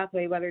abnormal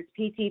pathway, whether it's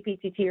PT,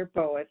 PTT, or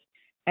both,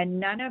 and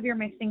none of your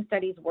mixing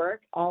studies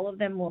work, all of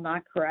them will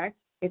not correct,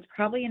 it's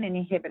probably an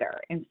inhibitor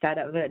instead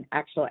of an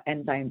actual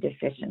enzyme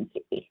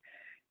deficiency.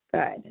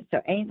 Good. So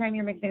anytime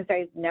your mixing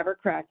studies never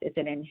correct, it's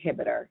an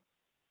inhibitor.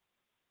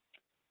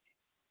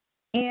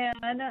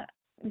 And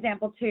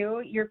example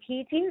 2, your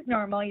PT is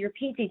normal, your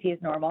PTT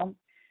is normal.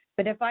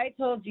 But if I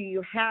told you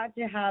you had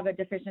to have a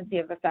deficiency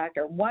of a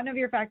factor, one of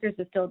your factors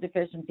is still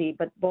deficiency,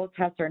 but both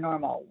tests are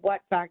normal,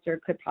 what factor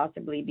could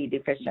possibly be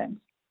deficient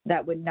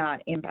that would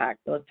not impact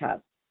those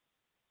tests?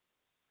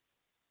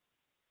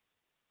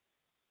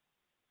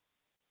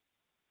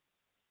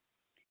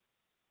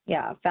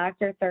 Yeah,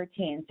 factor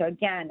 13. So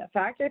again,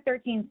 factor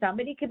 13,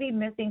 somebody could be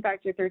missing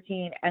factor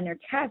 13 and their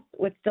tests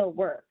would still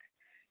work.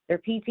 Their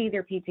PT,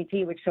 their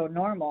PTT would show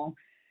normal,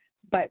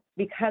 but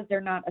because they're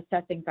not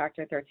assessing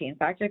factor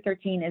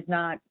 13 is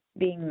not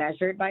being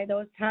measured by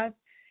those tests.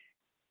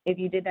 If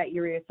you did that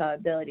urea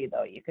solubility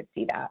though, you could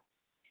see that.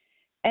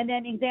 And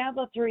then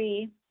example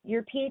 3,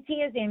 your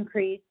PT is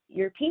increased,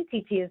 your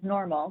PTT is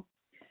normal,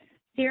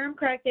 serum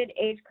corrected,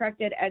 age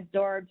corrected,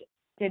 absorbed,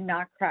 did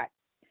not correct.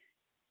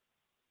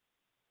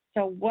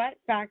 So what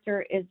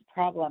factor is the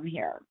problem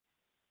here?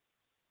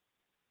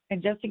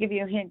 And just to give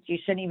you a hint, you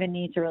shouldn't even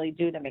need to really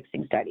do the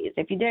mixing studies.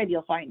 If you did,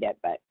 you'll find it,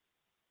 but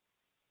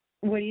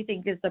what do you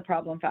think is the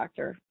problem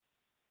factor?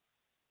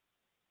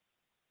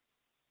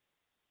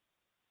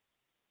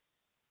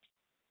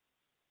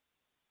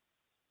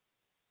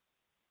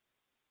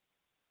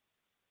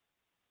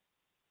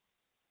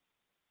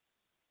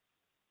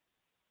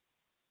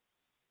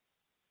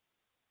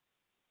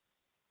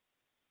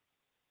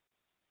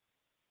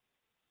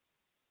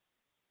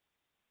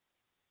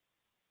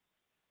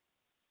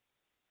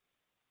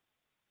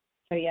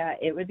 So yeah,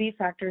 it would be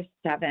factor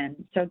 7.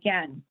 So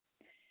again,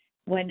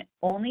 when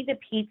only the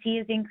PT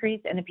is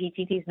increased and the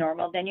PTT is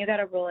normal, then you got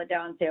to rule it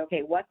down and say,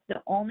 okay, what's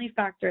the only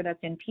factor that's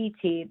in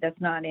PT that's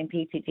not in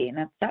PTT? And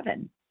that's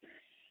 7.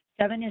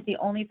 7 is the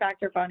only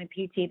factor found in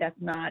PT that's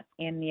not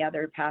in the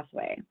other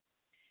pathway.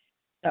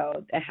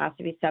 So it has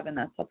to be 7,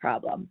 that's the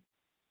problem.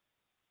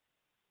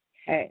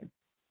 Okay.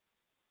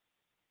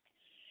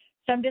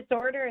 Some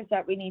disorders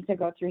that we need to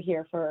go through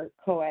here for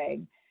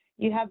coag.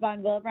 You have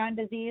von Willebrand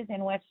disease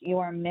in which you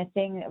are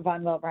missing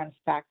von Willebrand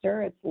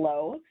factor, it's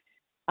low.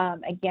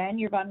 Again,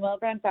 your von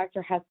Willebrand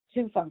factor has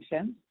 2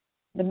 functions.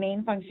 The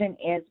main function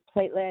is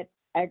platelet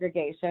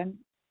aggregation,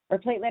 or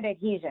platelet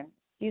adhesion,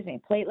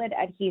 platelet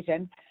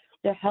adhesion,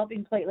 so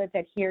helping platelets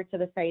adhere to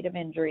the site of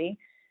injury.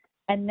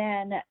 And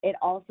then it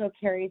also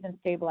carries and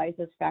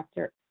stabilizes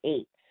factor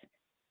 8.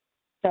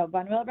 So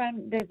von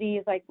Willebrand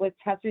disease, like with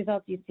test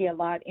results, you see a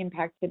lot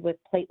impacted with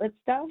platelet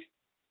stuff.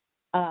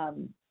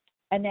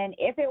 And then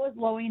if it was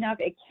low enough,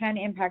 it can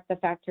impact the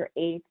factor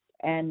 8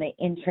 and the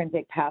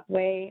intrinsic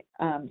pathway.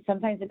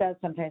 Sometimes it does,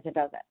 sometimes it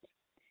doesn't.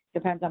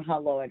 Depends on how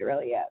low it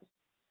really is.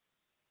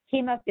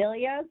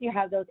 Hemophilias, you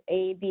have those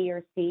A, B,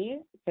 or C.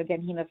 So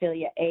again,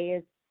 hemophilia A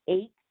is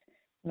 8,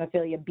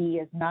 hemophilia B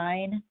is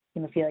 9,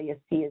 hemophilia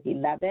C is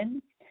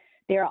 11.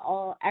 They are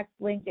all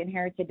X-linked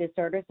inherited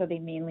disorders, so they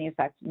mainly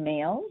affect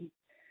males.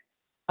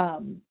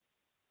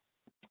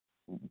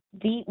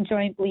 Deep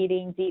joint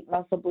bleeding, deep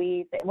muscle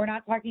bleeds. We're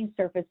not talking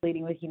surface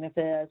bleeding with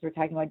hemophilias. We're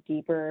talking about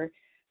deeper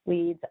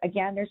bleeds.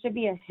 Again, there should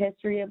be a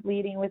history of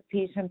bleeding with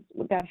patients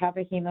that have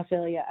a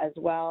hemophilia as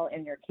well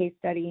in your case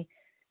study.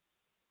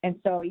 And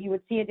so you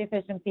would see a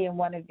deficiency in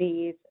one of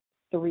these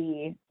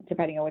 3,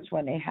 depending on which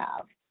one they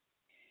have.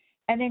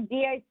 And then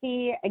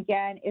DIC,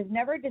 again, is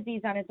never a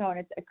disease on its own.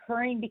 It's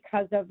occurring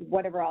because of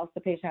whatever else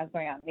the patient has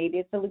going on. Maybe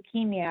it's a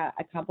leukemia,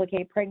 a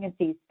complicated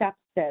pregnancy,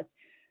 sepsis,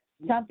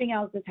 something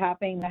else is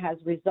happening that has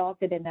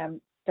resulted in them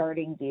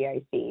starting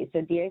DIC.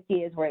 So DIC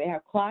is where they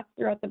have clots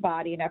throughout the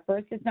body, and at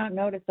first it's not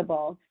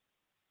noticeable,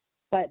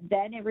 but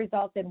then it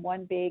results in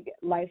one big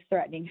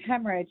life-threatening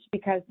hemorrhage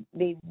because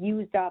they've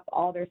used up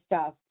all their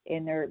stuff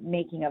in their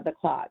making of the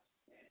clots.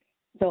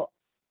 So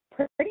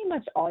pretty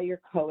much all your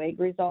COAG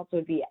results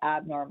would be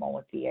abnormal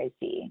with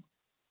DIC.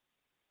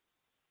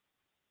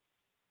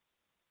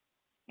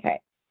 Okay,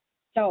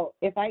 so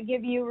if I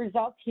give you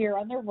results here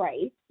on the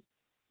right,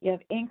 you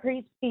have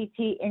increased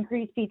PT,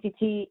 increased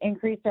PTT,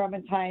 increased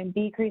thrombin time,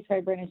 decreased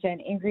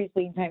fibrinogen, increased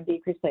bleeding time,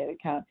 decreased platelet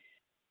count.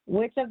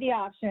 Which of the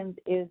options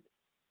is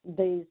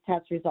these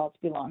test results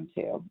belong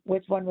to?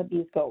 Which one would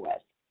these go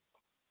with?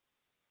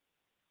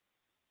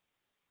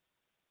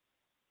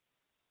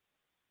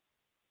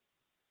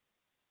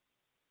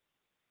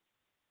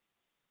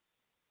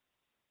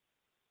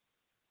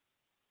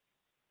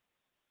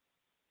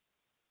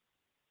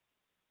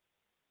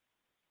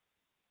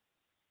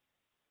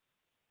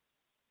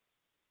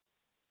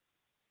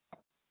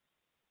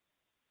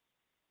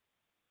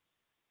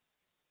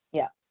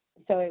 Yeah,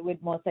 so it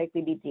would most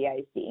likely be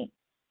DIC.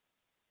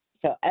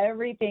 So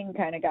everything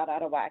kind of got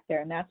out of whack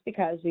there, and that's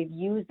because we've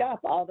used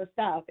up all the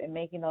stuff in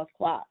making those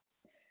clots.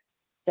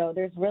 So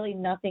there's really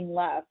nothing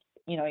left.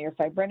 You know, your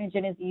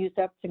fibrinogen is used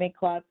up to make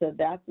clots, so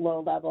that's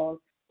low levels.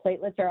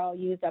 Platelets are all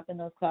used up in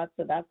those clots,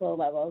 so that's low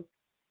levels.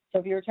 So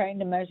if you're trying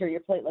to measure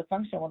your platelet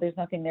function, well, there's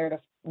nothing there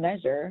to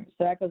measure,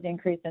 so that goes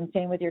increased. And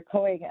same with your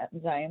COAG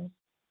enzymes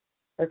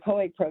or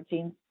COAG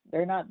proteins.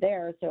 They're not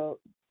there, so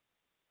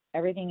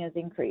everything is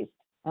increased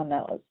on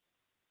those.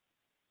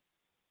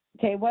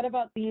 Okay, what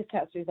about these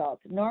test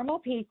results? Normal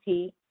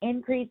PT,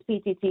 increased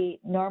PTT,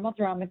 normal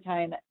thrombin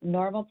time,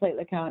 normal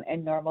platelet count,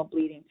 and normal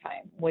bleeding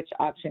time. Which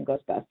option goes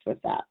best with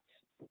that?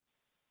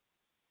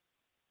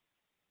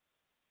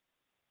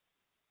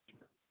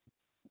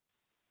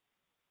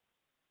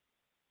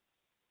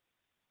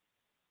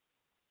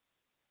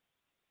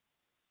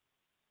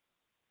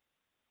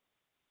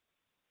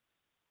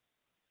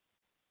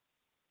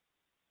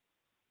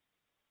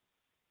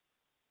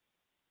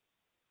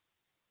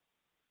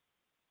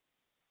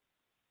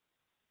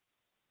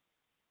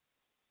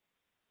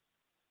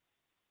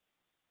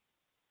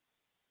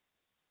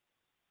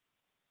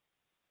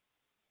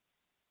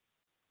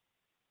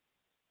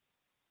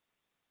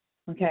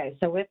 Okay,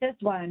 so with this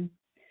one,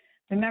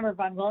 remember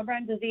von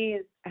Willebrand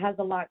disease has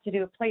a lot to do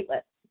with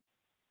platelets.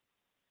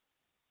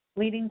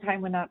 Bleeding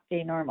time would not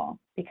stay normal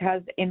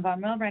because in von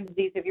Willebrand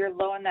disease, if you're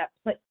low in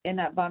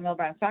that von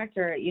Willebrand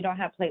factor, you don't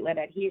have platelet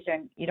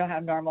adhesion, you don't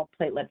have normal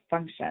platelet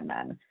function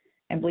then,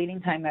 and bleeding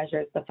time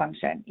measures the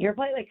function. Your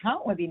platelet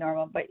count would be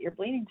normal, but your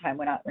bleeding time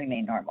would not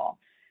remain normal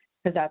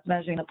because that's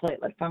measuring the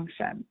platelet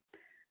function.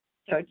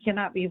 So it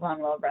cannot be von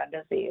Willebrand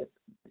disease.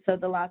 So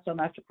the last one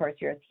left, of course,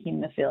 here is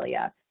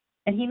hemophilia.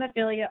 And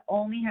hemophilia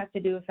only has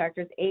to do with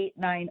factors 8,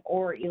 9,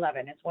 or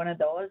 11. It's one of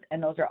those,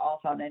 and those are all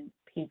found in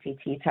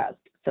PTT test.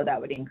 So that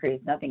would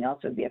increase. Nothing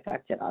else would be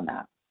affected on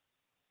that.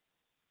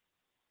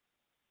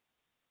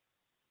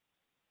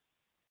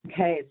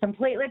 Okay, some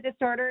platelet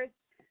disorders.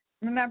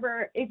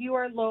 Remember, if you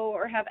are low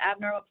or have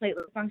abnormal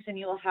platelet function,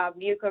 you will have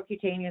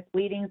mucocutaneous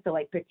bleeding, so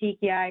like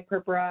petechiae,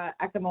 purpura,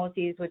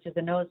 ecchymoses, which is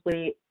a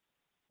nosebleed.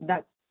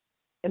 That's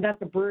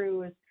a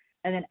bruise,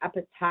 and then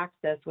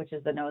epistaxis, which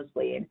is the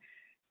nosebleed.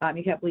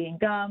 You can have bleeding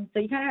gums, so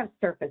you kind of have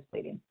surface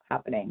bleeding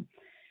happening.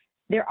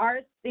 There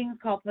are things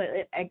called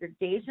platelet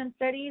aggregation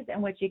studies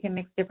in which you can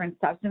mix different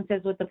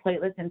substances with the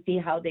platelets and see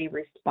how they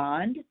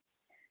respond.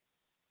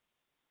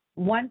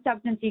 One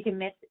substance you can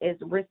mix is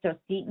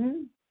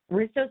ristocetin.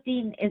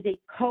 Ristocetin is a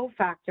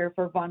cofactor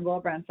for von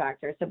Willebrand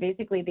factor, so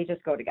basically they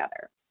just go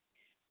together.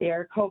 They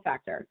are a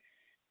cofactor.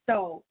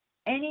 So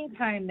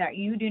anytime that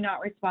you do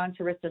not respond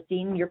to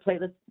ristocetin, your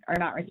platelets are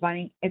not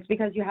responding, it's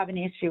because you have an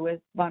issue with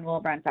von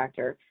Willebrand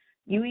factor.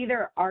 You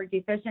either are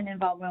deficient in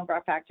von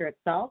Willebrand factor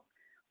itself,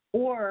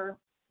 or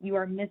you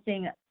are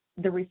missing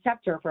the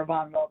receptor for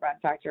von Willebrand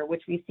factor,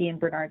 which we see in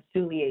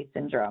Bernard-Soulier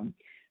syndrome.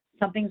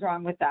 Something's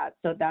wrong with that,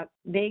 so that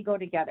they go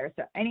together.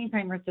 So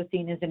anytime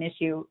ristocetin is an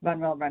issue, von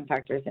Willebrand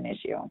factor is an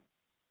issue.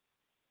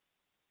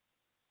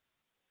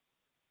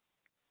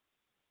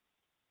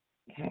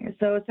 Okay,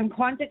 so some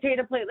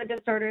quantitative platelet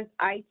disorders.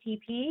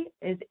 ITP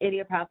is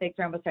idiopathic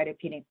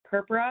thrombocytopenic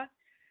purpura.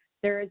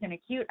 There is an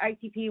acute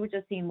ITP, which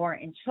is seen more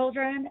in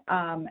children,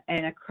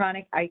 and a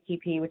chronic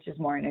ITP, which is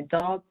more in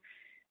adults.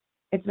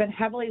 It's been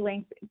heavily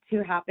linked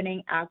to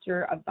happening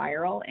after a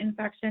viral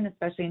infection,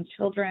 especially in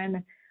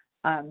children.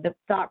 The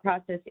thought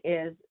process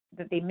is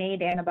that they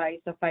made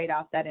antibodies to fight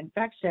off that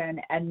infection,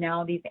 and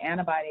now these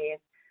antibodies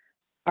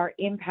are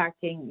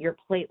impacting your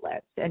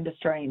platelets and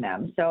destroying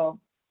them, so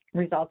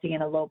resulting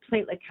in a low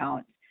platelet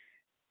count.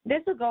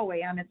 This will go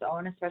away on its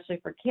own, especially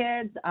for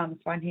kids,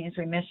 spontaneous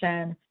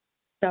remission.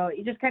 So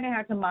you just kind of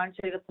have to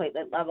monitor the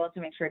platelet level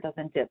to make sure it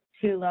doesn't dip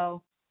too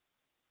low.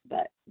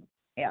 But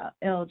yeah,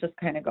 it'll just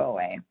kind of go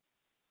away.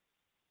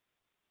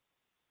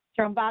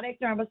 Thrombotic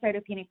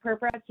thrombocytopenic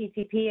purpura,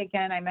 TTP,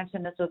 again, I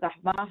mentioned this was a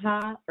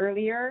MAHA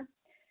earlier.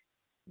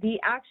 The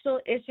actual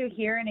issue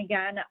here, and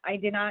again, I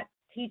did not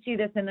teach you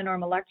this in the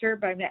normal lecture,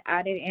 but I'm going to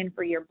add it in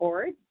for your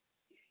board,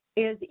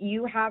 is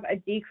you have a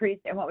decrease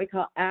in what we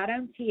call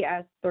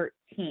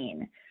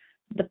ADAM-TS13.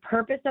 The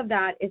purpose of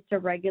that is to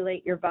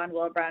regulate your von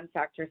Willebrand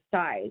factor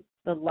size.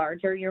 The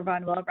larger your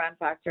von Willebrand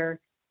factor,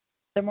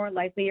 the more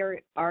likely you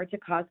are to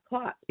cause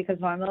clots, because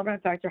von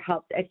Willebrand factor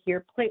helps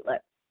adhere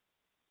platelets.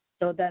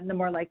 So then the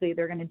more likely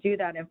they're going to do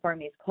that and form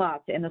these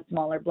clots in the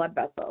smaller blood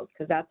vessels,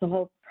 because that's the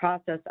whole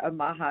process of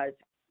MAHA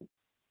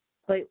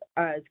is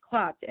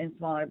clots in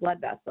smaller blood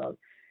vessels.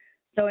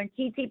 So in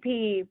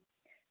TTP,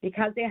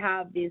 because they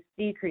have this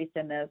decrease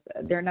in this,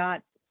 they're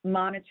not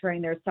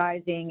monitoring their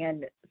sizing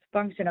and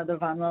function of the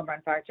von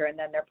Willebrand factor, and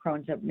then they're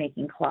prone to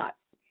making clots.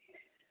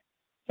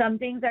 Some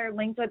things that are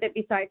linked with it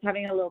besides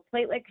having a low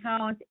platelet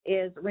count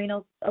is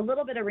a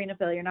little bit of renal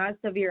failure, not as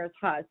severe as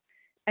HUS,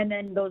 and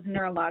then those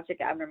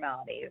neurologic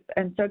abnormalities.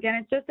 And so again,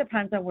 it just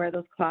depends on where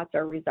those clots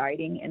are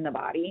residing in the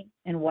body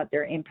and what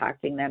they're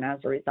impacting then as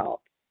a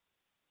result.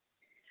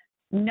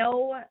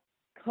 No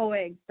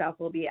coag stuff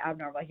will be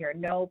abnormal here.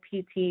 No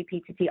PT,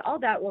 PTT, all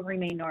that will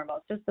remain normal.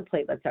 It's just the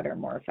platelets that are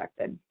more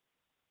affected.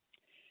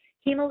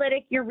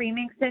 Hemolytic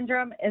uremic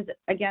syndrome is,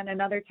 again,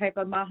 another type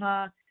of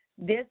MAHA.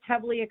 This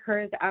heavily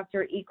occurs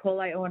after E.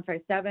 coli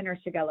 0157 or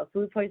Shigella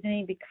food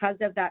poisoning because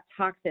of that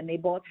toxin. They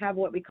both have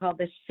what we call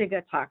the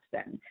Shiga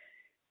toxin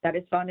that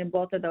is found in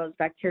both of those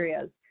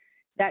bacteria.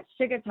 That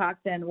Shiga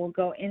toxin will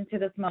go into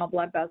the small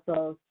blood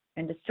vessels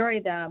and destroy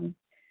them.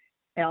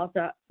 It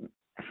also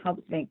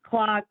helps make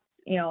clots,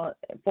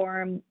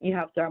 form. You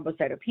have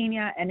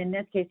thrombocytopenia, and in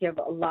this case, you have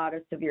a lot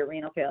of severe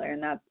renal failure,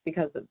 and that's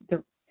because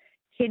the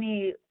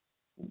kidney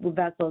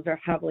vessels are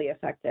heavily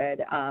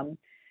affected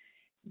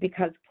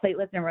because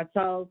platelets and red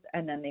cells,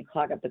 and then they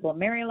clog up the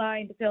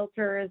glomeruli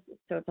filters,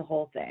 so it's a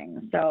whole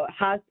thing. So it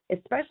has,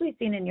 especially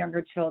seen in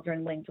younger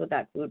children, linked with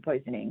that food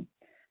poisoning.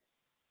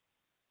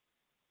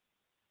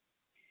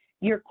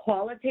 Your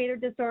qualitative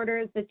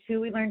disorders, the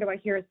two we learned about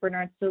here is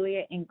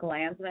Bernard-Soulier and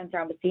Glanzmann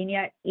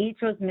thrombocythemia. Each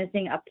was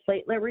missing a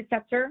platelet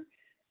receptor.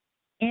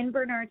 In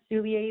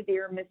Bernard-Soulier, they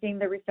were missing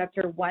the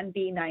receptor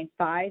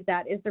 1B95.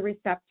 That is the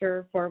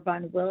receptor for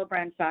von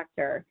Willebrand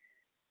factor.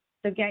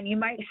 So again, you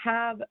might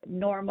have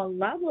normal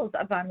levels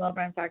of von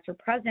Willebrand factor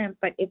present,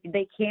 but if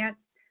they can't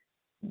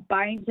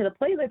bind to the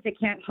platelets, it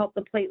can't help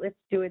the platelets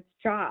do its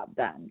job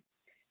then.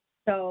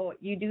 So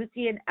you do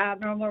see an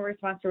abnormal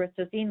response to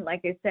ristocene.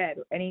 Like I said,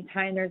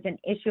 anytime there's an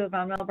issue of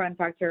von Willebrand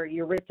factor,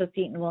 your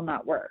ristocene will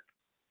not work.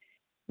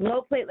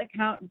 Low platelet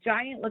count,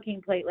 giant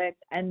looking platelets,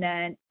 and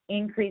then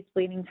increased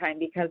bleeding time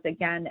because,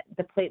 again,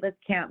 the platelets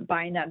can't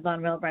bind that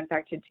von Willebrand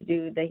factor to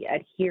do the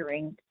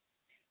adhering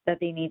that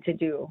they need to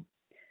do.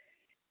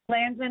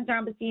 Glanzmann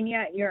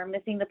thrombocythemia, you're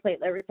missing the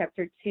platelet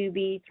receptor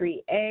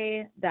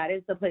 2B3A. That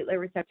is the platelet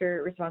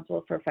receptor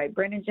responsible for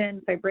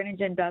fibrinogen.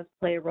 Fibrinogen does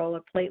play a role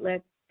of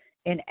platelets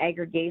in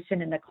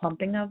aggregation and the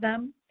clumping of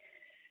them.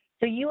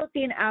 So you will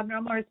see an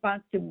abnormal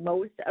response to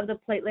most of the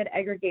platelet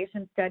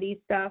aggregation study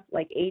stuff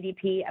like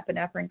ADP,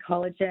 epinephrine,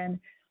 collagen.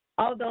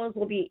 All those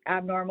will be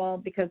abnormal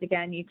because,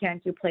 again, you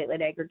can't do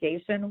platelet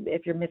aggregation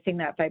if you're missing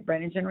that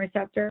fibrinogen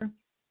receptor.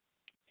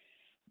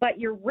 But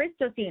your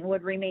ristocene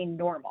would remain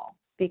normal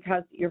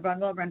because your von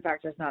Willebrand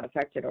factor is not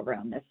affected over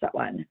on this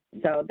one.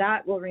 So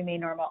that will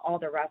remain normal. All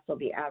the rest will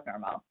be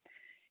abnormal.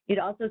 You'd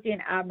also see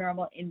an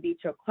abnormal in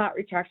vitro clot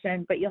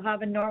retraction, but you'll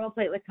have a normal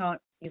platelet count.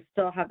 You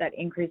still have that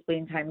increased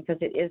bleeding time because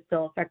it is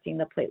still affecting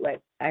the platelet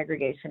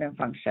aggregation and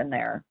function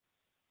there.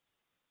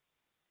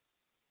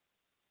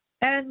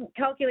 And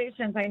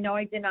calculations, I know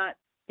I did not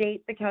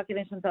state the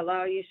calculations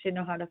aloud. You should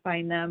know how to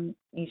find them.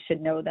 You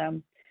should know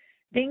them.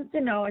 Things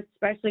to know,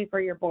 especially for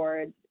your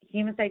boards,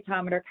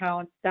 hemocytometer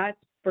counts, that's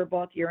for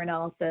both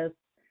urinalysis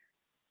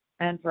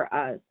and for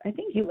us. I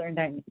think you learned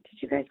that.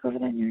 Did you guys go over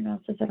that in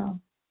urinalysis at all?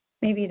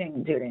 Maybe you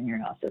didn't do it in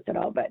urinalysis at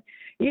all, but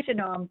you should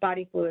know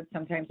body fluids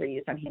sometimes are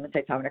used on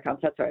hemocytometer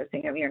counts. That's what I was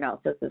thinking of.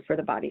 Urinalysis is for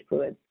the body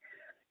fluids.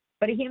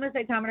 But a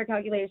hemocytometer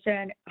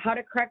calculation, how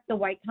to correct the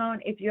white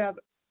count if you have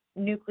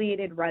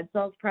nucleated red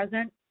cells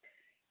present,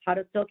 how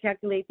to still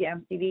calculate the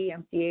MCV,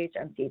 MCH,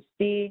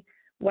 MCHC,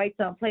 white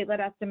cell platelet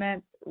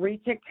estimates,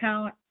 retic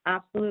count,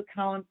 absolute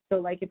count. So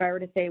like if I were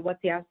to say, what's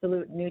the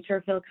absolute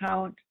neutrophil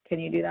count? Can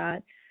you do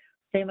that?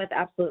 Same with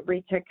absolute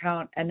retic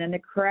count. And then the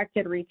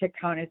corrected retic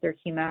count is their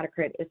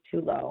hematocrit is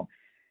too low.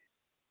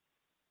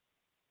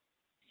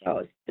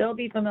 So still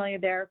be familiar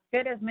there.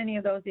 Fit as many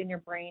of those in your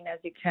brain as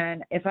you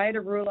can. If I had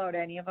to rule out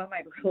any of them,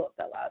 I'd rule out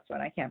the last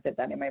one. I can't fit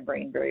that in my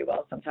brain very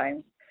well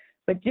sometimes.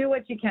 But do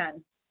what you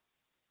can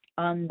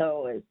on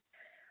those.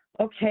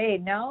 Okay,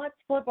 now let's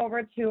flip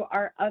over to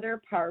our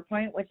other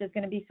PowerPoint, which is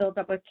going to be filled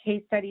up with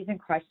case studies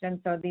and questions.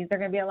 So these are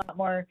going to be a lot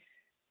more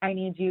I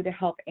need you to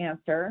help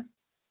answer.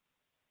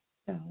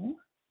 So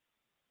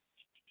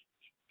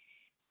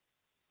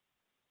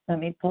let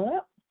me pull it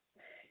up.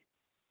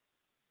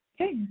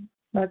 Okay,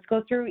 let's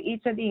go through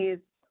each of these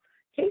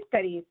case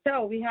studies.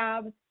 So we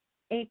have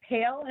a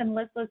pale and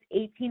listless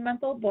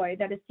 18-month-old boy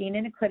that is seen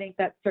in a clinic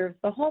that serves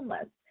the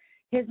homeless.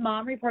 His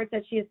mom reports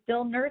that she is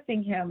still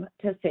nursing him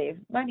to save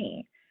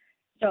money.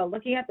 So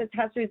looking at the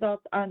test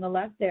results on the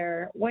left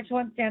there, which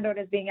ones stand out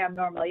as being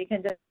abnormal? You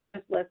can just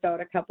list out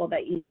a couple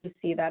that you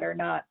see that are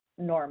not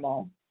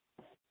normal.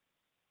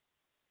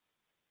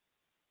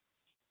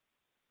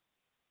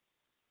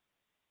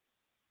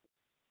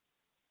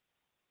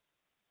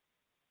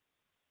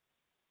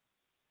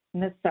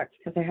 And this sucks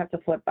because I have to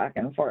flip back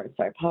and forth,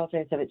 so I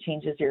apologize if it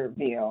changes your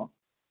view.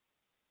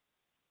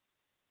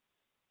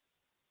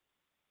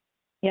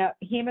 Yeah,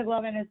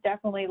 hemoglobin is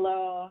definitely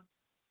low.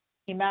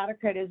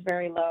 Hematocrit is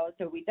very low,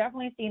 so we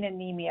definitely see an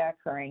anemia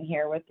occurring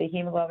here with the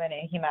hemoglobin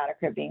and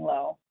hematocrit being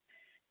low.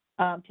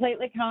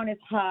 Platelet count is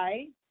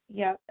high.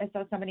 Yep, I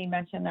saw somebody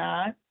mention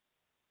that.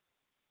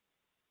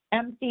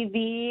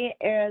 MCV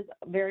is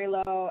very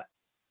low.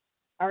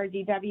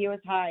 RDW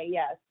is high,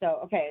 yes. So,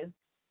 okay.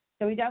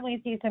 So we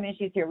definitely see some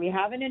issues here. We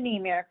have an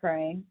anemia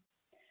occurring.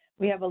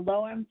 We have a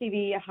low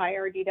MCV, a high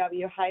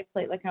RDW, high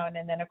platelet count,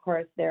 and then of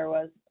course there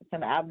was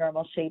some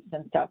abnormal shapes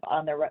and stuff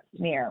on the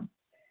smear.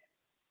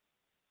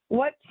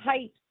 What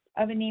types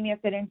of anemia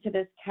fit into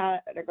this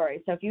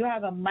category? So if you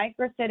have a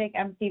microcytic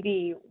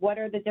MCV, what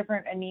are the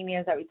different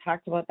anemias that we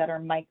talked about that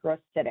are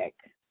microcytic?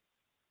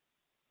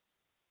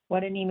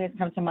 What anemias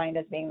come to mind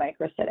as being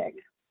microcytic?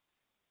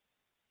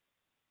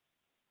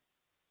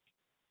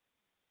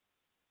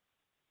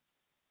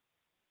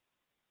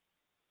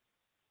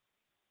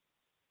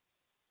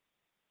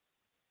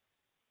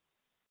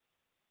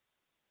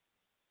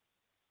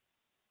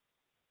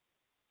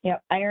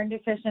 Yep, iron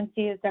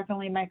deficiency is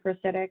definitely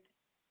microcytic.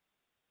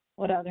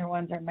 What other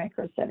ones are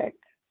microcytic?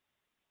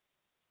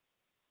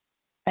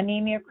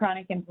 Anemia of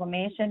chronic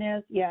inflammation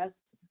is, yes.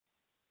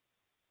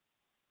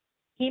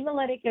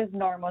 Hemolytic is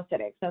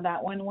normocytic, so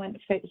that one wouldn't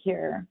fit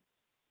here.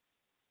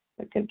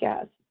 A good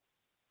guess.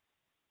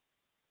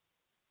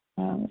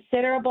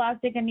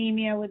 Sideroblastic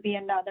anemia would be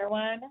another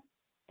one.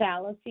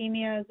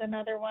 Thalassemia is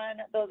another one.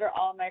 Those are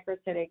all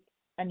microcytic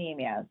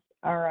anemias.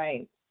 All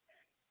right.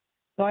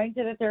 Going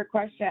to the third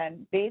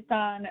question, based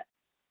on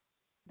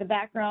the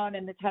background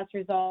and the test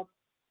results,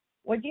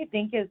 what do you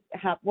think is,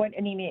 what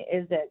anemia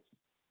is it?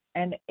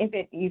 And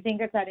if you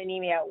think it's that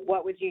anemia,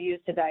 what would you use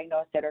to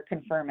diagnose it or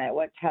confirm it?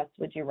 What tests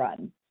would you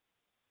run?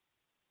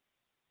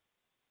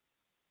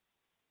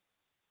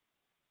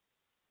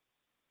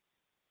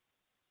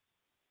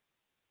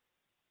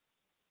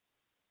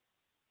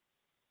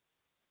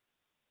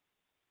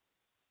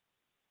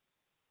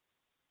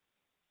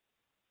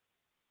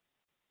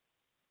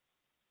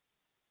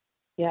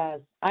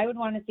 Yes, I would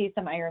want to see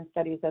some iron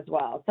studies as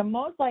well. So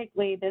most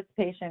likely this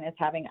patient is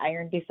having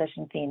iron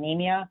deficiency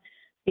anemia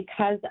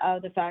because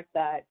of the fact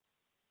that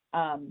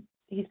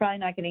he's probably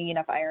not getting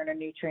enough iron or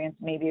nutrients,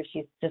 maybe if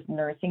she's just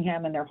nursing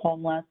him and they're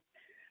homeless.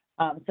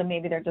 So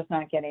maybe they're just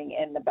not getting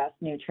in the best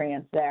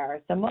nutrients there.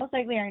 So most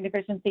likely iron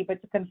deficiency,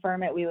 but to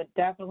confirm it, we would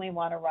definitely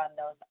want to run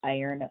those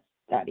iron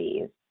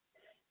studies.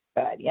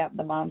 But yeah,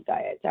 the mom's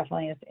diet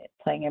definitely is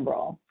playing a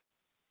role.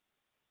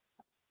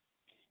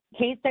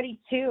 Case study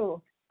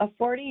 2, a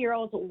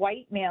 40-year-old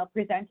white male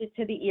presented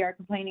to the ER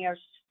complaining of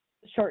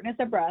shortness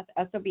of breath,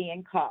 SOB,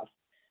 and cough.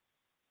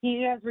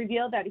 He has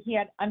revealed that he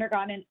had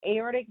undergone an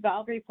aortic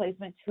valve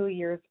replacement 2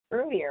 years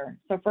earlier.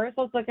 So first,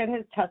 let's look at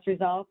his test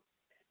results.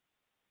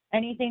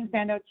 Anything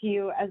stand out to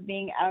you as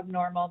being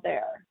abnormal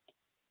there?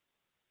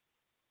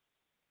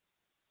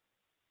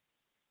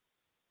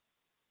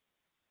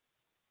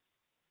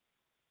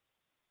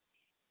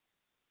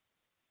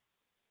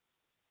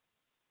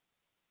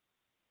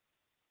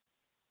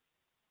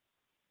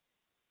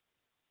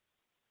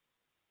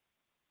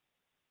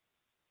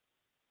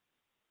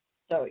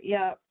 So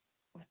yeah,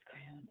 what's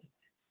going on?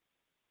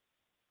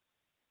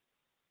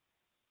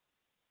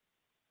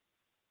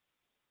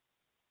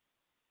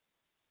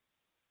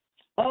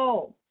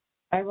 Oh,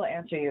 I will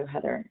answer you,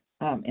 Heather,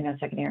 in a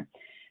second here.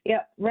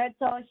 Yeah, red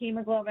cell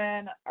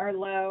hemoglobin are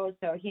low,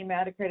 so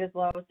hematocrit is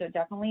low, so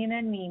definitely an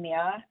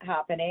anemia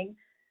happening.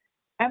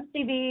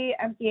 MCV,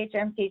 MCH,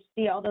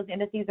 MCHC, all those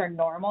indices are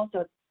normal,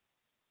 so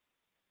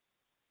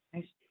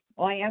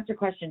well, I answered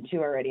question 2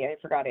 already. I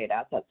forgot I had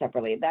asked that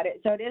separately.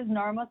 So it is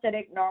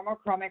normocytic,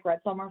 normochromic red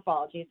cell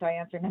morphology, so I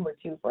answered number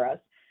 2 for us.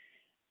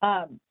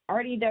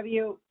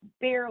 RDW,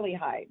 barely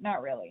high,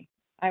 not really.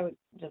 I would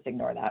just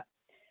ignore that.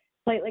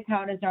 Platelet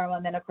count is normal,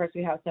 and then of course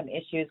we have some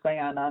issues going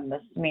on the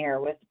smear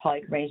with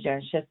polychromasia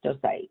and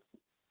schistocytes.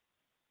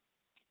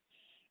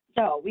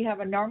 So we have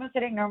a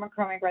normocytic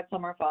normochromic red cell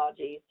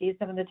morphology. See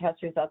some of the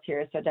test results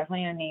here. So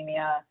definitely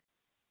anemia,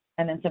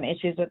 and then some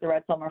issues with the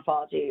red cell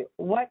morphology.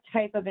 What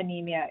type of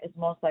anemia is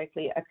most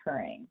likely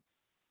occurring?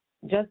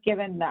 Just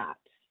given that.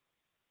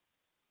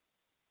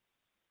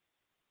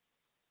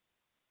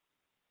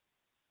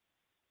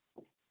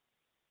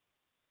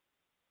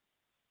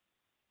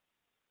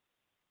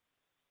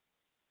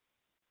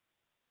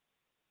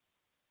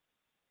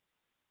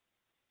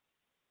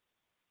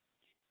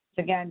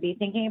 So again, be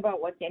thinking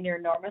about what's in your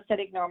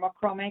normocytic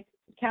normochromic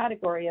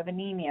category of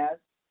anemias.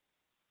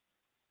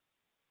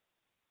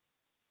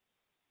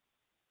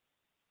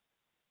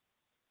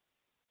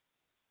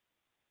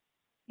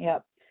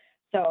 Yep.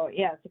 So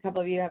yes, a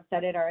couple of you have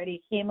said it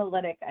already,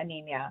 hemolytic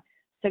anemia.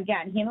 So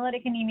again,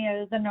 hemolytic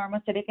anemia is a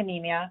normocytic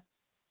anemia,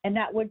 and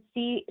that would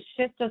see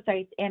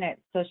schistocytes in it.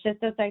 So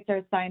schistocytes are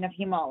a sign of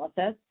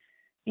hemolysis.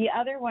 The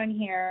other one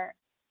here,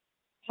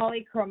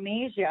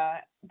 polychromasia,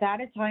 that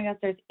is telling us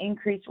there's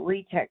increased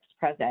retics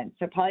present.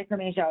 So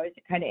polychromasia always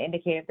kind of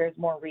indicate if there's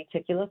more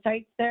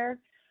reticulocytes there.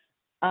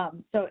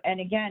 And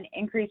again,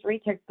 increased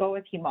retics go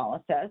with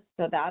hemolysis,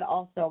 so that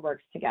also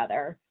works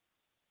together.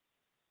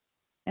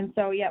 And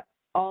so, yep,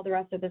 all the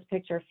rest of this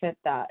picture fit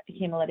that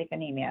hemolytic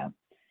anemia.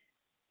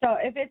 So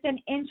if it's an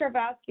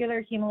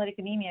intravascular hemolytic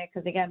anemia,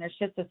 because again, there's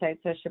schistocytes,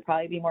 so it should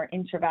probably be more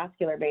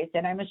intravascular based.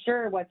 And I'm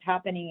sure what's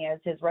happening is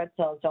his red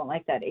cells don't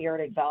like that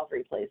aortic valve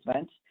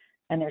replacement,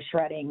 and they're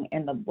shredding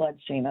in the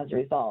bloodstream as a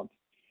result.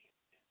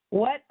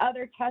 What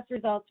other test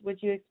results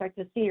would you expect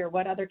to see, or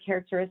what other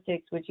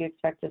characteristics would you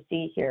expect to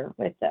see here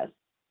with this?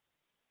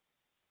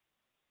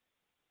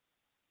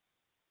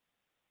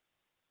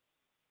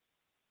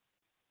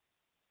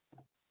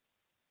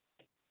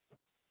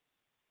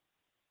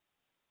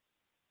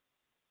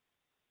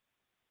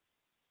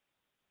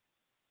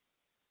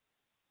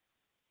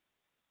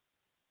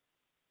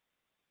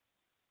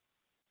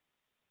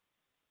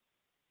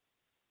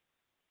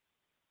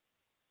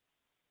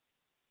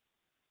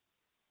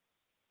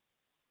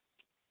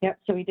 Yep,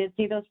 so we did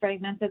see those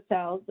fragmented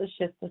cells, the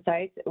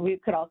schistocytes. We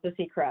could also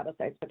see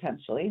keratocytes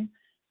potentially.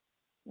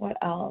 What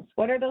else?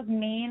 What are those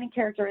main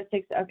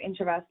characteristics of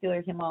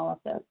intravascular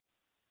hemolysis?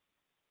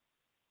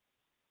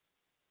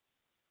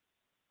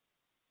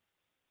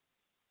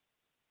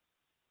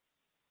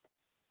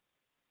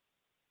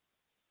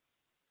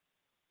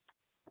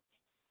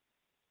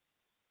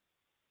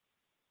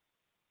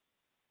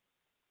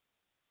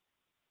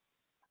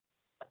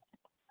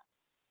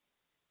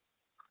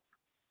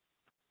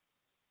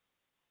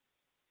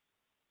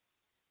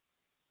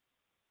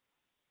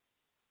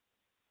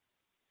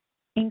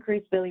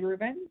 Increased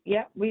bilirubin.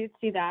 Yep, we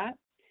see that.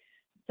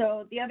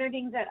 So the other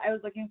things that I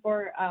was looking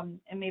for, and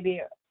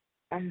maybe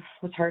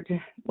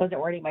wasn't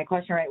wording my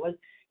question right, was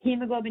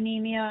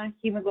hemoglobinemia,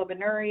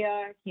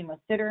 hemoglobinuria,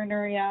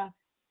 hemosideruria.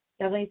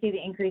 Definitely see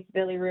the increased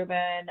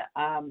bilirubin,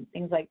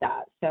 things like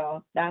that.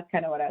 So that's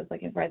kind of what I was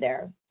looking for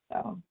there.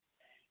 So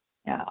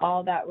yeah,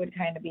 all that would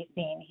kind of be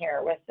seen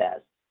here with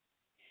this.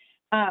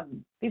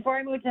 Before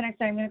I move to the next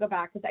slide, I'm going to go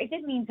back because I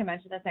did mean to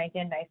mention this, and I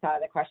didn't. I saw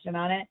the question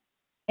on it.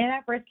 In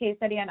that first case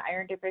study on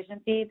iron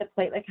deficiency, the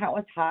platelet count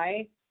was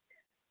high.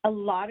 A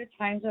lot of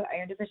times with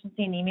iron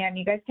deficiency anemia, and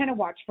you guys kind of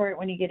watch for it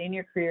when you get in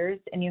your careers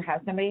and you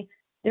have somebody,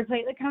 their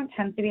platelet count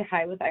tends to be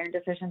high with iron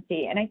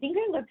deficiency. And I think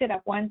I looked it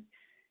up once,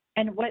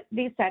 and what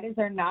they said is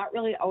they're not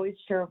really always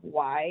sure of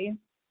why.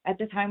 At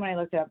the time when I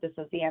looked it up, this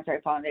was the answer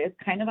I found. It was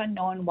kind of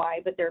unknown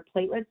why, but their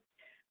platelets,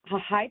 a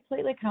high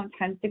platelet count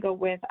tends to go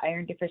with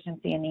iron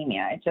deficiency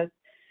anemia.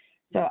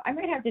 So I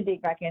might have to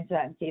dig back into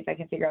that and see if I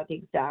can figure out the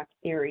exact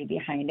theory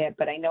behind it.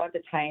 But I know at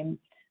the time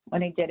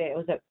when I did it,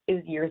 it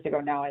was years ago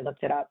now. I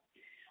looked it up.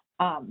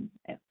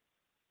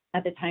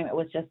 At the time, it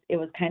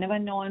was kind of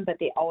unknown, but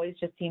they always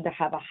just seem to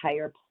have a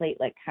higher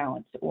platelet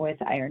count with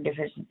iron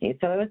deficiency.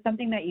 So it was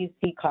something that you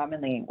see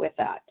commonly with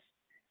that.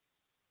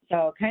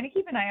 So kind of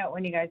keep an eye out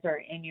when you guys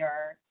are in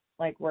your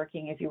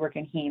working, if you work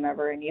in heme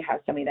ever and you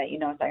have somebody that you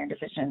know is iron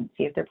deficient,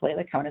 see if their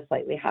platelet count is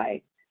slightly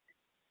high.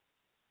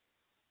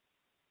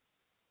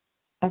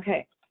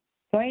 Okay,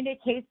 going to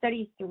case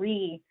study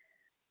 3.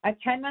 A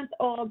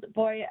 10-month-old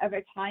boy of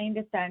Italian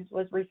descent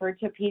was referred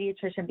to a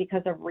pediatrician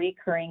because of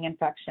recurring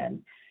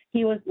infections.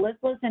 He was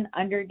listless and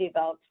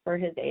underdeveloped for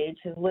his age.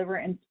 His liver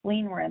and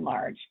spleen were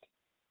enlarged.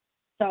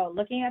 So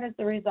looking at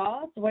the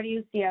results, what do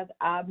you see as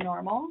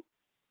abnormal?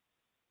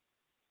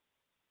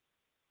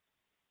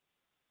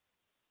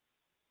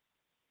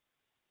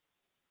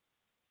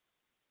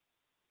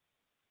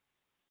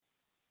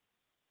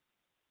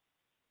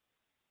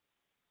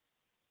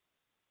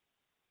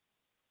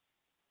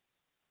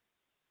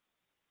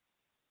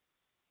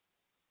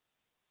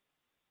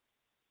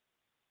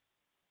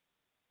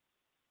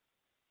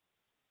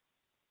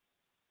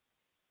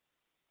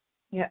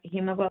 Yeah,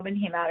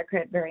 hemoglobin,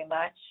 hematocrit, very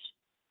much.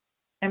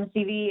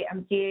 MCV,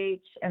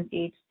 MCH,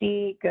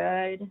 MCHC,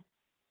 good.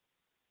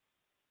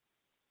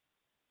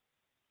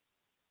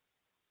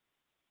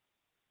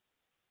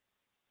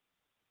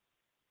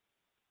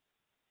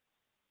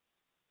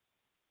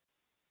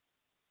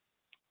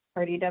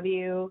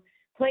 RDW,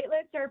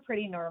 Platelets are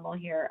pretty normal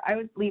here. I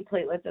would leave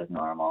platelets as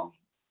normal.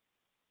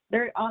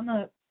 They're on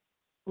the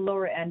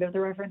lower end of the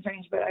reference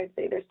range, but I'd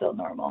say they're still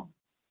normal.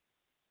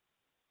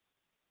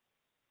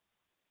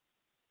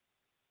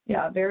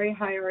 Yeah, very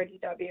high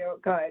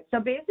RDW, good.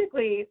 So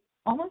basically,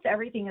 almost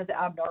everything is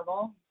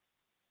abnormal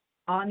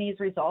on these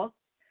results,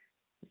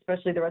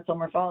 especially the red cell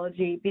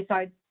morphology.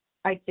 Besides,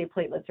 I'd say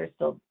platelets are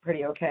still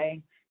pretty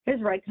okay.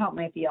 His red count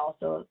might be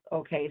also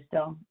okay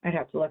still. I'd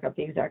have to look up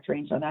the exact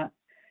range on that.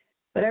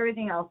 But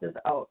everything else is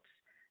out.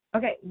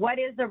 Okay, what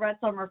is the red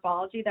cell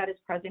morphology that is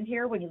present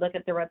here when you look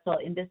at the red cell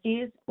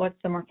indices? What's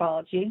the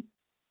morphology?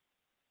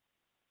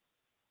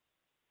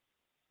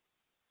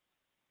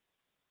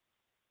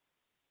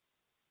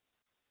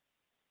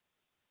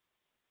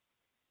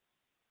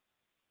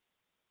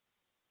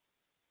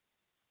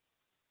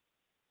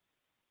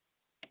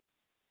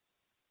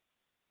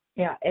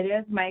 Yeah, it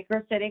is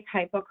microcytic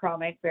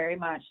hypochromic, very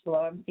much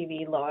low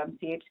MCV, low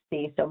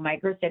MCHC, so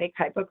microcytic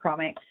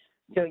hypochromic.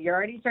 So you're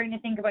already starting to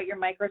think about your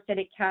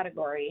microcytic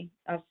category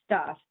of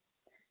stuff.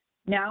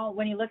 Now,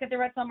 when you look at the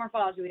red cell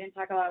morphology, we didn't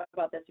talk a lot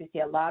about this. We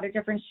see a lot of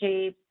different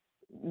shapes,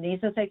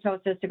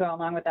 mesocytosis to go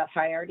along with that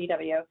high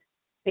RDW,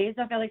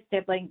 basophilic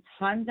stippling,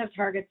 tons of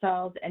target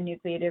cells and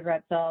nucleated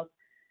red cells.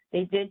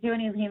 They did do an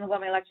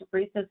hemoglobin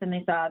electrophoresis, and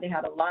they saw they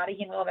had a lot of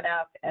hemoglobin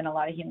F and a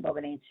lot of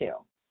hemoglobin A2,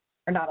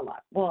 or not a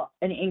lot, well,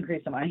 an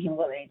increased amount of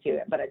hemoglobin A2,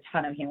 but a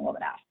ton of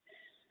hemoglobin F.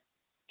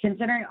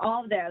 Considering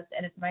all of this,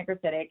 and it's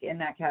microcytic in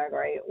that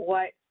category,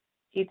 what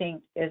do you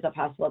think is a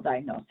possible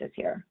diagnosis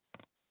here?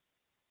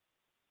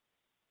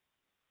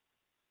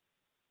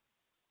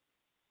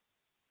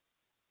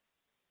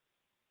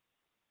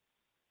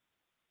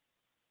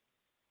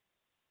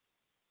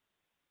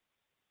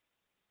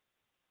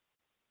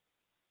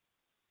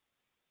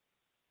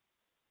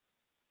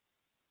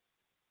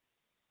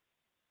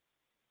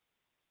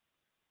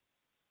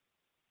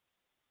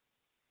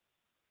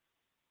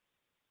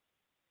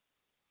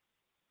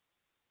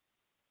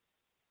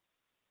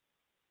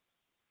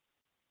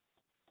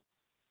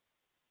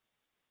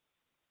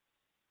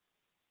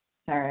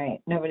 All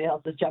right, nobody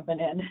else is jumping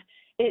in.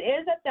 It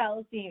is a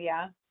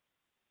thalassemia,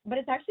 but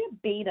it's actually a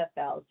beta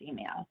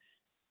thalassemia.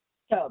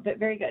 So, but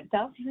very good.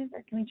 Thalassemias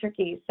are really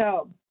tricky.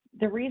 So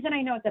the reason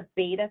I know it's a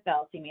beta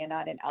thalassemia,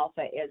 not an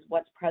alpha, is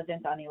what's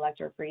present on the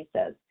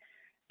electrophoresis.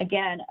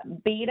 Again,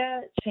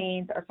 beta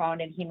chains are found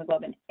in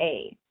hemoglobin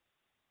A,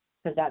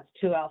 because that's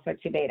 2 alpha,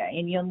 2 beta.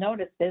 And you'll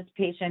notice this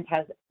patient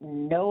has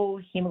no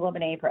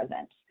hemoglobin A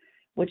present,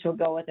 which will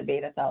go with a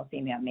beta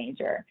thalassemia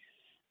major.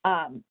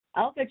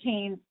 Alpha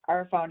chains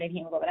are found in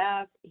hemoglobin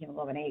F,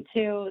 hemoglobin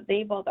A2.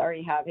 They both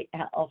already have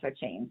alpha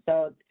chains.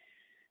 So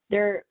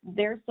they're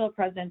still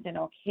present and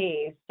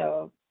okay.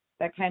 So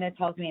that kind of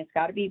tells me it's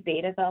got to be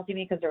beta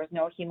thalassemia because there was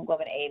no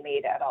hemoglobin A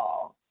made at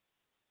all.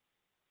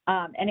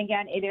 And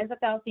again, it is a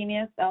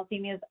thalassemia.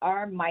 Thalassemias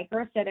are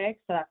microcytic,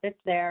 so that fits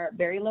there.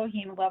 Very low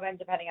hemoglobin,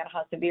 depending on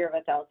how severe of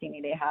a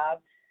thalassemia they have.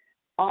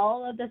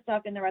 All of the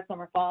stuff in the red cell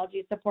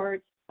morphology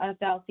supports a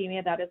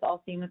thalassemia. That is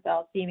all seen with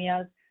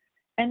thalassemias.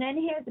 And then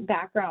his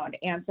background,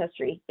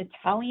 ancestry,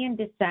 Italian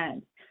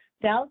descent.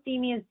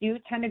 Thalassemias do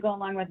tend to go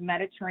along with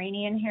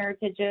Mediterranean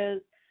heritages,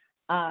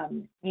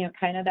 you know,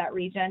 kind of that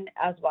region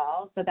as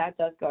well. So that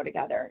does go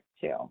together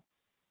too.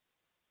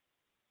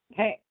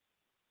 Okay,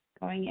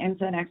 going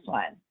into the next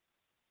one.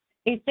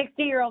 A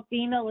 60-year-old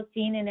female was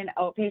seen in an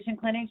outpatient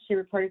clinic. She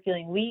reported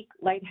feeling weak,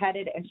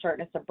 lightheaded, and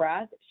shortness of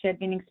breath. She had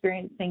been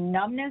experiencing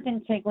numbness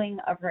and tingling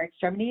of her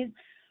extremities.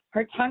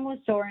 Her tongue was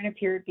sore and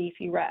appeared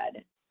beefy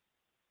red.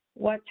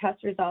 What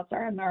test results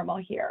are abnormal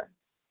here?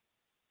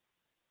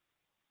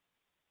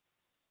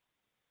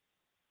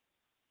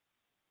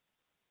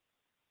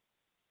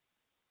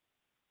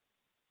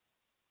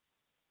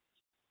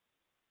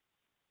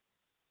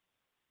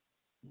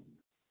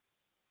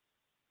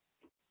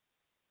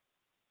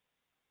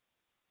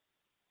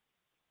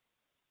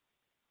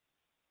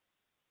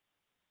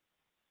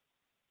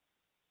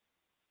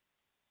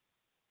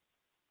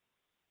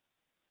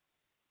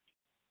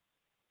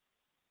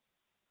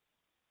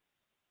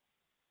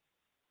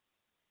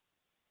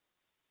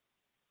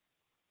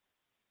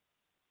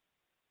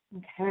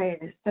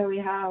 Okay, so we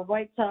have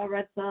white cell,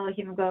 red cell,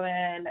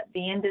 hemoglobin,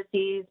 the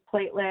indices,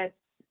 platelets.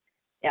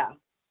 Yeah,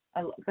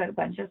 got a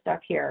bunch of stuff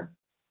here.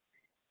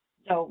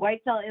 So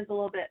white cell is a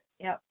little bit,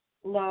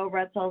 low,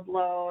 red cell is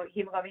low,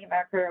 hemoglobin,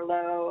 hematocrit are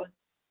low,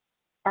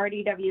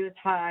 RDW is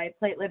high,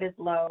 platelet is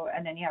low,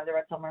 and then you have the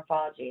red cell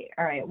morphology.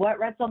 All right, what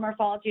red cell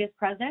morphology is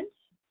present?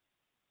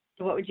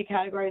 So what would you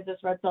categorize this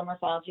red cell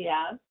morphology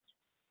as?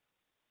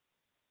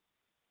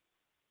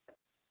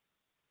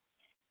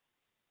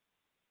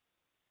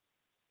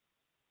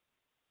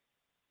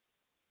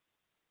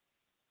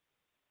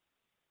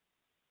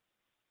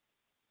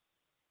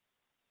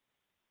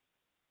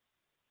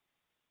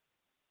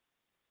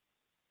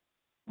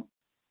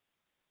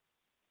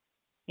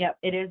 Yep,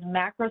 it is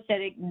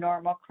macrocytic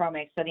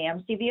normochromic. So the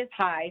MCV is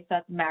high, so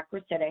that's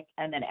macrocytic,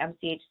 and then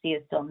MCHC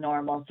is still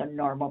normal, so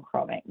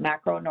normochromic,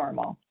 macro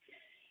normal.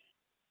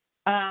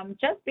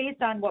 Just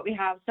based on what we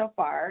have so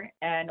far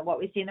and what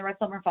we see in the red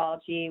cell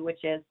morphology, which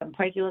is some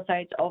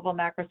poikilocytes, oval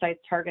macrocytes,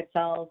 target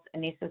cells,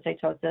 and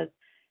anestocytosis,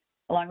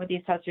 along with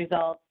these test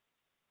results,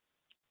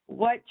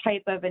 what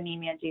type of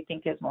anemia do you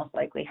think is most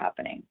likely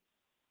happening?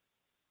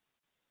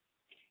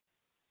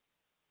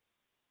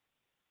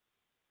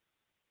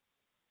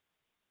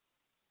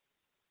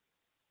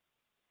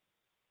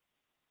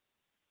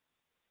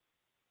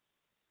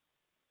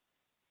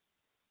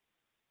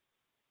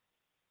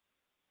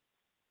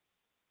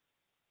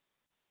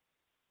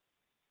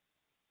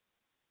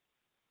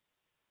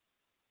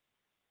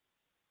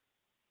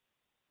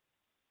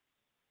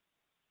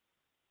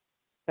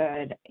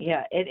 Good.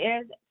 Yeah, it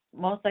is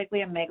most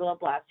likely a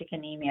megaloblastic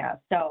anemia.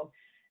 So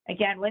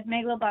again, with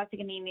megaloblastic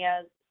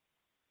anemias,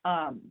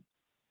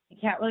 you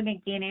can't really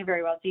make DNA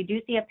very well. So you do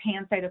see a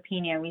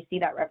pancytopenia, and we see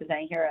that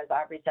represented here, as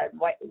Aubrey said,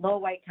 low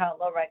white count,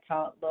 low red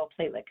count, low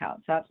platelet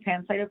count. So that's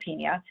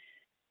pancytopenia.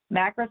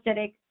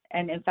 Macrocytic,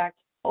 and in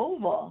fact,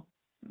 oval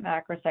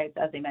macrocytes,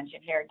 as they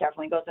mentioned here,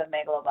 definitely goes with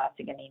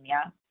megaloblastic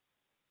anemia.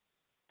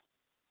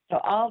 So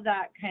all of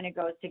that kind of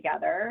goes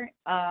together.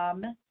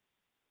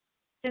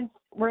 Since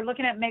we're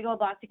looking at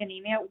megaloblastic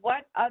anemia,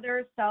 what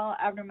other cell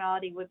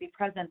abnormality would be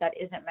present that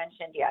isn't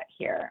mentioned yet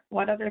here?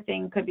 What other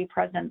thing could be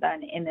present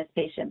then in this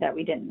patient that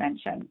we didn't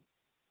mention?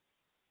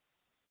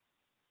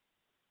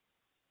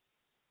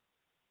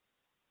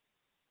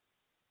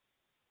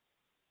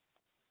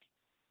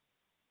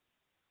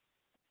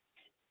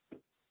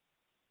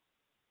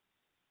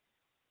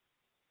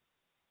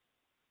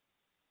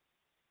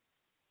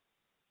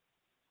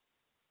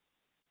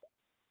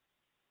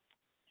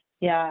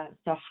 Yeah,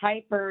 so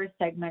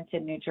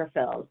hyper-segmented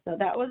neutrophils. So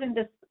that wasn't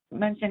just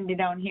mentioned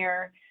down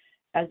here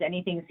as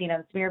anything seen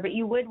on smear, but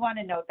you would want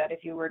to note that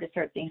if you were to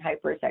start seeing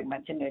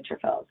hyper-segmented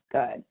neutrophils.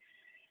 Good.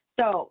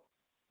 So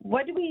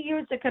what do we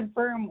use to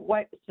confirm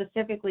what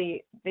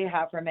specifically they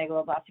have for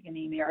megaloblastic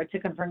anemia, or to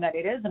confirm that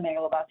it is a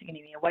megaloblastic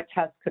anemia? What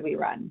tests could we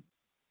run?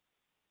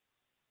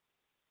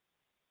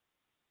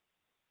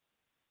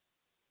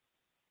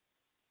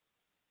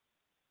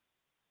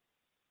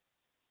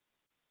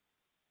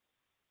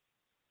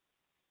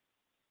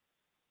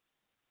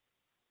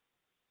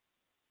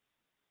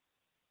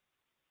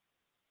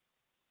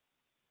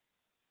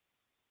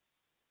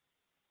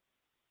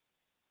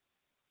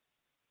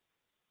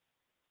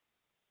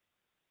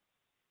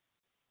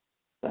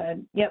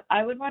 Good. Yep,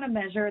 I would want to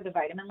measure the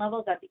vitamin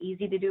levels. That's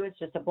easy to do. It's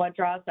just a blood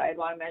draw. So I'd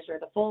want to measure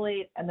the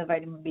folate and the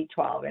vitamin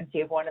B12 and see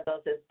if one of those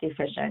is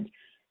deficient.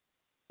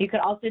 You could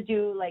also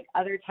do like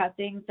other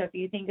testing. So if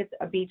you think it's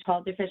a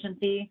B12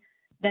 deficiency,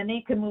 then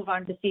they could move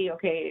on to see,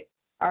 okay,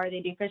 are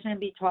they deficient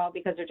in B12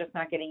 because they're just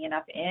not getting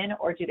enough in,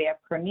 or do they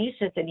have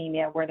pernicious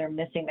anemia where they're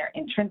missing their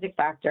intrinsic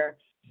factor?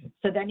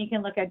 So then you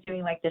can look at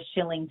doing like the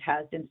Schilling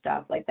test and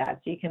stuff like that.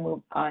 So you can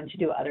move on to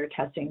do other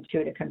testing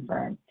too to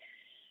confirm.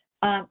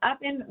 Up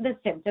in the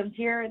symptoms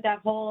here, that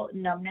whole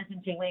numbness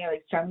and tingling of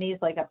extremities,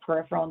 like a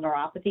peripheral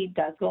neuropathy,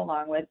 does go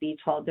along with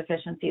B12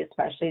 deficiency,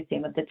 especially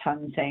seen with the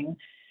tongue thing.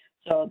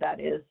 So that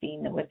is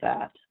seen with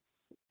that.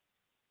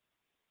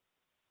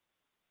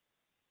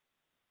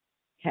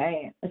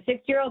 Okay, a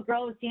 6-year-old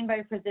girl was seen by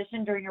a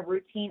physician during a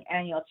routine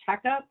annual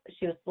checkup.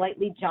 She was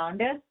slightly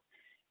jaundiced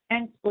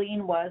and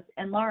spleen was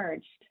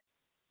enlarged.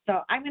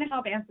 So I'm going to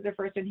help answer the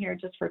first one here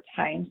just for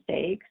time's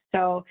sake.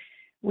 So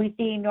we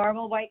see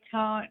normal white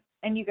count,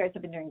 and you guys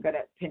have been doing good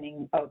at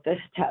pinning out this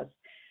test.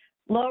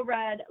 Low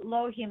red,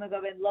 low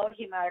hemoglobin, low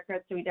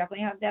hematocrit, so we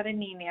definitely have that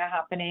anemia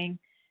happening.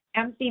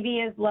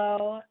 MCV is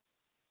low,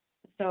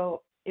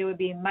 so it would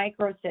be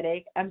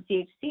microcytic.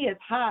 MCHC is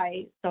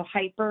high, so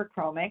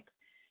hyperchromic.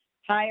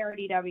 High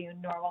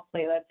RDW, normal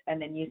platelets,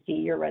 and then you see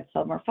your red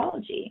cell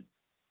morphology.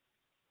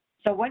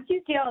 So once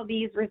you see all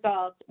these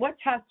results, what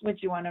tests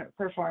would you want to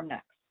perform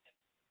next?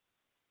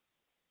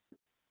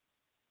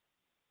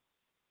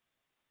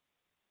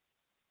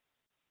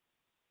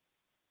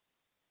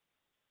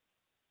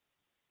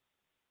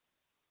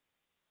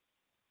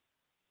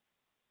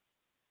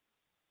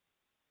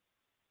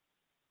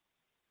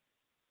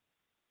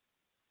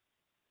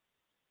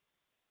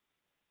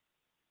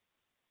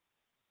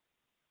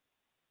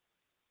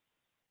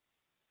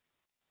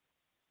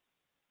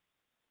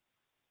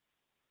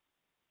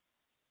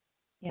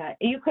 Yeah,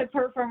 you could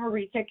perform a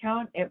reset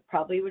count. It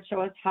probably would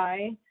show us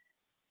high.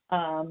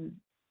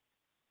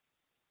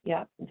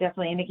 Yeah,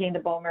 definitely indicating the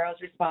bone marrow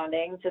is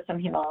responding to some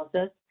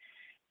hemolysis.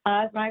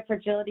 Osmotic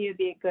fragility would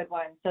be a good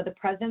one. So the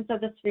presence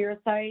of the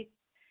spherocytes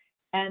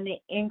and the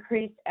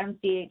increased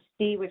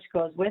MCHC, which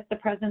goes with the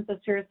presence of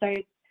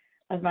spherocytes,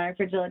 osmotic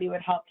fragility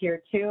would help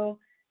here too.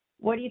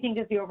 What do you think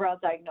is the overall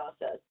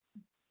diagnosis?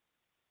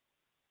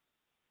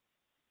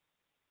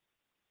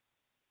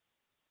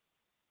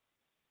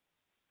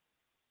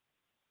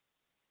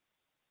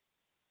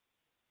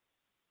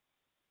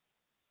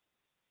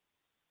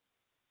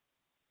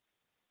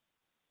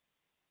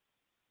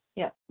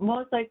 Yeah,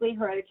 most likely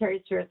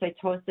hereditary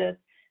spherocytosis.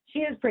 She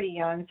is pretty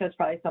young, so it's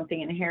probably something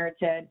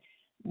inherited.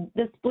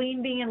 The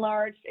spleen being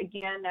enlarged,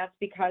 again, that's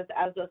because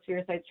as those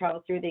spherocytes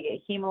travel through, they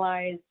get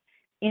hemolyzed.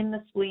 in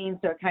the spleen,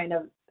 so it kind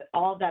of,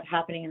 all of that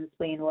happening in the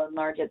spleen will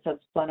enlarge it, so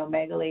it's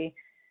splenomegaly.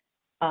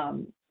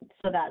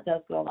 So that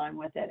does go along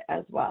with it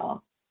as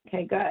well.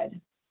 Okay, good.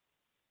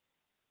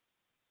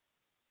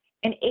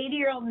 An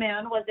 80-year-old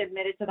man was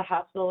admitted to the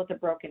hospital with a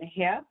broken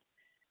hip.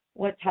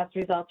 What test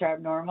results are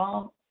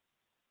abnormal?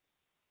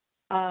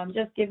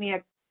 Just give me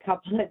a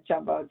couple that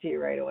jump out to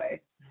you right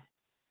away.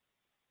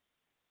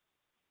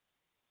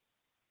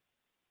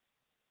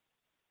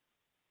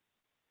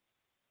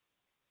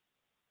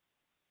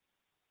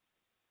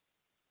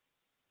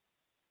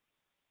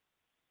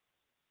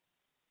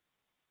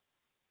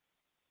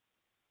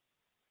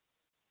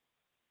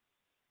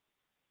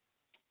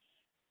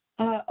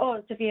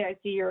 Oh, Sophia, I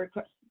see your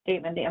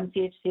statement. The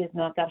MCHC is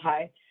not that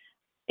high.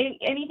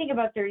 Anything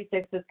above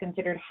 36 is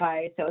considered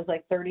high, so it was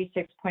like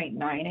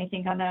 36.9, I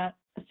think, on that.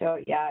 So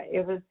yeah,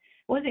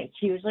 wasn't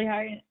hugely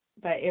high,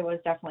 but it was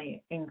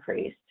definitely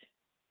increased.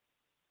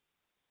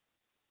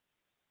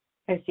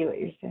 I see what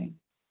you're saying.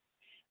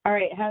 All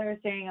right, Heather's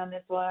saying on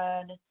this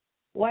one,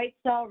 white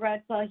cell,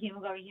 red cell,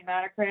 hemoglobin,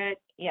 hematocrit.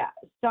 Yeah,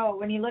 so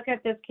when you look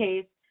at this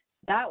case,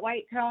 that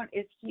white count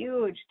is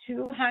huge,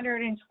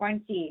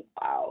 220.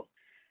 Wow.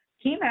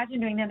 Can you imagine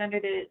doing that under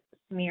the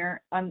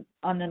smear on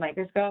the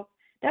microscope?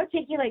 That would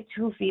take you like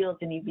 2 fields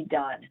and you'd be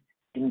done.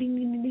 Ding, ding,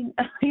 ding, ding, ding.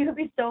 You would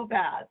be so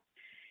fast.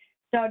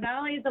 So not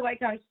only is the white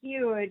count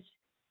huge,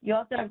 you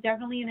also have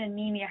definitely an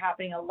anemia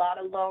happening, a lot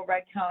of low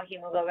red count,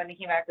 hemoglobin, and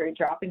hematocrit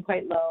dropping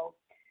quite low.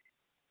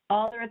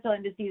 All the red cell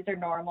indices are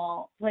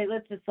normal.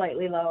 Platelets is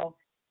slightly low.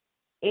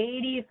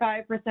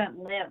 85%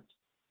 lymph.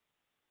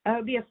 That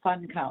would be a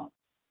fun count.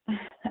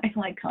 I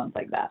like counts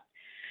like that.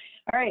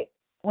 All right.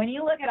 When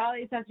you look at all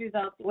these test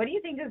results, what do you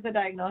think is the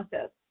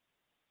diagnosis?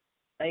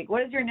 Like,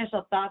 what is your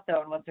initial thought, though,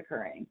 on what's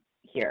occurring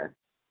here?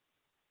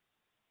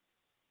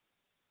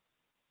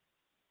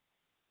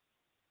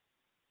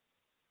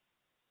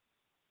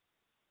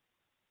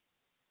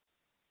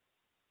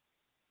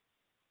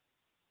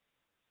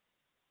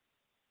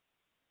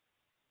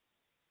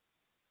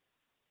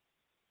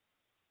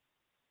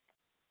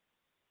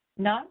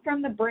 Not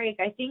from the break.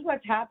 I think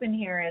what's happened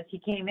here is he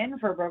came in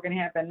for a broken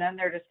hip, and then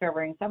they're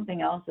discovering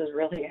something else is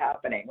really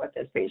happening with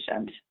this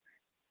patient.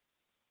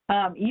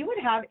 You would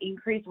have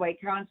increased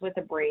white counts with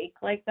a break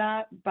like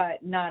that,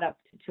 but not up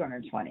to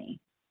 220.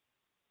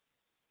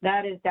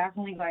 That is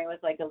definitely going with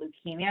like a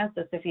leukemia.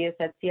 So Sophia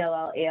said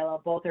CLL,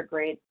 ALL, both are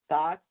great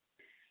thoughts.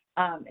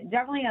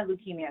 Definitely a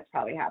leukemia is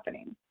probably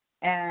happening.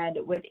 And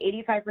with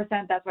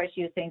 85%, that's why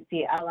she was saying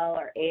CLL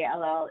or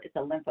ALL is a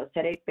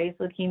lymphocytic-based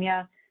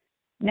leukemia.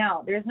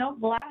 Now, there's no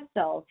blast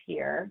cells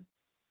here.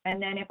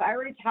 And then if I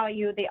were to tell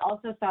you they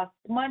also saw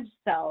smudge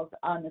cells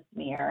on the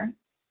smear,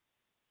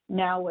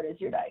 now what is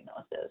your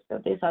diagnosis? So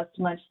if they saw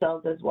smudge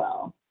cells as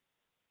well.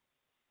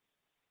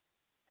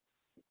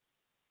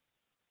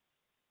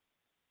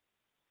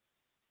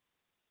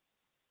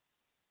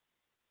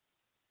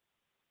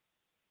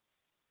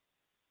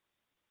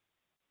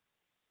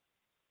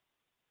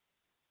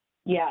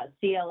 Yeah,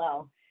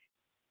 CLL.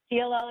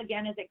 CLL,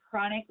 again, is a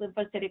chronic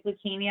lymphocytic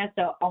leukemia,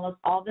 so almost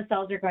all the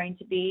cells are going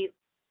to be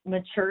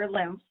mature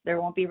lymphs. There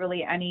won't be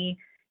really any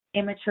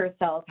immature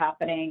cells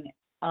happening,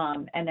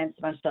 and then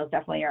smudge cells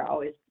definitely are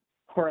always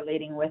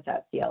correlating with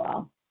that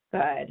CLL.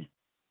 Good.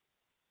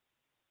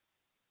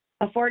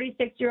 A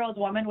 46-year-old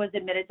woman was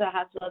admitted to the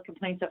hospital with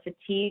complaints of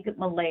fatigue,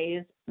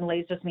 malaise.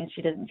 Malaise just means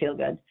she doesn't feel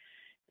good.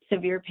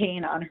 Severe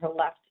pain on her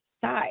left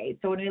side.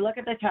 So when we look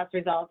at the test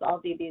results, I'll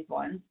do these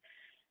ones.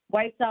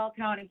 White cell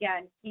count,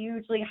 again,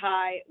 hugely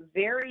high,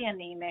 very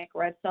anemic.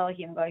 Red cell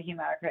hemoglobin,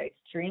 hematocrit,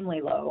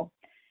 extremely low.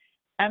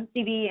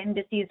 MCV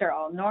indices are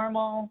all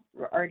normal.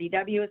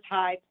 RDW is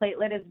high.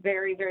 Platelet is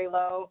very, very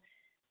low.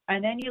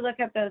 And then you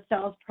look at the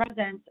cells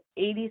present,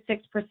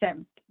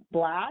 86%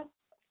 blasts,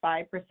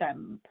 5%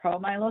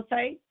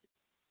 promyelocytes.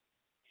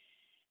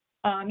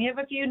 You have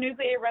a few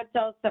nucleated red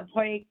cells,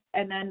 subpoic,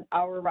 and then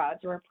our rods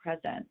were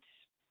present.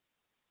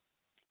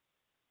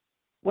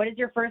 What is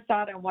your first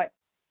thought on what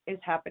is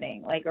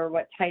happening, like, or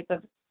what type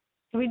of,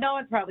 so we know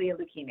it's probably a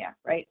leukemia,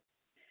 right?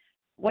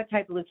 What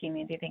type of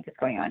leukemia do you think is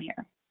going on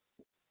here?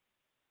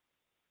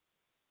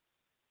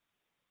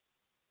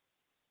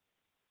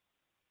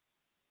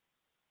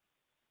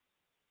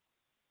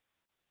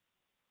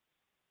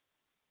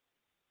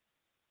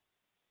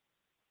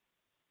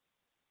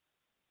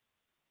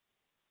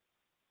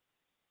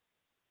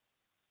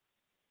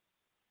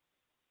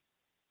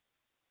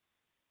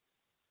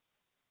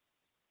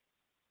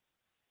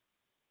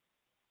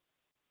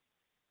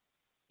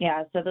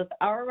 Yeah, so those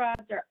our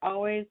rods are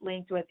always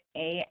linked with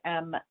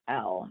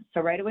AML.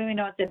 So right away we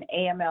know it's an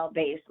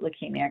AML-based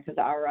leukemia because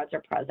our rods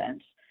are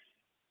present.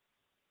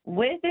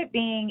 With it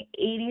being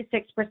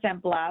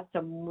 86% blast,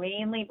 so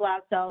mainly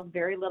blast cells,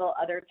 very little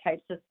other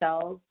types of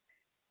cells,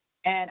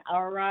 and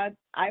our rods,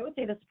 I would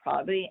say this is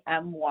probably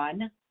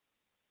M1.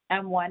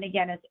 M1,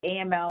 again, is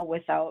AML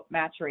without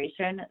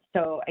maturation.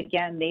 So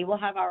again, they will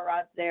have our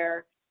rods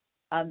there.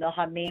 They'll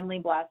have mainly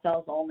blast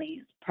cells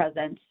only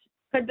present.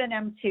 Could have been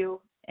M2.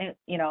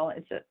 You know,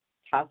 it's a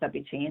toss up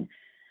between.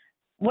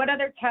 What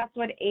other tests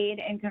would aid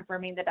in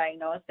confirming the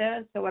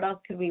diagnosis? So what else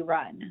could we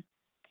run?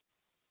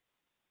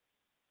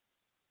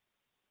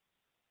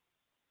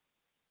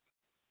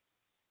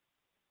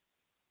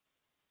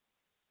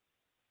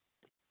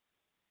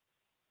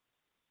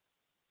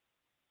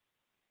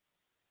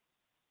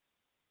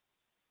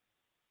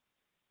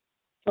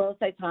 Flow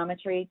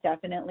cytometry,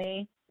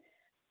 definitely.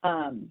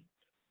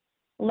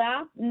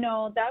 Lab,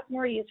 no, that's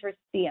more used for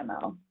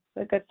CML.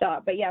 So good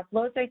stuff. But yeah,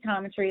 flow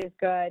cytometry is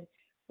good.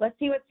 Let's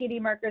see what CD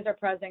markers are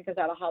present because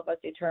that'll help us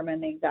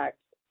determine the exact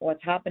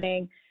what's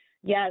happening.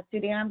 Yeah,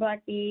 Sudan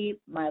black B,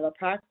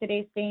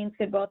 myeloperoxidase stains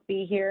could both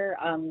be here.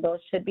 Those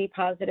should be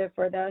positive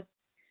for this.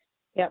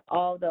 Yep,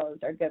 all those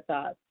are good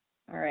thoughts.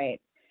 All right.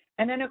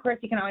 And then, of course,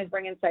 you can always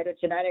bring in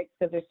cytogenetics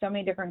because there's so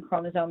many different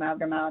chromosome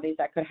abnormalities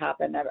that could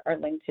happen that are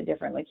linked to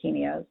different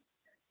leukemias.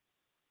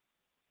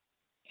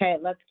 Okay,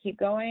 let's keep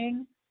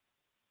going.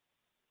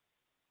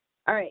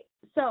 All right,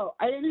 so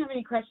I didn't have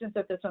any questions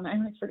with this one. I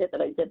always forget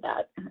that I did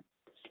that.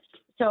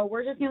 So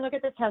we're just gonna look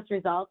at the test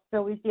results.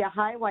 So we see a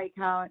high white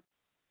count,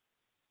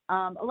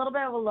 a little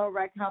bit of a low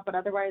red count, but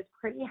otherwise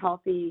pretty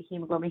healthy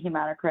hemoglobin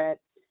hematocrit.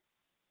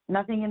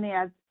 Nothing in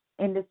the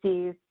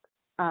indices.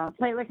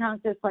 Platelet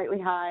count is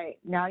slightly high.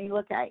 Now you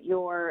look at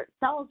your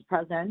cells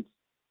present.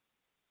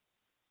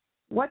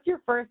 What's your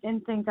first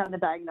instinct on the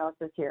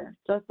diagnosis here?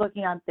 Just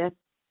looking at this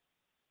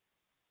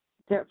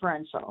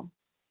differential.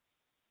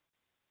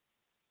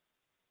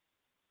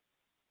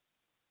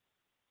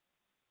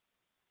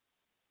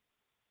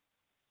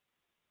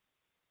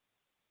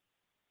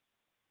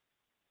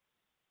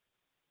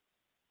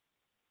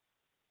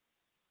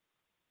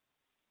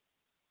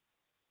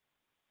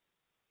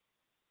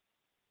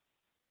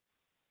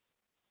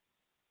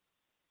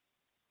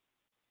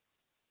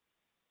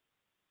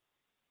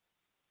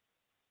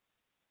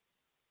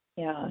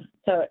 Yeah,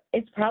 so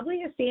it's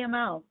probably a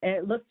CML, and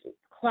it looks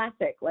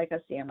classic like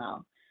a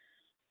CML.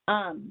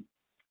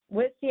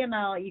 With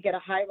CML, you get a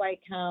high white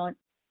count,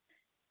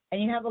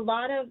 and you have a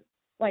lot of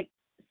like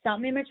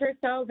some immature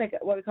cells, like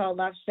what we call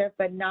left shift,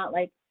 but not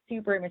like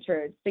super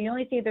immature. So you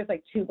only see there's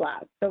like 2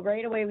 blasts. So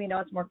right away we know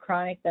it's more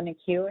chronic than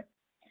acute.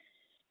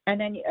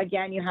 And then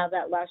again, you have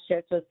that left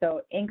shift,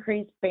 so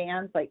increased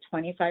bands, like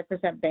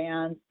 25%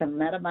 bands, some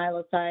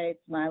metamyelocytes,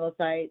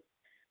 myelocytes,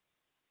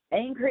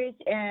 increase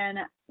in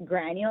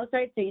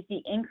granulocytes, so you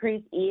see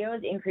increased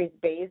EOs, increased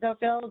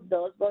basophils.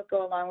 Those both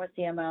go along with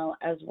CML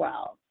as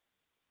well.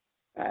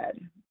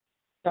 Good.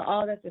 So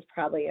all this is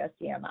probably a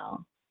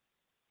CML.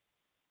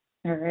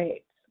 All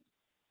right.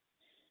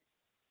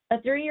 A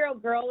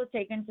 3-year-old girl was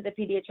taken to the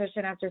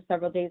pediatrician after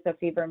several days of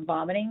fever and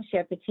vomiting. She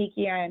had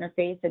petechiae on her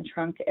face and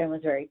trunk and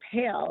was very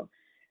pale.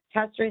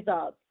 Test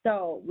results.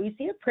 So we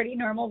see a pretty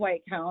normal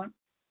white count,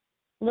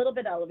 a little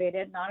bit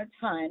elevated, not a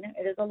ton.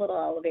 It is a little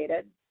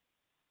elevated.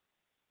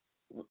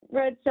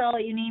 Red cell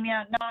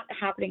anemia, not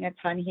happening a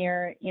ton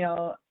here. You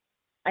know,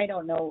 I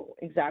don't know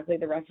exactly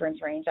the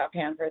reference range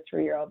offhand for a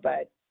 3-year-old,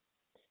 but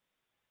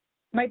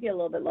might be a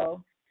little bit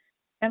low.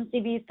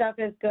 MCV stuff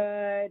is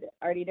good.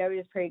 RDW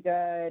is pretty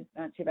good,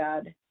 not too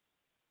bad.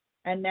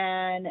 And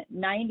then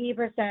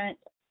 90%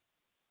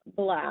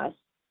 blasts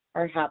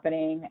are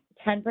happening,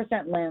 10%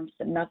 lymphs,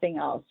 and nothing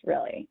else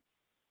really.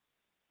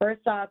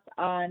 First thoughts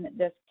on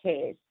this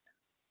case.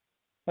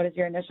 What is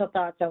your initial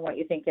thoughts on what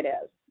you think it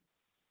is?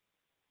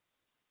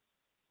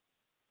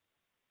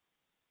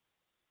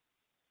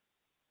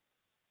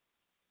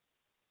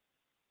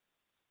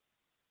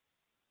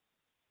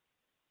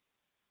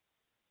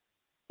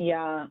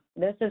 Yeah,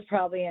 this is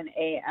probably an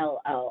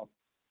ALL.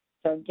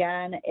 So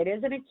again, it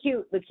is an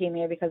acute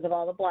leukemia because of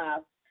all the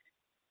blasts.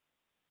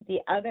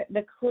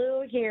 The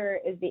clue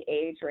here is the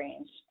age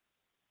range.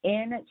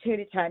 In 2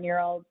 to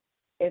 10-year-olds,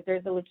 if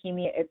there's a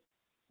leukemia, it's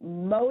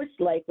most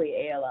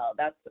likely ALL.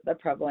 That's the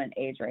prevalent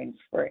age range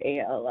for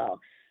ALL.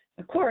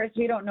 Of course,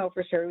 we don't know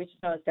for sure. We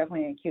just know it's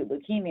definitely an acute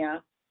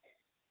leukemia.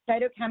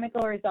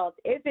 Cytochemical results.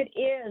 If it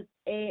is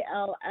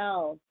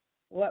ALL,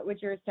 what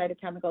would your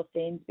cytochemical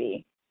stains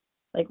be?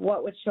 Like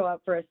what would show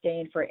up for a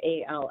stain for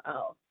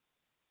ALL?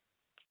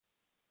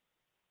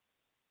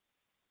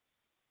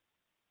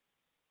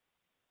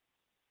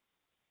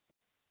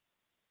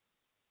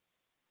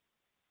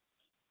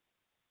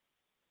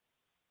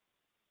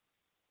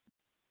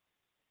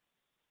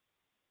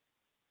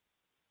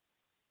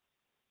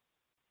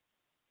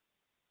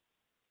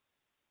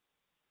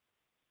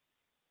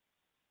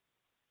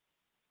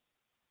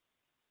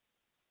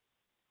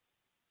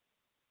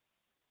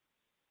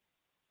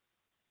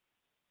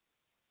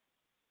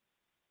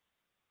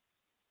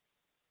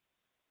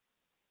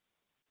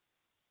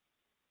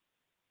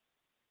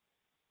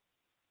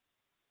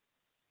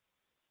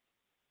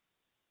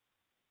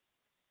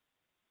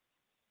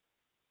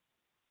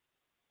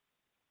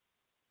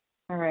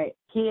 All right,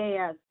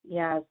 PAS,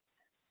 yes,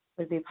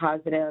 would be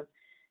positive.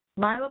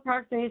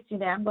 Myeloperoxidase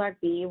Sudan black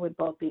B would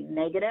both be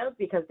negative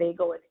because they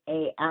go with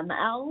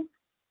AML.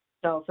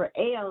 So for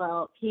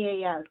ALL,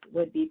 PAS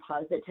would be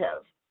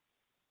positive.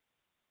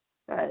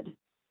 Good.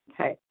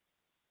 Okay.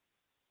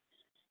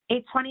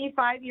 A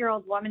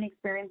 25-year-old woman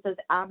experiences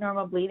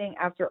abnormal bleeding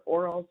after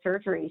oral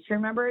surgery. She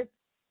remembers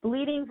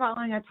bleeding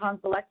following a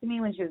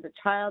tonsillectomy when she was a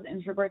child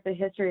and she reports a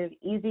history of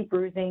easy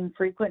bruising,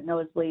 frequent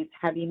nosebleeds,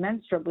 heavy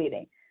menstrual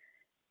bleeding.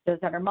 Says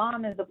that her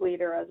mom is a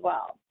bleeder as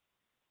well.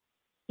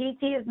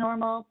 PT is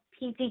normal,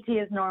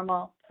 PTT is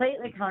normal,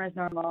 platelet count is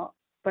normal,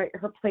 but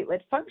her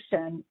platelet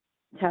function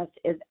test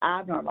is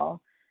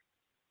abnormal.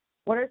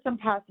 What are some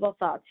possible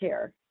thoughts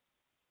here?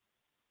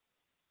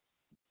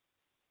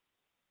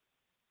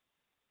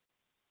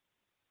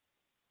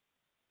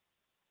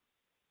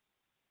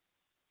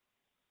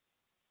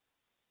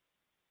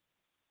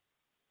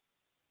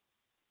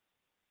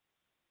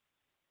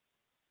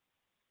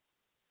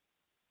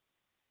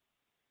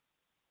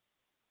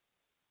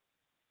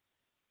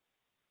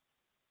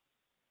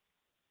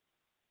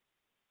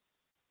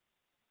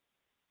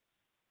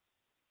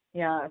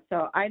 Yeah,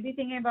 so I'd be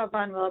thinking about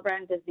von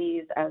Willebrand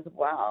disease as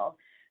well.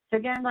 So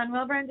again, von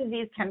Willebrand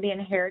disease can be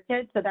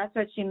inherited. So that's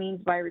what she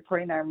means by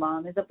reporting that her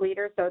mom is a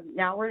bleeder. So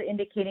now we're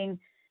indicating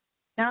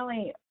not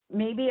only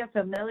maybe a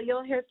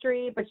familial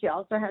history, but she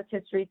also has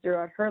history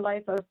throughout her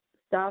life of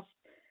stuff.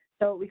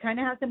 So we kind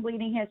of have some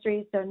bleeding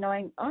history. So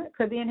knowing, oh, it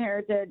could be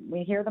inherited.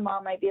 We hear the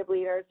mom might be a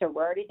bleeder. So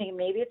we're already thinking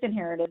maybe it's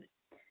inherited.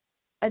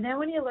 And then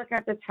when you look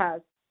at the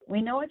test, we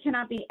know it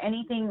cannot be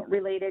anything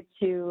related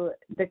to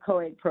the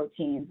coag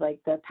proteins, like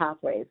the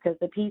pathways, because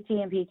the PT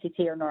and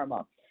PTT are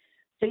normal.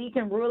 So you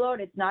can rule out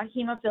it's not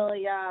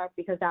hemophilia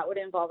because that would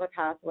involve a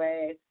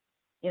pathway.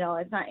 You know,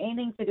 it's not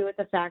anything to do with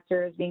the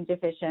factors being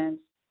deficient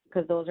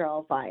because those are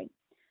all fine.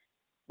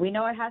 We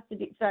know it has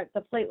to affect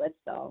the platelets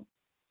though.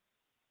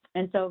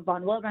 And so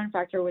von Willebrand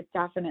factor would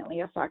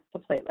definitely affect the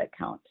platelet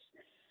count.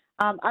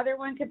 Other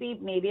one could be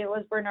maybe it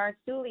was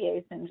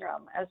Bernard-Soulier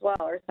syndrome as well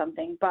or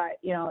something, but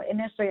you know,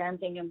 initially I'm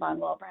thinking von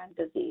Willebrand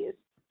disease.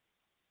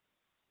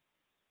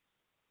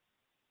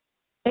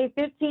 A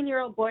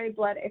 15-year-old boy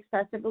bled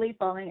excessively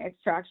following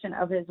extraction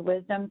of his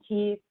wisdom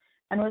teeth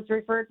and was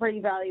referred for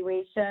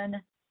evaluation.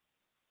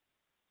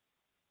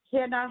 He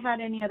had not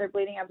had any other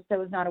bleeding episode,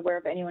 was not aware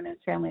of anyone in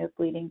his family with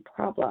bleeding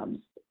problems.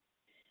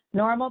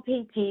 Normal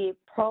PT,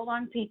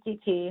 prolonged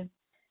PTT,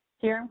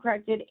 serum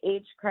corrected,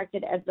 age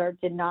corrected, adsorbed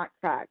did not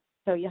crack.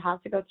 So you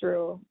have to go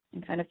through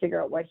and kind of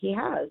figure out what he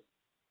has.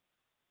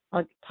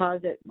 I'll pause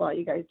it while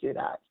you guys do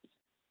that.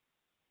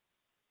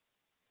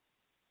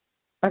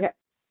 Okay,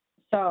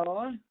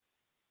 so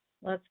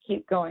let's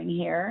keep going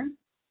here.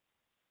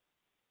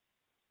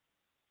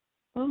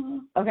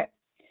 Okay.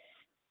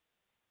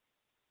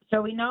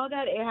 So we know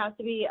that it has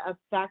to be a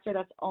factor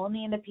that's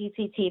only in the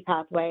PTT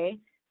pathway.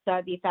 So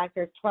it'd be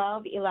factors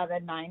 12,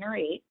 11, 9, or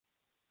 8.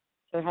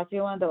 So it has to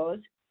be one of those.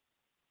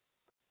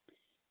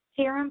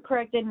 Serum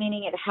corrected,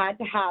 meaning it had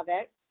to have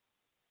it.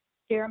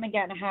 Serum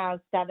again has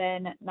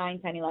 7, 9,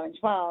 10, 11,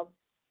 12.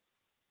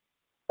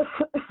 So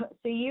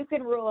you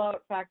can rule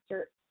out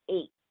factor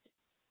 8.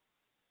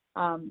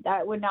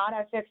 That would not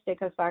have fixed it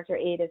because factor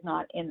 8 is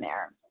not in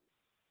there.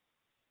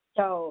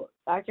 So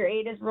factor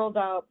 8 is ruled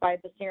out by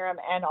the serum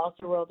and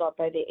also ruled out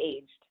by the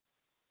aged.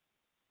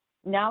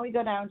 Now we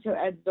go down to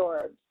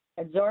adsorbed.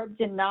 Adsorbed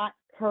did not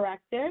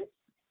correct it.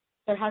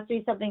 So it has to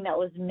be something that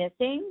was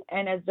missing,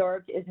 and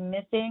adsorbed is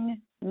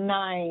missing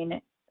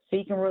 9. So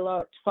you can rule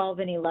out 12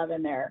 and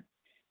 11 there.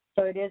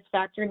 So it is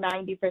factor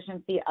 9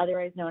 deficiency,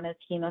 otherwise known as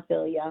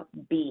hemophilia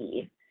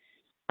B.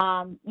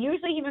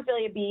 Usually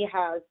hemophilia B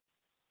has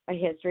a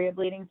history of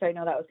bleeding, so I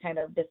know that was kind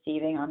of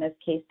deceiving on this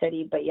case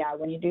study, but yeah,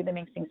 when you do the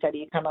mixing study,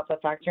 you come up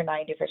with factor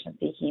 9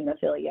 deficiency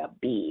hemophilia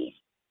B.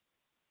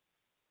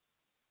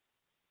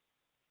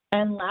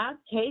 And last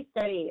case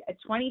study, a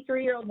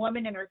 23-year-old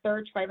woman in her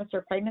 3rd trimester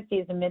of pregnancy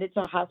is admitted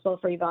to a hospital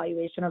for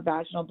evaluation of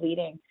vaginal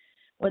bleeding.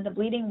 When the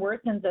bleeding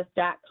worsens, a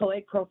stat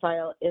coag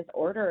profile is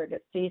ordered.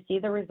 So you see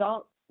the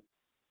results.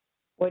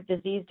 What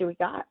disease do we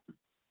got?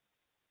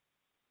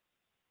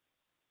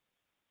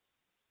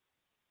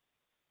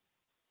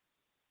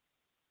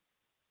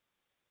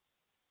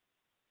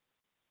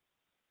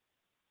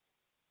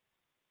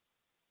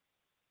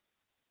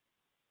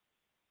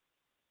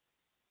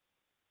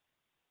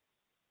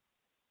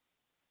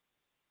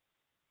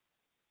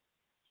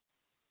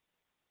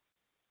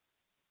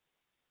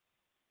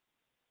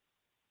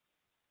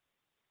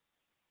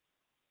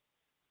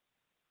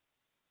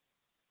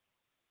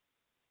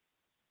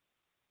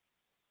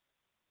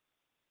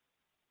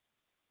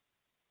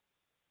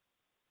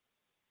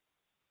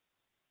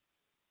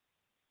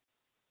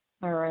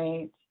 All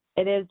right.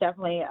 It is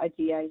definitely a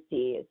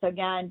DIC. So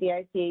again,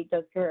 DIC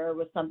does occur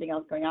with something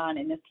else going on.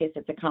 In this case,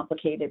 it's a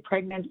complicated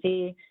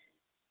pregnancy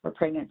or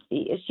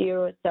pregnancy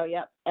issue. So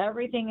yep,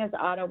 everything is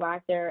out of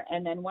whack there.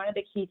 And then one of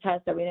the key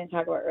tests that we didn't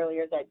talk about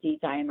earlier is that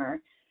D-dimer.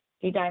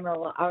 D-dimer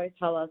will always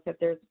tell us if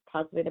there's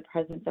possibly the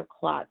presence of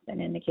clots.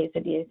 And in the case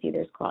of DIC,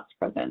 there's clots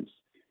present.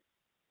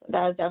 So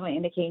that is definitely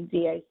indicating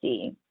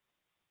DIC.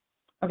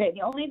 Okay,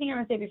 the only thing I'm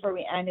going to say before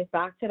we end is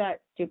back to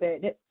that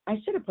stupid, I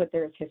should have put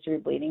there's history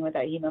of bleeding with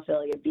that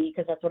hemophilia B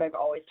because that's what I've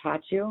always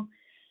taught you.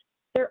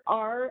 There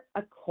are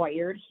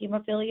acquired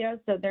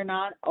hemophilias, so they're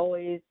not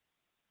always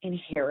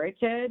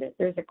inherited.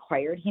 There's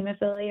acquired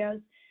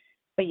hemophilias.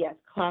 But yes,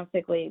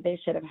 classically, they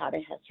should have had a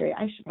history.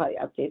 I should probably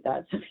update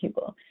that so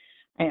people,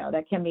 I know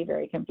that can be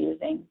very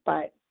confusing,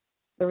 but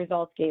the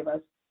results gave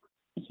us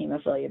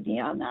hemophilia B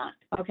on that.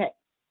 Okay.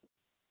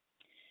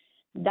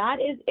 That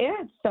is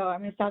it. So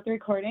I'm going to stop the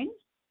recording